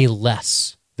feel any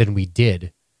less than we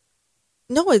did.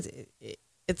 No, it's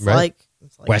right? like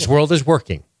Westworld is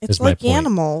working. It's like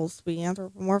animals. We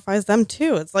anthropomorphize them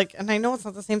too. It's like, and I know it's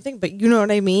not the same thing, but you know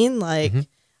what I mean? Like,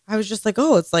 I was just like,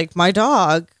 oh, it's like my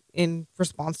dog in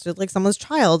response to like someone's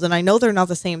child. And I know they're not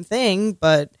the same thing,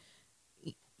 but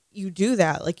you do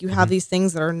that. Like you have these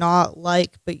things that are not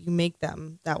like, but you make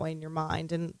them that way in your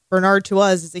mind. And Bernard to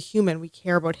us is a human. We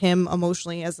care about him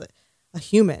emotionally as a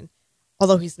human,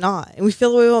 although he's not. And we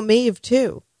feel the way about Maeve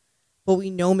too. But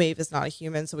we know Maeve is not a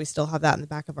human, so we still have that in the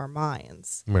back of our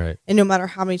minds. Right. And no matter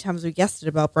how many times we guessed it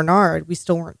about Bernard, we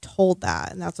still weren't told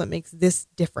that. And that's what makes this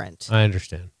different. I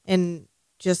understand. And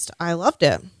just, I loved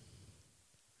it.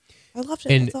 I loved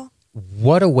it. And that's all.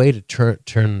 what a way to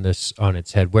turn this on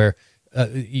its head. Where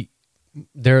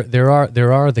there are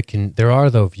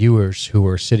the viewers who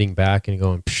are sitting back and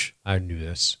going, Psh, I knew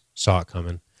this, saw it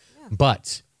coming. Yeah.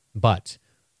 But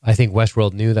I think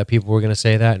Westworld knew that people were going to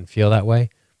say that and feel that way.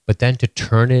 But then to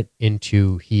turn it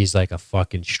into he's like a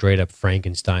fucking straight up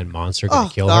Frankenstein monster going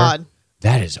to kill her.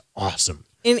 That is awesome.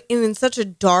 In such a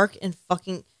dark and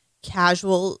fucking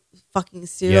casual fucking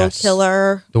serial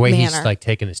killer The way manner. he's like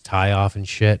taking his tie off and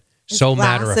shit. So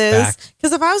matter of fact.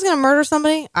 Because if I was going to murder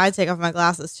somebody, I'd take off my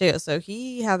glasses too. So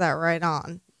he had that right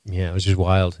on. Yeah, it was just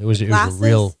wild. It was Glasses, a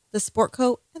real... the sport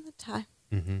coat, and the tie.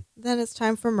 Mm-hmm. Then it's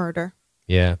time for murder.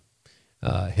 Yeah.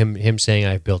 Him saying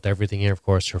I built everything here. Of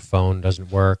course, her phone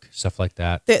doesn't work. Stuff like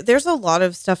that. There's a lot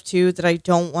of stuff too that I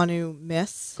don't want to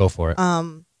miss. Go for it.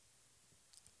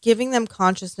 Giving them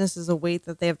consciousness is a weight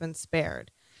that they have been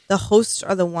spared. The hosts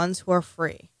are the ones who are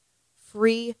free.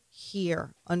 Free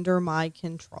here, under my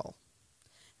control.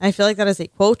 And I feel like that is a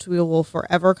quote we will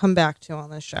forever come back to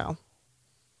on this show.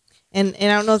 And I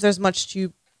don't know if there's much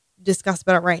to discuss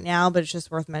about it right now, but it's just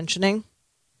worth mentioning.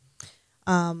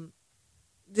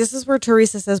 This is where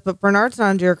Teresa says, but Bernard's not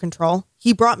under your control.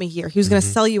 He brought me here. He was going to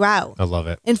sell you out. I love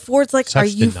it. And Ford's like, Such are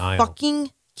you denial.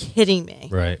 fucking kidding me?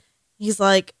 Right. He's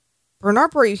like,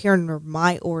 Bernard brought you here under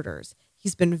my orders.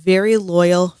 He's been very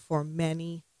loyal for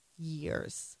many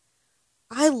years.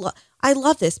 I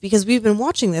love this because we've been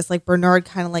watching this, like Bernard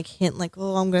kind of like hint like,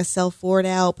 oh, I'm going to sell Ford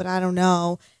out, but I don't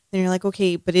know. Then you're like,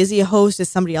 okay, but is he a host? Is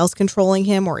somebody else controlling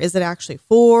him, or is it actually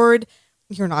Ford?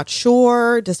 You're not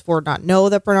sure. Does Ford not know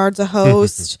that Bernard's a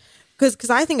host? Because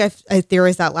I think I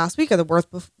theorized that last week or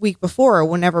the week before, or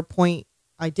whenever point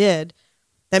I did,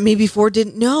 that maybe Ford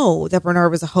didn't know that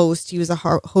Bernard was a host. He was a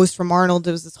host from Arnold.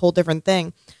 It was this whole different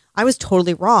thing. I was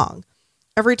totally wrong.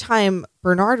 Every time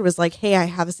Bernard was like, hey, I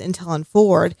have this intel on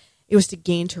Ford, it was to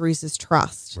gain Teresa's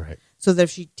trust. Right. So that if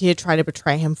she did try to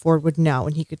betray him, Ford would know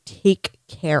and he could take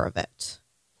care of it.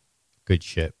 Good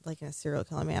shit. Like in a serial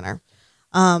killer manner.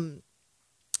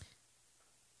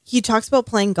 He talks about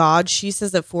playing God. She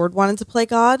says that Ford wanted to play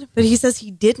God, but he says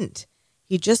he didn't.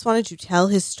 He just wanted to tell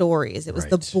his stories. It was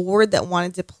the board that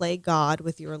wanted to play God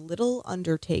with your little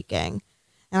undertaking.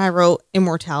 And I wrote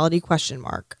immortality ?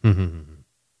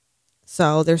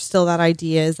 So there's still that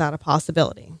idea. Is that a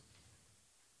possibility?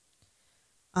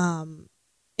 And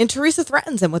Teresa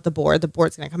threatens him with the board. The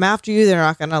board's going to come after you. They're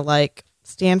not going to like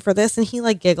stand for this. And he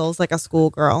like giggles like a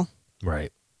schoolgirl.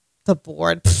 Right. The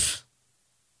board. Pfft,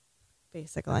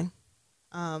 basically.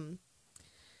 And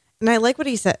I like what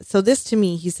he said. So this to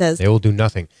me, he says, they will do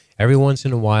nothing. Every once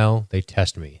in a while, they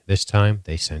test me. This time,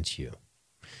 they sense you.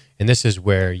 And this is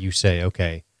where you say,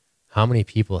 okay, how many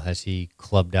people has he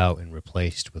clubbed out and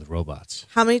replaced with robots?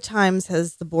 how many times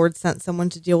has the board sent someone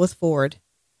to deal with Ford?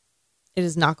 It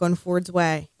is not going Ford's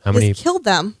way. How He has many- killed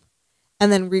them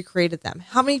and then recreated them.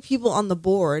 How many people on the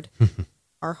board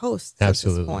are hosts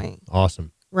Absolutely. at this point?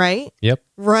 Awesome. Right? Yep.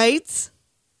 Right?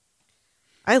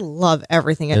 I love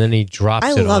everything. And then he drops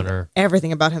I it love on her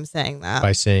everything about him saying that.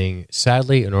 by saying,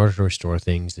 sadly, in order to restore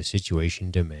things, the situation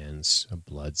demands a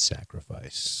blood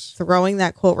sacrifice. Throwing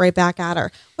that quote right back at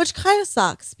her, which kind of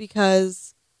sucks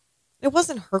because it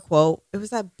wasn't her quote. It was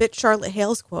that bitch Charlotte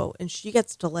Hale's quote, and she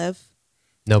gets to live.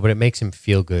 No, but it makes him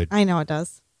feel good I know it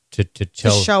does. to To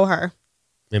tell. show her.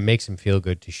 It makes him feel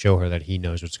good to show her that he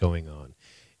knows what's going on.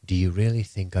 Do you really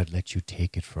think I'd let you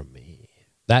take it from me?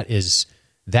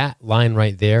 That line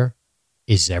right there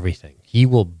is everything. He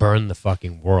will burn the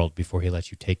fucking world before he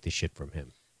lets you take this shit from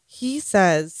him. He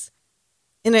says,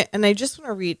 and I just want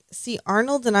to read, see,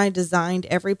 Arnold and I designed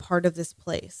every part of this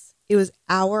place. It was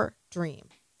our dream.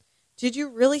 Did you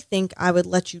really think I would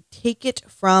let you take it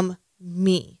from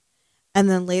me? And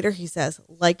then later he says,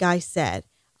 like I said,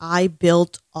 I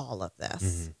built all of this.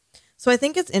 Mm-hmm. So I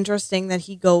think it's interesting that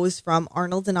he goes from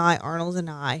Arnold and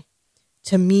I,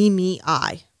 to me,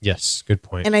 I. Yes, good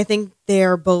point. And I think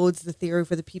there bodes the theory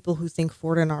for the people who think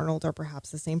Ford and Arnold are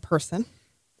perhaps the same person.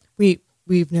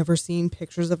 We've never seen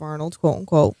pictures of Arnold, quote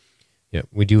unquote. Yeah,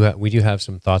 we do have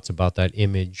some thoughts about that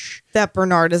image. That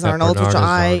Bernard is That Arnold, Bernard which is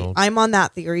Arnold. I'm on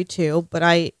that theory too. But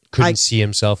I couldn't see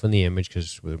himself in the image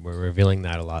because we're revealing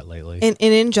that a lot lately. And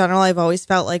in general, I've always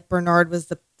felt like Bernard was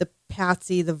the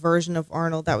Patsy, the version of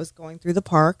Arnold that was going through the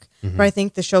park. Mm-hmm. But I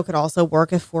think the show could also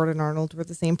work if Ford and Arnold were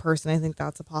the same person. I think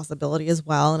that's a possibility as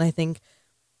well. And I think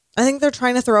they're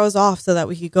trying to throw us off so that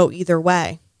we could go either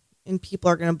way. And people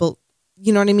are going to,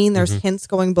 you know what I mean? There's hints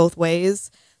going both ways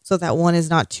so that one is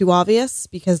not too obvious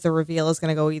because the reveal is going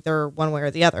to go either one way or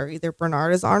the other. Either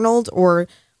Bernard is Arnold or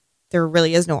there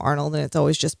really is no Arnold and it's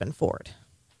always just been Ford.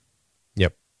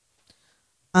 Yep.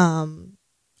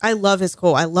 I love his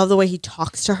quote. I love the way he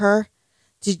talks to her.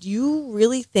 Did you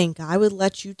really think I would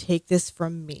let you take this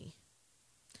from me?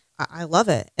 I love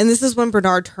it. And this is when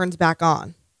Bernard turns back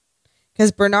on.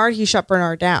 Because he shut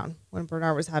Bernard down. When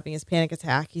Bernard was having his panic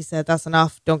attack, he said, that's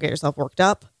enough. Don't get yourself worked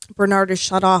up. Bernard is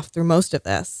shut off through most of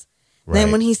this. Right.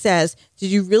 Then when he says, did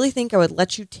you really think I would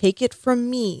let you take it from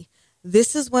me?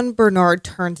 This is when Bernard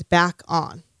turns back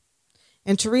on.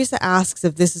 And Teresa asks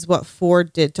if this is what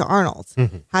Ford did to Arnold.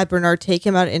 Had Bernard take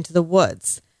him out into the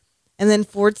woods. And then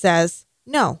Ford says,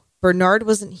 no, Bernard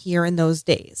wasn't here in those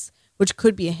days, which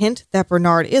could be a hint that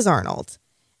Bernard is Arnold.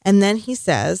 And then he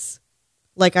says,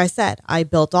 like I said, I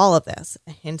built all of this,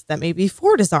 a hint that maybe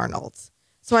Ford is Arnold.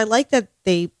 So I like that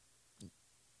they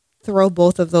throw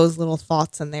both of those little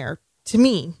thoughts in there, to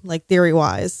me, like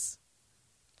theory-wise.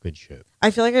 Good shit. I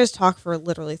feel like I just talked for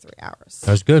literally 3 hours.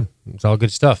 That was good. It's all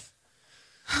good stuff.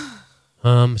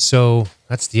 So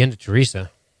that's the end of Teresa.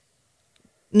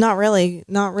 Not really,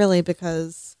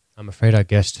 because I'm afraid our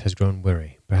guest has grown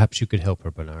weary. Perhaps you could help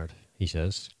her, Bernard, he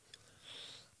says.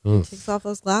 he takes off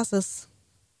those glasses.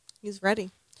 He's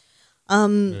ready.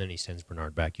 And then he sends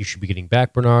Bernard back. You should be getting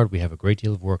back, Bernard. We have a great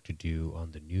deal of work to do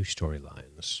on the new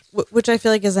storylines. Which I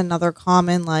feel like is another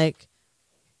common, like,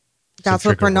 that's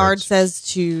what Bernard says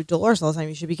to Dolores all the time.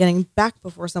 You should be getting back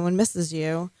before someone misses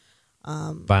you.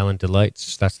 Violent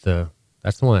delights. That's the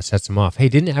one that sets him off. Hey,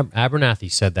 didn't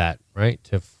Abernathy said that, right,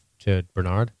 to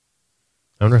Bernard?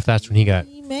 I wonder if that's when he got...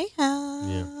 He may have.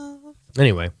 Yeah.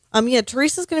 Anyway. Yeah,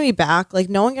 Teresa's going to be back. Like,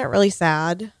 no one got really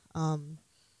sad.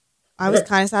 I was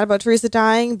kind of sad about Teresa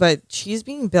dying, but she's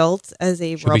being built as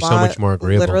a robot be so much more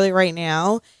agreeable. Literally right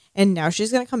now. And now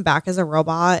she's going to come back as a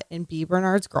robot and be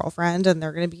Bernard's girlfriend. And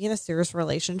they're going to be in a serious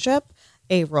relationship,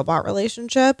 a robot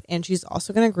relationship. And she's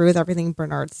also going to agree with everything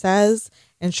Bernard says.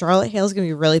 And Charlotte Hale's going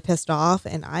to be really pissed off.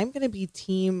 And I'm going to be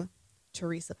team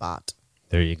Teresa Bot.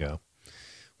 There you go.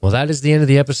 Well, that is the end of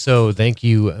the episode. Thank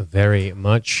you very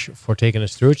much for taking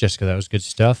us through it, Jessica. That was good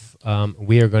stuff.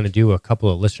 We are going to do a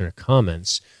couple of listener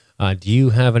comments. Do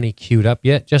you have any queued up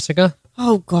yet, Jessica?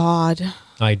 Oh, God.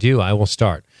 I do. I will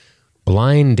start.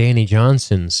 Blind Danny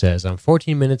Johnson says, I'm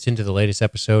 14 minutes into the latest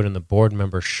episode, and the board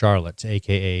member Charlotte,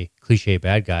 a.k.a. cliche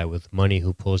bad guy with money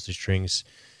who pulls the strings,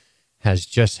 has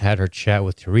just had her chat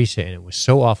with Teresa, and it was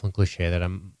so awful and cliche that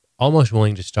I'm almost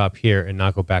willing to stop here and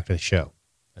not go back to the show.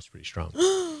 That's pretty strong.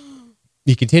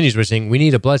 He continues by saying, we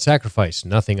need a blood sacrifice,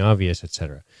 nothing obvious,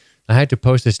 etc. I had to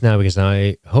post this now because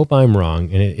I hope I'm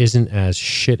wrong, and it isn't as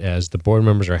shit as the board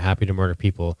members are happy to murder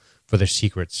people for their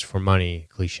secrets for money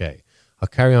cliche. I'll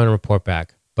carry on and report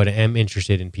back, but I am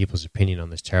interested in people's opinion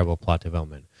on this terrible plot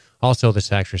development. Also,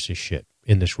 this actress is shit,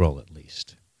 in this role at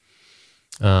least.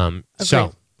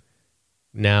 So,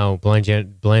 now Blind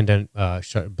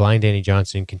Danny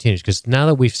Johnson continues, because now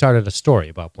that we've started a story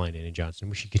about Blind Danny Johnson,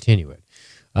 we should continue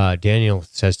it. Daniel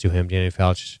says to him, Daniel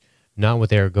Fouch, not what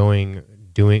they are doing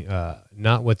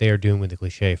with the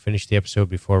cliche. Finish the episode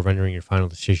before rendering your final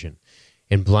decision.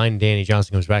 And Blind Danny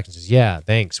Johnson comes back and says, yeah,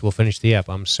 thanks. We'll finish the ep.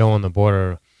 I'm so on the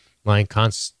borderline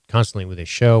constantly with this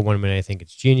show. 1 minute I think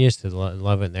it's genius, to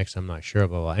love it. Next I'm not sure,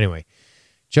 blah, blah. Anyway,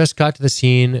 just got to the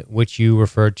scene which you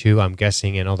referred to, I'm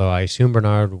guessing, and although I assume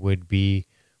Bernard would be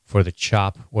for the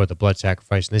chop or the blood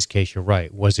sacrifice, in this case, you're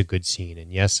right, was a good scene.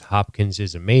 And yes, Hopkins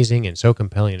is amazing and so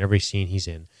compelling in every scene he's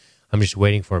in. I'm just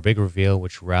waiting for a big reveal,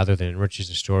 which rather than enriches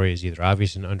the story is either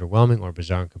obvious and underwhelming or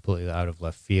bizarre and completely out of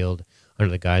left field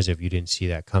under the guise of you didn't see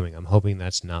that coming. I'm hoping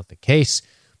that's not the case,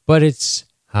 but it's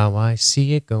how I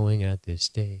see it going at this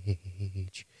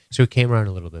stage. So it came around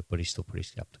a little bit, but he's still pretty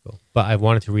skeptical. But I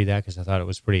wanted to read that because I thought it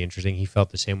was pretty interesting. He felt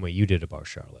the same way you did about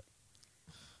Charlotte.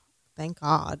 Thank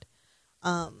God.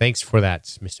 Thanks for that,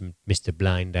 Mr.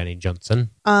 Blind Danny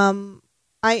Johnson.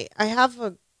 I have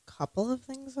a couple of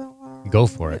things I want to Go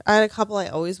for it. I had a couple I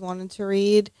always wanted to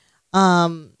read,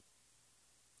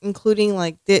 including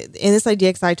like in this idea,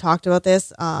 because I talked about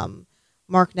this.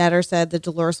 Mark Netter said the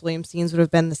Dolores Williams scenes would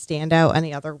have been the standout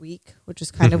any other week, which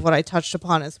is kind of what I touched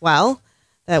upon as well.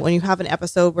 That when you have an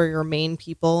episode where your main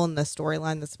people and the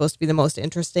storyline that's supposed to be the most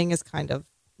interesting is kind of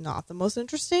not the most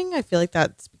interesting, I feel like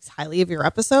that speaks highly of your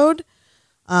episode.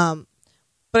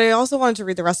 But I also wanted to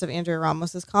read the rest of Andrea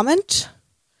Ramos's comment.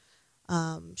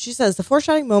 She says, the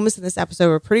foreshadowing moments in this episode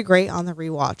were pretty great on the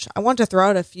rewatch. I want to throw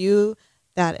out a few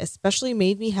that especially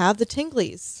made me have the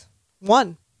tinglies.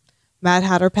 1. Mad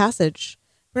Hatter passage.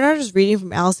 Bernard is reading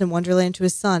from Alice in Wonderland to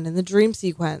his son in the dream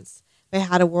sequence. If I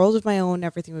had a world of my own,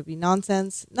 everything would be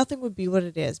nonsense. Nothing would be what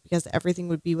it is because everything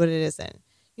would be what it isn't.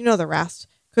 You know the rest.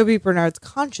 Could be Bernard's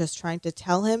conscience trying to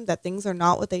tell him that things are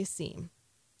not what they seem.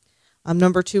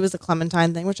 Number 2 is the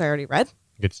Clementine thing, which I already read.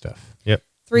 Good stuff. Yep.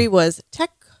 3 was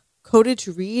tech coded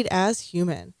to read as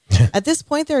human. At this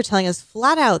point, they were telling us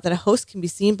flat out that a host can be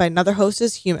seen by another host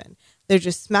as human. They're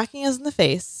just smacking us in the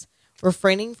face,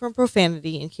 refraining from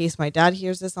profanity in case my dad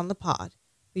hears this on the pod.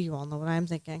 But you all know what I'm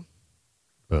thinking.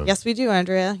 Boom. Yes, we do,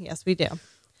 Andrea. Yes, we do.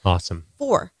 Awesome.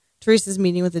 4, Teresa's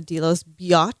meeting with the Delos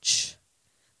biatch.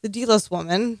 The Delos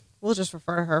woman, we'll just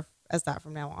refer to her as that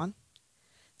from now on,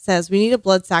 says, we need a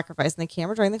blood sacrifice, and the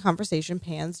camera during the conversation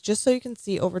pans just so you can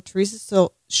see over Teresa's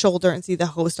shoulder and see the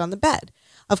host on the bed.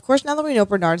 Of course, now that we know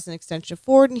Bernard is an extension of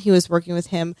Ford and he was working with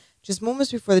him just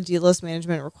moments before the Delos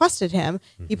management requested him,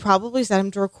 he probably set him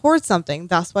to record something.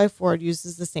 That's why Ford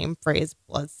uses the same phrase,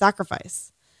 blood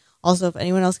sacrifice. Also, if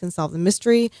anyone else can solve the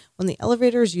mystery, when the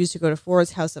elevator is used to go to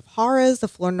Ford's House of Horrors, the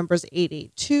floor number is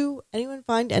 882. Anyone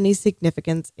find any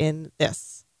significance in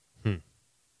this?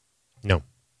 No.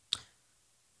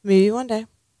 Maybe one day.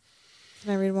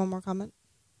 Can I read one more comment?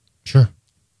 Sure.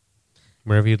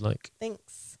 Wherever you'd like.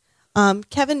 Thanks.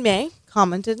 Kevin May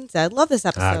commented and said, love this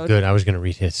episode. Good. I was going to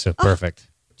read his, so perfect.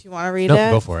 Do you want to read Nope,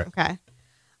 it? go for it. Okay.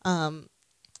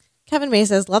 Kevin May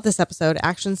says, love this episode.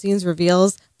 Action scenes,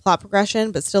 reveals, plot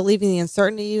progression, but still leaving the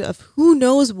uncertainty of who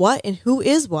knows what and who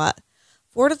is what.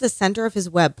 Ford at the center of his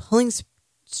web, pulling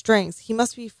strings. He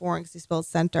must be foreign because he spelled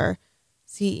center.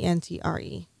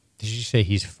 C-E-N-T-R-E. Did you say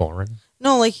he's foreign?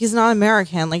 No, like he's not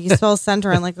American. Like he spells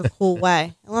center in like a cool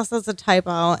way. Unless that's a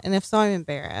typo. And if so, I'm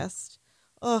embarrassed.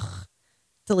 Ugh.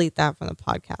 Delete that from the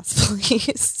podcast,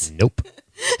 please. Nope.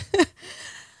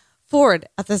 Ford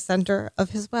at the center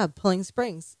of his web, pulling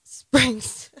springs.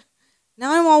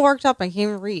 Now I'm all worked up. I can't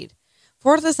even read.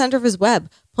 Ford at the center of his web,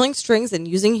 pulling strings and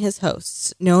using his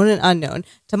hosts, known and unknown,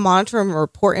 to monitor and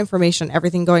report information on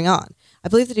everything going on. I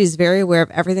believe that he's very aware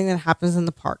of everything that happens in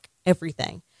the park.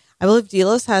 Everything. I believe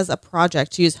Delos has a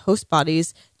project to use host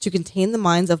bodies to contain the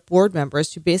minds of board members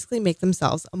to basically make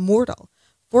themselves immortal.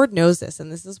 Ford knows this,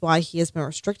 and this is why he has been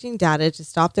restricting data to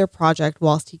stop their project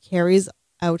whilst he carries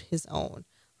out his own.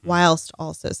 Whilst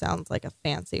also sounds like a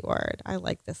fancy word. I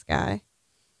like this guy.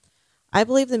 I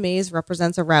believe the maze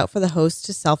represents a route for the host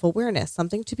to self-awareness,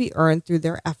 something to be earned through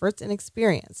their efforts and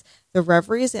experience. The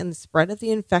reveries and the spread of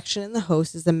the infection in the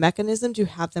host is a mechanism to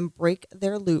have them break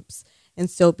their loops and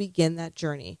so begin that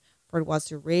journey. Ford wants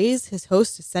to raise his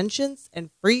host to sentience and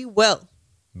free will.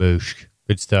 Boosh.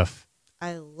 Good stuff.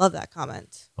 I love that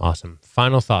comment. Awesome.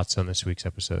 Final thoughts on this week's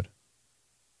episode.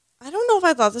 I don't know if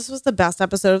I thought this was the best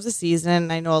episode of the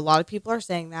season. I know a lot of people are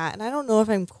saying that, and I don't know if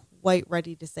I'm quite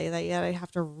ready to say that yet. I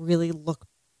have to really look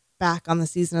back on the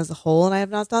season as a whole, and I have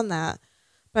not done that.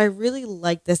 But I really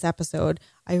like this episode.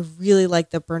 I really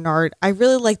like the Bernard. I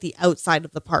really like the outside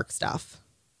of the park stuff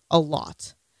a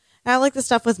lot. And I like the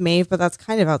stuff with Maeve, but that's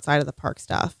kind of outside of the park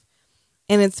stuff.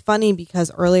 And it's funny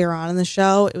because earlier on in the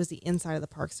show, it was the inside of the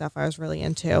park stuff I was really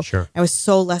into. Sure. I was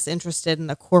so less interested in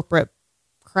the corporate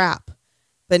crap.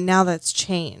 But now that's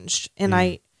changed. And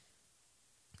I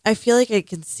feel like I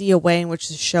can see a way in which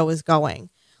the show is going,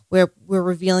 where we're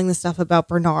revealing the stuff about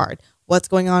Bernard, what's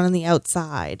going on the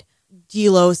outside,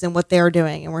 Delos and what they're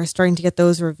doing. And we're starting to get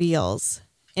those reveals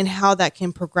and how that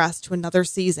can progress to another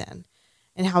season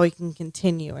and how we can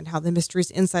continue and how the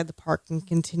mysteries inside the park can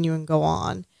continue and go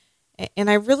on. And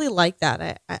I really like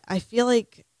that. I feel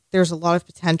like there's a lot of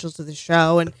potential to the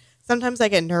show. And sometimes I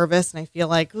get nervous and I feel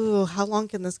like, ooh, how long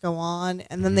can this go on?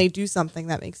 And then they do something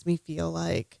that makes me feel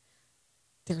like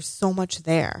there's so much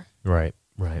there. Right.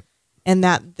 And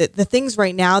that the things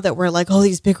right now that we're like, oh,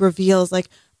 these big reveals, like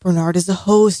Bernard is a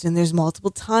host and there's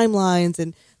multiple timelines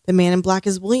and the man in black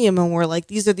is William. And we're like,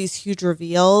 these are these huge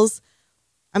reveals.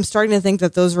 I'm starting to think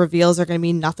that those reveals are going to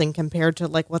be nothing compared to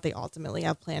like what they ultimately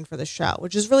have planned for the show,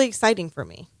 which is really exciting for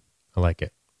me. I like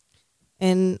it.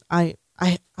 And I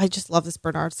just love this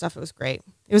Bernard stuff. It was great.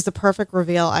 It was the perfect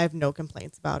reveal. I have no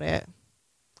complaints about it.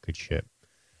 Good shit.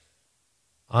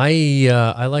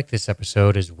 I like this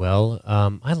episode as well.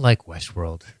 I like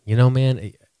Westworld. You know,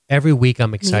 man, every week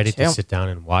I'm excited to sit down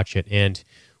and watch it. And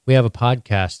we have a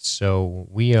podcast, so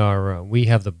we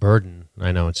have the burden.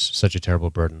 I know it's such a terrible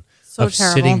burden of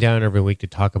sitting down every week to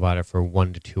talk about it for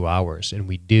 1 to 2 hours, and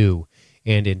we do.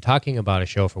 And in talking about a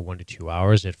show for 1 to 2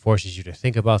 hours, it forces you to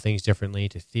think about things differently,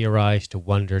 to theorize, to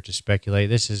wonder, to speculate.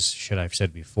 This is shit I've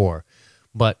said before.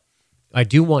 But I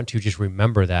do want to just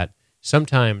remember that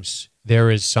sometimes there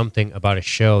is something about a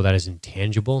show that is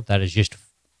intangible, that is just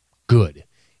good.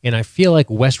 And I feel like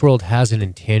Westworld has an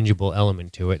intangible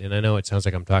element to it. And I know it sounds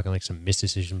like I'm talking like some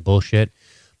mysticism bullshit,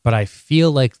 but I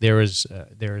feel like there's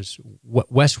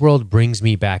what Westworld brings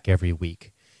me back every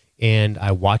week. And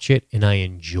I watch it and I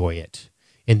enjoy it.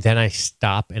 And then I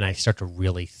stop and I start to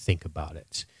really think about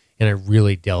it. And I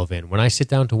really delve in. When I sit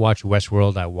down to watch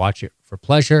Westworld, I watch it for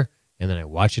pleasure. And then I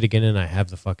watch it again and I have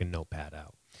the fucking notepad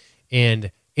out.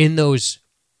 And in those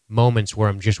moments where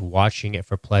I'm just watching it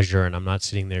for pleasure and I'm not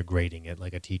sitting there grading it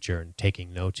like a teacher and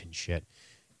taking notes and shit,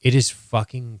 it is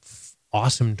fucking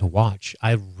awesome to watch.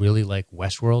 I really like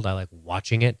Westworld. I like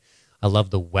watching it. I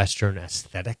love the Western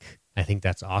aesthetic. I think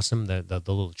that's awesome. The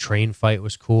little train fight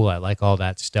was cool. I like all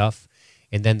that stuff.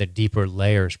 And then the deeper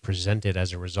layers presented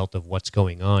as a result of what's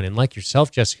going on. And like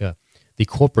yourself, Jessica, the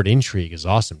corporate intrigue is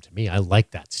awesome to me. I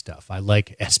like that stuff. I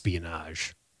like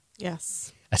espionage.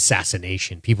 Yes.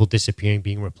 Assassination, people disappearing,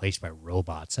 being replaced by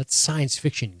robots. That's science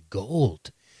fiction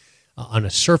gold on a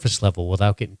surface level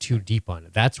without getting too deep on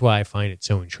it. That's why I find it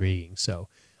so intriguing. So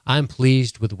I'm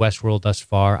pleased with Westworld thus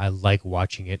far. I like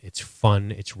watching it. It's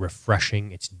fun. It's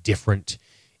refreshing. It's different.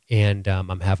 And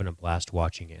I'm having a blast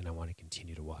watching it, and I want to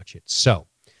continue to watch it. So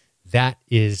that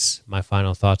is my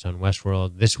final thoughts on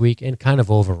Westworld this week and kind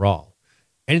of overall.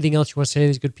 Anything else you want to say to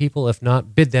these good people? If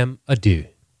not, bid them adieu.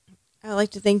 I'd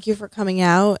like to thank you for coming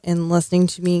out and listening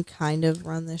to me kind of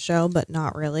run the show, but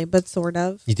not really, but sort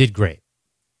of. You did great.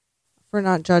 For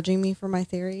not judging me for my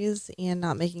theories and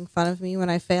not making fun of me when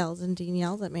I failed and Dean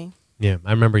yelled at me. Yeah,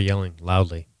 I remember yelling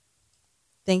loudly.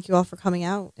 Thank you all for coming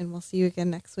out, and we'll see you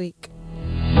again next week.